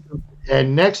guys get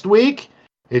and next week.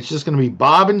 It's just going to be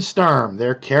Bob and Sturm.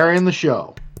 They're carrying the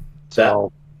show.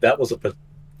 So that was a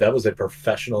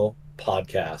professional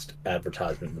podcast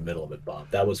advertisement in the middle of it,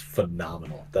 Bob. That was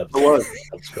phenomenal. That was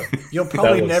good. You'll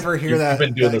probably never hear that. You've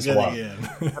been doing this a while.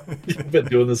 You've been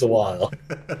doing this a while.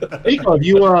 Nico,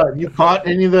 you caught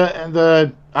any of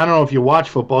the? I don't know if you watch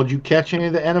football. Did you catch any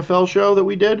of the NFL show that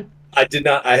we did? I did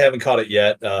not. I haven't caught it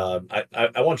yet. I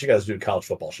want you guys to do a college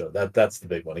football show. That's the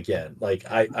big one. Again, like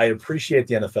I appreciate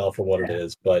the NFL for what it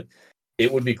is, but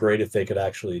it would be great if they could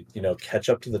actually, catch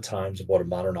up to the times of what a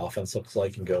modern offense looks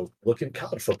like and go look at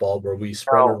college football where we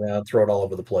spread it around, throw it all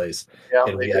over the place,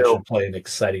 and we actually play an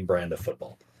exciting brand of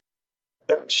football.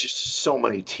 There's just so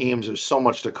many teams. There's so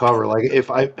much to cover.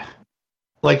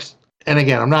 And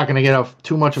again, I'm not going to get off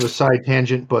too much of a side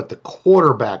tangent, but the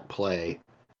quarterback play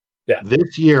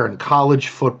this year in college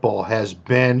football has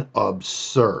been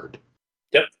absurd.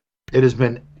 Yep. It has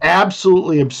been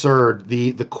absolutely absurd,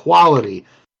 the quality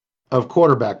of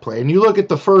quarterback play. And you look at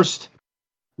the first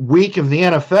week of the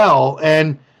NFL,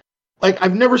 and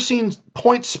I've never seen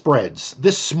point spreads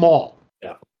this small.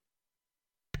 Yeah.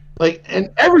 And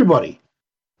everybody,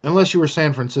 unless you were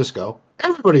San Francisco,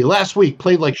 everybody last week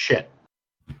played like shit.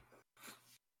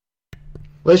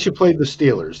 Unless you played the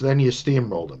Steelers, then you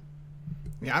steamrolled them.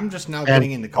 Yeah, I'm just now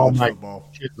getting into college football.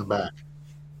 Shit in the back.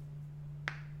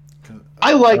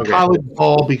 I like college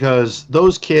ball because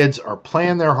those kids are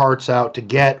playing their hearts out to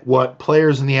get what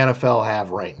players in the NFL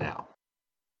have right now.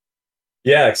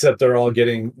 Yeah, except they're all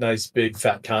getting nice big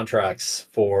fat contracts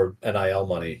for NIL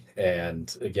money.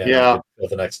 And again, I could go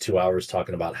the next 2 hours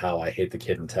talking about how I hate the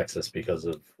kid in Texas because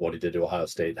of what he did to Ohio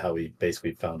State, how he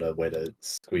basically found a way to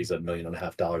squeeze $1.5 million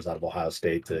out of Ohio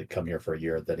State to come here for a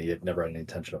year that he had never had any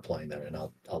intention of playing there. And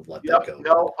I'll let that go.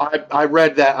 No, I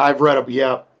read that. I've read it.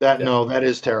 No, that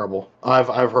is terrible. I've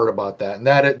heard about that. And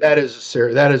that is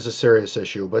a serious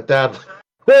issue, but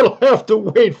that'll have to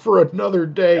wait for another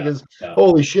day because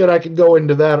holy shit, I could go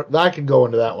into that. I could go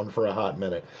into that one for a hot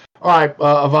minute. All right,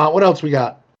 Avant, what else we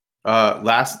got?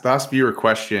 Last viewer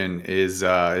question is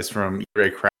from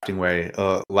Ray Crafting Way.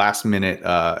 Last minute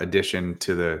addition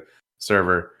to the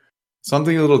server.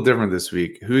 Something a little different this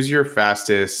week. Who's your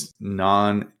fastest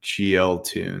non-GL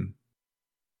tune?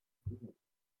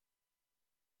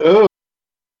 Oh,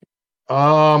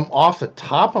 off the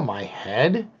top of my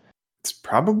head. It's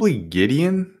probably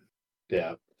Gideon.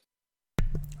 Yeah.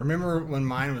 Remember when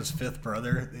mine was Fifth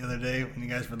Brother the other day when you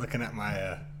guys were looking at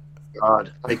my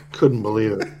God, I couldn't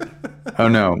believe it. Oh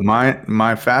no,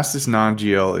 my fastest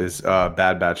non-GL is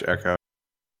Bad Batch Echo.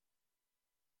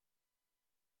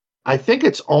 I think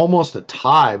it's almost a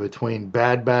tie between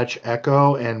Bad Batch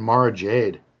Echo and Mara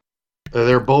Jade.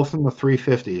 They're both in the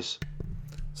 350s.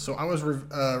 So I was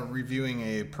reviewing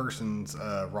a person's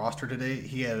roster today.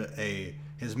 He had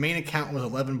his main account was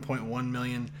 11.1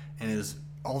 million, and his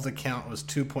alt account was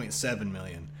 2.7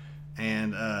 million,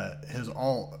 and his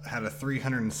alt had a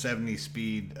 370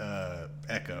 speed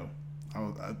Echo.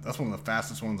 That's one of the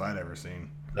fastest ones I'd ever seen.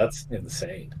 That's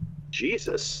insane.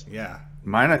 Jesus. Yeah.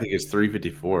 Mine, I think, is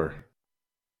 354.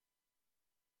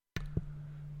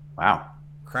 Wow.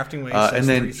 Crafting Ways and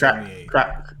then 378.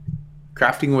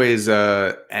 Crafting Ways.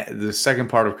 The second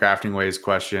part of Crafting Ways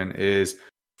question is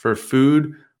for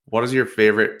food. What is your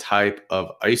favorite type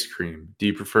of ice cream? Do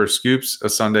you prefer scoops, a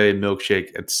sundae,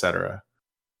 milkshake, etc.?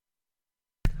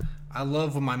 I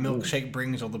love when my milkshake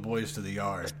brings all the boys to the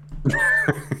yard.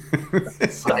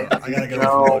 So I gotta go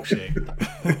with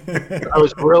milkshake. I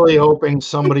was really hoping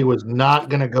somebody was not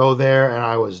going to go there, and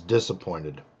I was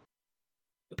disappointed.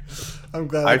 I'm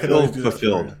glad I feel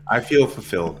fulfilled. I feel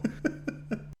fulfilled.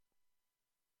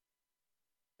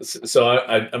 So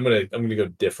I'm gonna go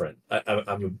different.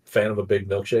 I'm a fan of a big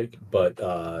milkshake, but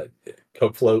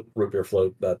Coke float, root beer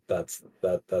float, that's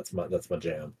my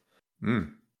jam.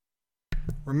 Mm.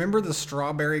 Remember the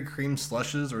strawberry cream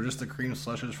slushes or just the cream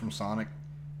slushes from Sonic?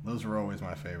 Those were always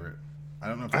my favorite. I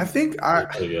don't know if I think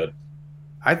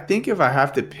if I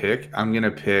have to pick, I'm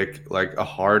gonna pick like a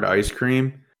hard ice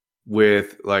cream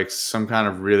with like some kind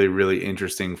of really, really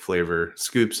interesting flavor,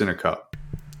 scoops in a cup.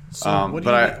 So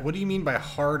what do you mean by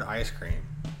hard ice cream?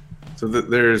 So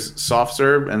there's soft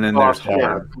serve and then there's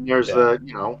hard. Yeah. There's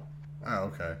Oh,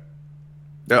 okay.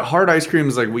 The hard ice cream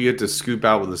is like we get to scoop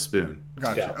out with a spoon.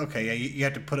 Gotcha. Yeah. Okay, yeah, you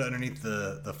have to put it underneath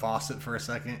the faucet for a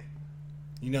second.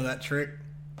 You know that trick?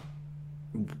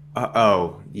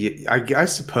 Yeah, I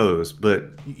suppose,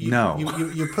 but no.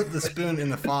 You put the spoon in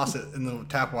the faucet in the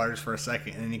tap waters for a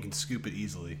second, and then you can scoop it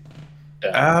easily.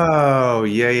 Yeah. Oh,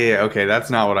 yeah. Okay, that's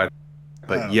not what I.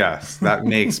 But yes, that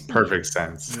makes perfect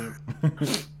sense.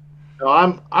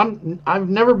 No, I've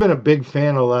never been a big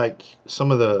fan of like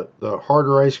some of the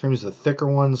harder ice creams, the thicker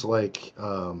ones like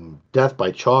Death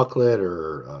by Chocolate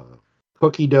or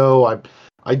cookie dough.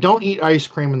 I don't eat ice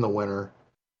cream in the winter.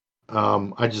 I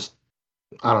don't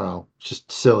know, it's just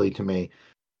silly to me.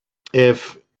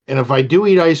 If I do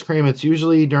eat ice cream, it's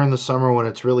usually during the summer when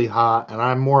it's really hot, and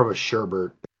I'm more of a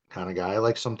sherbet kind of guy. I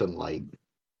like something light.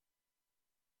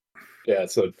 Yeah,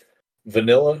 so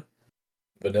vanilla,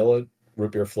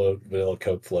 root beer float, vanilla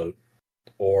Coke float,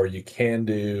 or you can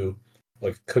do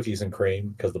like cookies and cream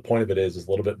because the point of it is a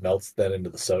little bit melts then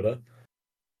into the soda.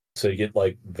 So you get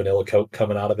like vanilla Coke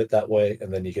coming out of it that way,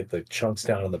 and then you get the chunks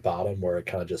down on the bottom where it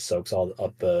kind of just soaks all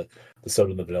up the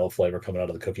soda and the vanilla flavor coming out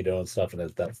of the cookie dough and stuff, and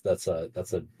that's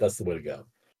the way to go.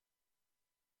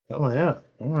 Oh yeah.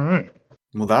 All right.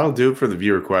 Well, that'll do it for the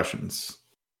viewer questions.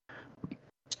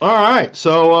 All right.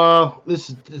 So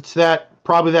it's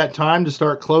probably that time to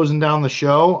start closing down the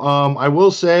show. I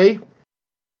will say,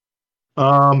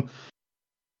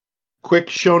 quick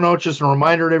show note, just a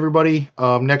reminder to everybody.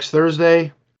 Next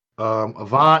Thursday,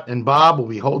 Avant and Bob will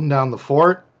be holding down the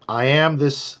fort. I am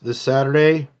this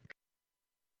Saturday,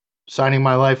 signing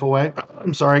my life away.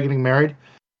 I'm sorry, getting married.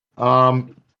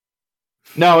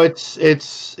 No, it's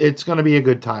going to be a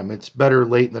good time. It's better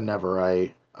late than never.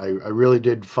 I really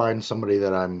did find somebody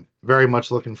that I'm very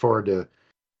much looking forward to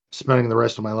spending the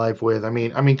rest of my life with. I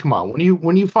mean, come on.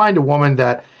 When you find a woman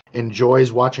that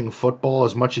enjoys watching football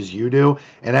as much as you do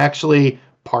and actually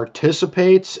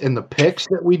participates in the picks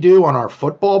that we do on our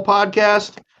football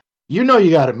podcast, you know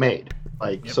you got it made.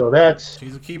 Like, yep. So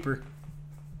she's a keeper.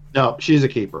 No, she's a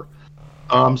keeper.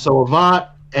 So Avant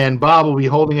and Bob will be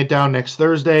holding it down next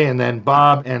Thursday, and then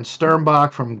Bob and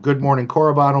Sternbach from Good Morning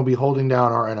Korriban will be holding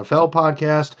down our NFL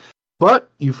podcast. But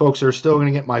you folks are still going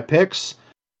to get my picks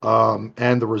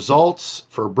and the results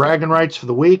for bragging rights for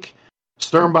the week.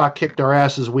 Sternbach kicked our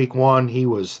asses week 1. He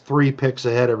was 3 picks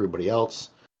ahead of everybody else.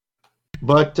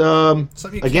 But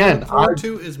something you again, look forward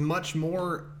to is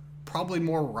probably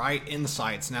more right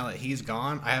insights now that he's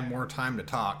gone. I have more time to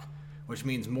talk, which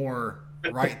means more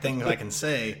right things I can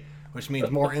say, which means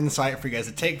more insight for you guys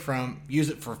to take from, use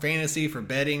it for fantasy, for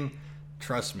betting.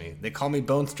 Trust me, they call me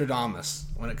Bonestradamus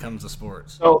when it comes to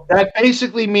sports. So that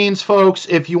basically means, folks,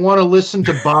 if you want to listen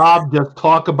to Bob just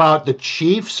talk about the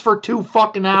Chiefs for 2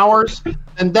 fucking hours,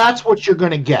 then that's what you're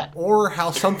going to get. Or how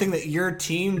something that your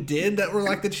team did that were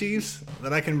like the Chiefs,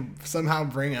 that I can somehow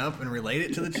bring up and relate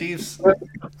it to the Chiefs.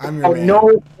 I'm your man.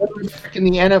 No quarterback in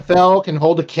the NFL can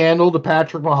hold a candle to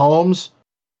Patrick Mahomes.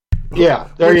 Yeah,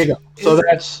 there you go. So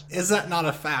is that not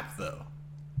a fact, though?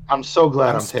 I'm so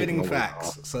glad I'm spitting taking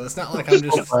facts. So it's not like I'm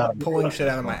just pulling shit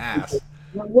out of my ass.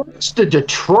 You lost to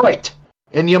Detroit,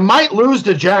 and you might lose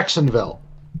to Jacksonville.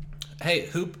 Hey,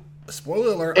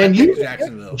 spoiler alert, and I you picked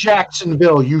Jacksonville.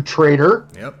 Jacksonville, you traitor.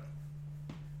 Yep.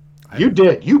 You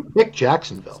did. You picked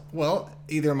Jacksonville. Well,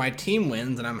 either my team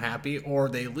wins and I'm happy, or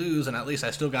they lose, and at least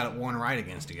I still got it 1 right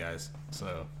against you guys.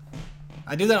 So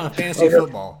I do that on fantasy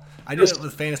football. I do it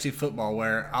with fantasy football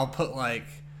where I'll put, like,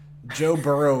 Joe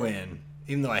Burrow in,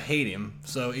 even though I hate him.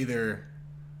 So either,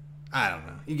 I don't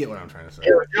know. You get what I'm trying to say.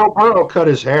 Joe Burrow cut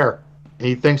his hair.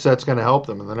 He thinks that's going to help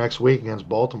them in the next week against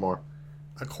Baltimore.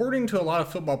 According to a lot of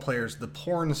football players, the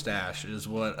porn stash is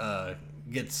what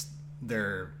gets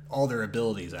all their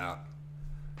abilities out.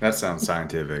 That sounds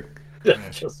scientific.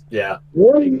 Yeah.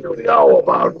 What do you know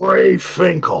about Ray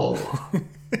Finkel?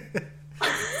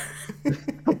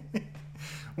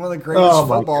 One of the greatest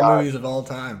football movies of all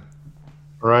time.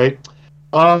 Right.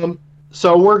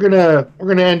 So we're gonna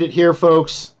end it here,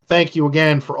 folks. Thank you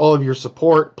again for all of your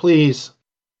support. Please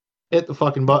hit the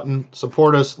fucking button,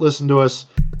 support us, listen to us.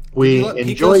 We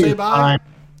enjoy your time.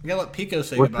 You gotta let Pico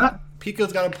say goodbye.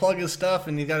 Pico's got to plug his stuff,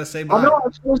 and you got to say bye. Oh no, I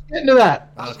was getting to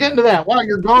that. I was getting to that. Wow,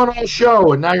 you're gone all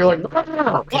show, and now you're like,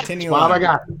 continue Bob, on. I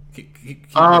got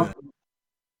it.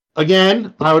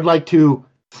 Again, I would like to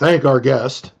thank our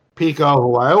guest, Pico,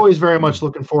 who I always very much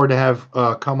looking forward to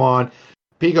have come on.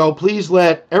 Pico, please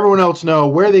let everyone else know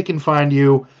where they can find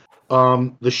you,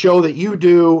 the show that you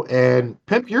do, and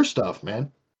pimp your stuff,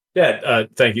 man. Yeah,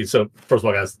 thank you. So first of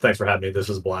all, guys, thanks for having me. This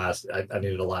was a blast. I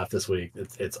needed a laugh this week.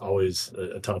 It's always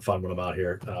a ton of fun when I'm out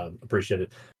here. Appreciate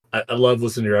it. I love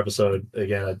listening to your episode.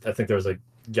 Again, I think there was a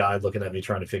guy looking at me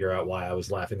trying to figure out why I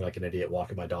was laughing like an idiot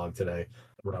walking my dog today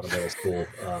around the middle school.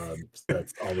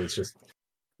 That's always just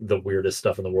the weirdest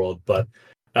stuff in the world. But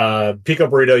Pico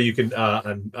Burrito, you can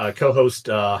I'm co-host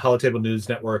Holotable News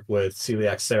Network with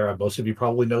Celiac Sarah. Most of you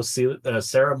probably know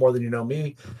Sarah more than you know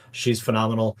me. She's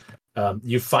phenomenal.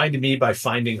 You find me by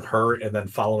finding her and then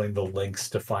following the links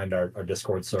to find our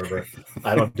Discord server.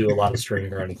 I don't do a lot of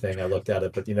streaming or anything. I looked at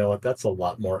it, but you know what? That's a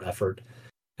lot more effort.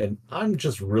 And I'm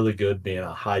just really good being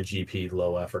a high GP,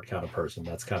 low effort kind of person.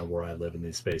 That's kind of where I live in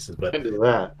these spaces. But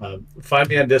find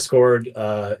me on Discord.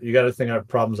 You got to think of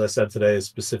problems I said today,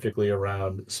 specifically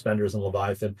around spenders and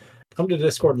Leviathan. Come to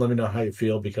Discord and let me know how you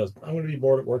feel, because I'm going to be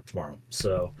bored at work tomorrow.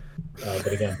 So,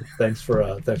 but again, thanks for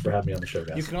having me on the show,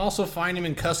 guys. You can also find him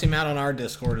and cuss him out on our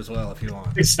Discord as well if you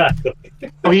want. Exactly.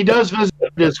 Oh, he does visit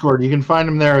Discord. You can find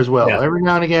him there as well. Yeah. Every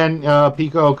now and again,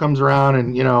 Pico comes around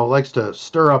and likes to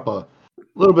stir up a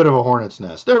little bit of a hornet's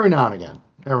nest every now and again.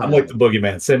 I'm like the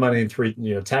boogeyman. Say my name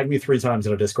tag me 3 times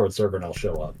in a Discord server and I'll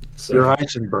show up. So. You're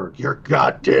Heisenberg. You're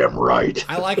goddamn right.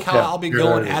 I like how I'll be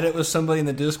going at it with somebody in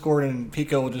the Discord and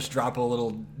Pico will just drop a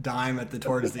little dime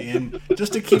towards the end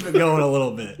just to keep it going a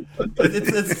little bit.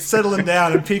 It's settling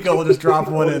down and Pico will just drop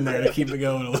one in there to keep it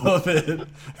going a little bit.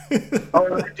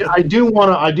 I do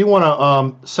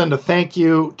want to send a thank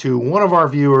you to one of our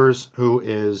viewers who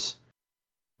is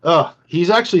he's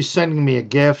actually sending me a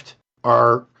gift.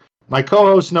 My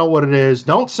co-hosts know what it is.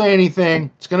 Don't say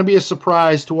anything. It's going to be a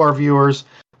surprise to our viewers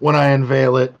when I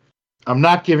unveil it. I'm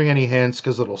not giving any hints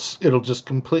because it'll just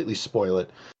completely spoil it.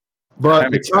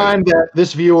 But the time that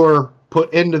this viewer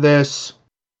put into this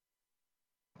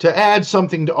to add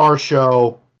something to our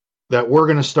show that we're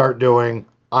going to start doing,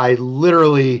 I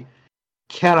literally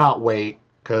cannot wait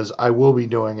because I will be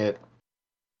doing it.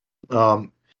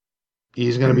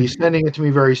 He's going to be sending it to me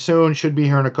very soon. Should be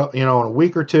here in a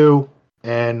week or two.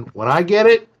 And when I get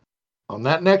it on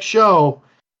that next show,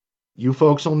 you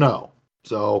folks will know.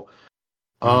 So,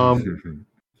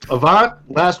 Avant,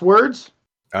 last words?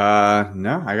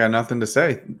 No, I got nothing to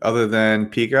say other than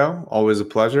Pico. Always a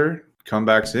pleasure. Come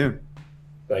back soon.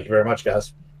 Thank you very much,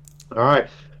 guys. All right.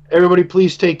 Everybody,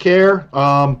 please take care.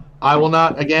 I will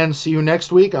not, again, see you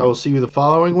next week. I will see you the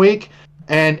following week.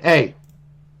 And, hey,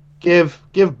 give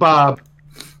Bob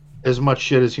as much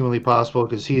shit as humanly possible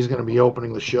because he's going to be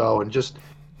opening the show, and just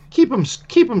keep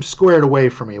him squared away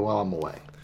from me while I'm away.